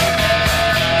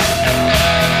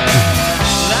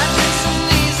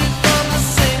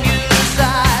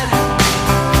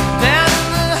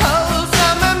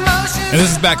 And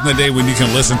this is back in the day when you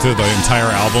can listen to the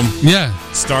entire album. Yeah.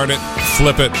 Start it,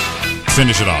 flip it,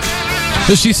 finish it off.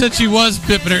 So she said she was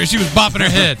bipping her. She was bopping her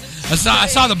head. I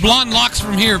saw the blonde locks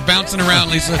from here bouncing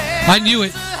around, Lisa. I knew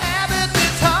it.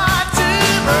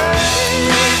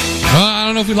 Well, I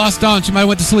don't know if we lost Dawn. She might have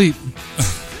went to sleep.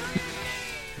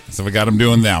 So we got him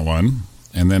doing that one.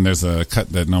 And then there's a cut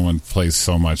that no one plays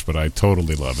so much, but I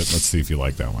totally love it. Let's see if you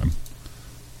like that one.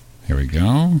 Here we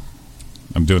go.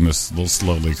 I'm doing this a little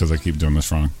slowly because I keep doing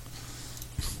this wrong.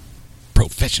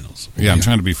 Professionals. Yeah, I'm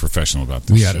trying to be professional about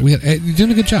this. Hey, you're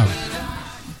doing a good job.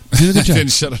 Doing a good job.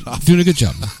 Didn't shut it off. Doing a good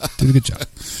job. Doing a good job.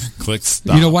 Click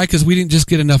stop. You know why? Because we didn't just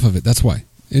get enough of it. That's why.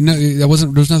 There was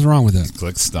nothing wrong with that.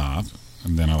 Click stop.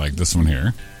 And then I like this one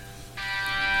here.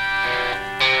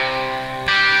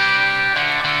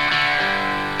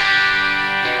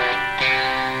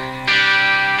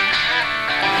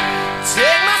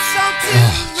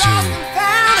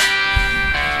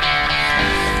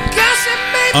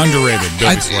 Underrated,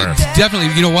 Billy Squire.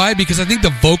 Definitely. You know why? Because I think the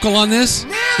vocal on this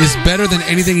is better than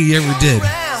anything he ever did.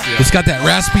 It's got that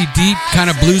raspy, deep, kind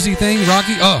of bluesy thing.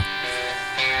 Rocky. Oh.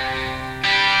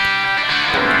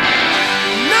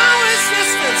 No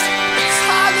resistance, it's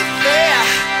hardly fair.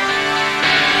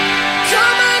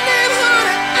 Call my name,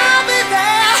 honey, I'll be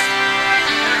there.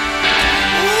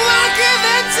 Ooh, I'll give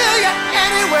it to you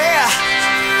anywhere.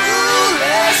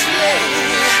 Foolishly.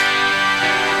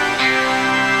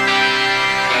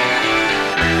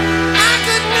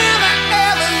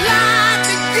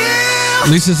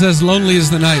 Lisa says lonely is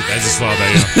the night. I just saw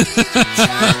that,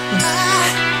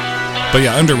 yeah. But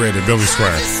yeah, underrated, Billy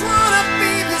Squire.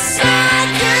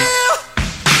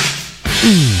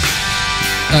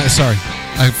 Sorry.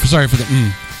 I'm sorry for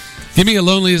the Give me a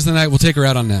lonely is the night. We'll take her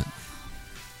out on that.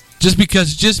 Just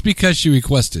because she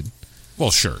requested.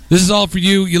 Well, sure. This is all for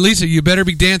you. Lisa, you better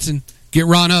be dancing. Get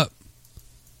Ron up.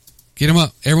 Get him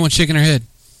up. Everyone's shaking their head.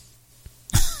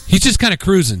 He's just kind of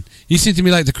cruising. He seems to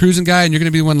me like the cruising guy, and you're going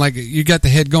to be one like you got the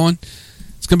head going.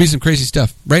 It's going to be some crazy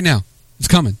stuff right now. It's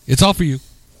coming. It's all for you.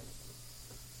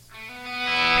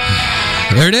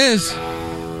 There it is.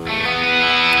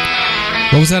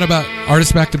 What was that about?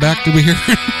 Artists back to back? Did we hear?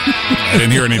 I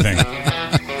didn't hear anything.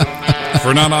 If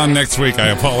we're not on next week, I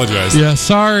apologize. Yeah,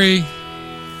 sorry.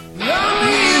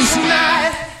 Lonely is the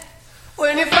night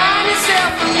when you find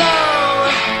yourself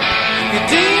alone. Your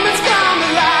demons come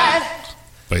to light.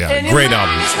 But yeah, great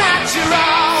album.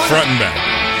 Front and back.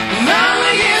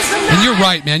 And you're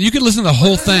right, man. You could listen to the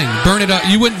whole thing. Burn it up.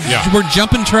 You wouldn't. Yeah. We're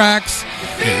jumping tracks.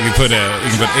 Yeah, you can put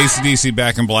AC/DC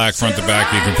back in black, front to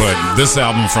back. You can put this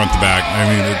album front to back. I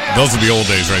mean, those are the old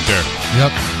days right there.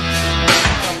 Yep.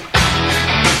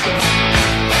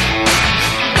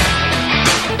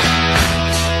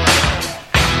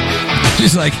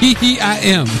 She's like, I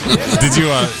am. Did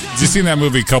you see that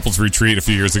movie Couples Retreat a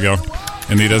few years ago?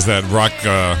 And he does that rock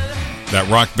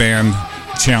band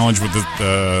challenge with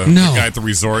the guy at the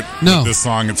resort. No. With this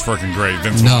song, it's fucking great.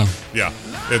 Vince No. Vaughn. Yeah,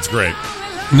 it's great.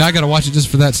 Now I got to watch it just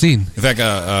for that scene. In fact,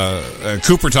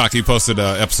 Cooper Talk, he posted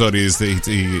an episode. He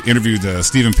interviewed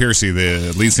Stephen Pearcy,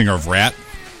 the lead singer of Rat.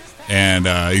 And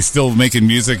he's still making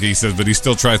music, he says, but he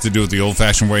still tries to do it the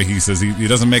old-fashioned way. He says he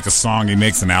doesn't make a song, he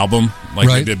makes an album like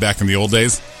they did back in the old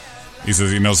days. He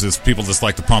says he knows his people just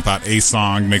like to pump out a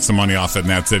song, make some money off it, and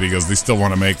that's it. He goes, they still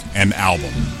want to make an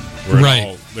album.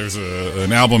 Where there's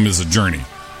an album is a journey.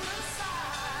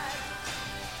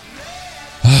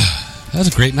 That was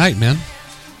a great night, man.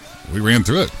 We ran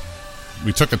through it.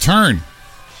 We took a turn.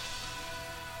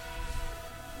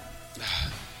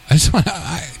 I just want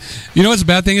you know what's the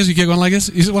bad thing is? You keep going like this,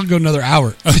 you just want to go another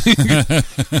hour.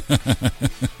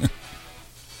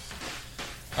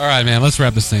 All right, man, let's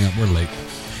wrap this thing up. We're late.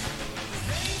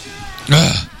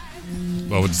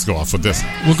 Well, we'll just go off with this.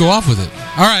 We'll go off with it.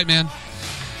 All right, man.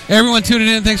 Everyone tuning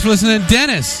in, thanks for listening.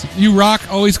 Dennis, you rock,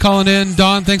 always calling in.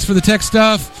 Don, thanks for the tech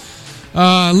stuff.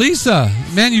 Lisa,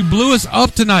 man, you blew us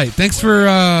up tonight. Thanks for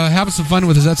having some fun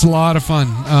with us. That's a lot of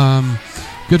fun.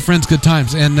 Good friends, good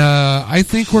times. And I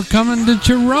think we're coming to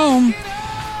Jerome.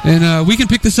 And we can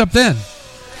pick this up then.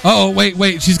 Uh-oh,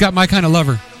 wait. She's got My Kind of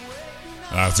Lover.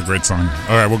 That's a great song.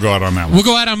 All right, we'll go out on that one. We'll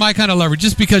go out on My Kind of Lover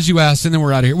just because you asked, and then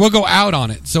we're out of here. We'll go out on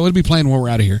it. So it'll be playing when we're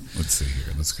out of here. Let's see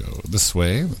here. Let's go this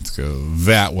way. Let's go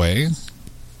that way.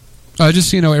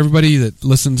 Just so you know, everybody that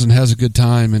listens and has a good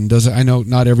time and does it, I know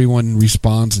not everyone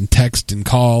responds and text and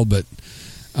call, but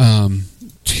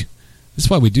this is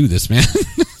why we do this, man.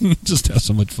 Just have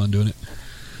so much fun doing it.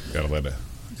 Gotta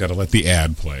let the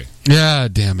ad play. Yeah,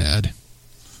 damn ad.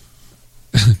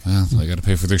 Well, I gotta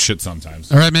pay for their shit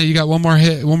sometimes. All right, man, you got one more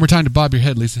time to bob your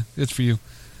head, Lisa. It's for you.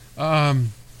 Yeah,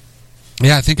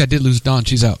 I think I did lose Dawn.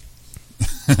 She's out.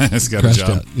 She's got a job.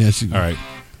 Out. Yeah, all right.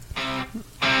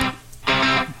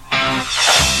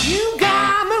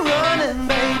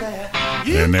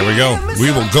 And there we go.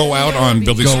 We will go out on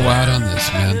Billy's. Go out on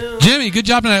this, man. Jimmy, good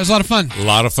job tonight. It was a lot of fun. A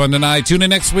lot of fun tonight. Tune in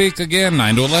next week again,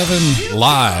 9 to 11,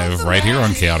 live right here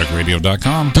on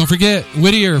chaoticradio.com. Don't forget,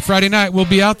 Whittier, Friday night, we'll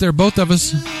be out there, both of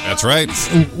us. That's right.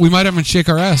 We might even shake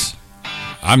our ass.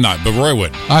 I'm not, but Roy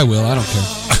would. I will. I don't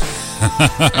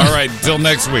care. All right, till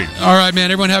next week. All right, man.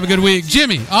 Everyone have a good week.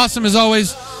 Jimmy, awesome as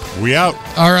always. We out.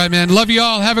 All right, man. Love you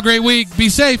all. Have a great week. Be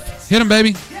safe. Hit them,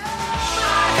 baby.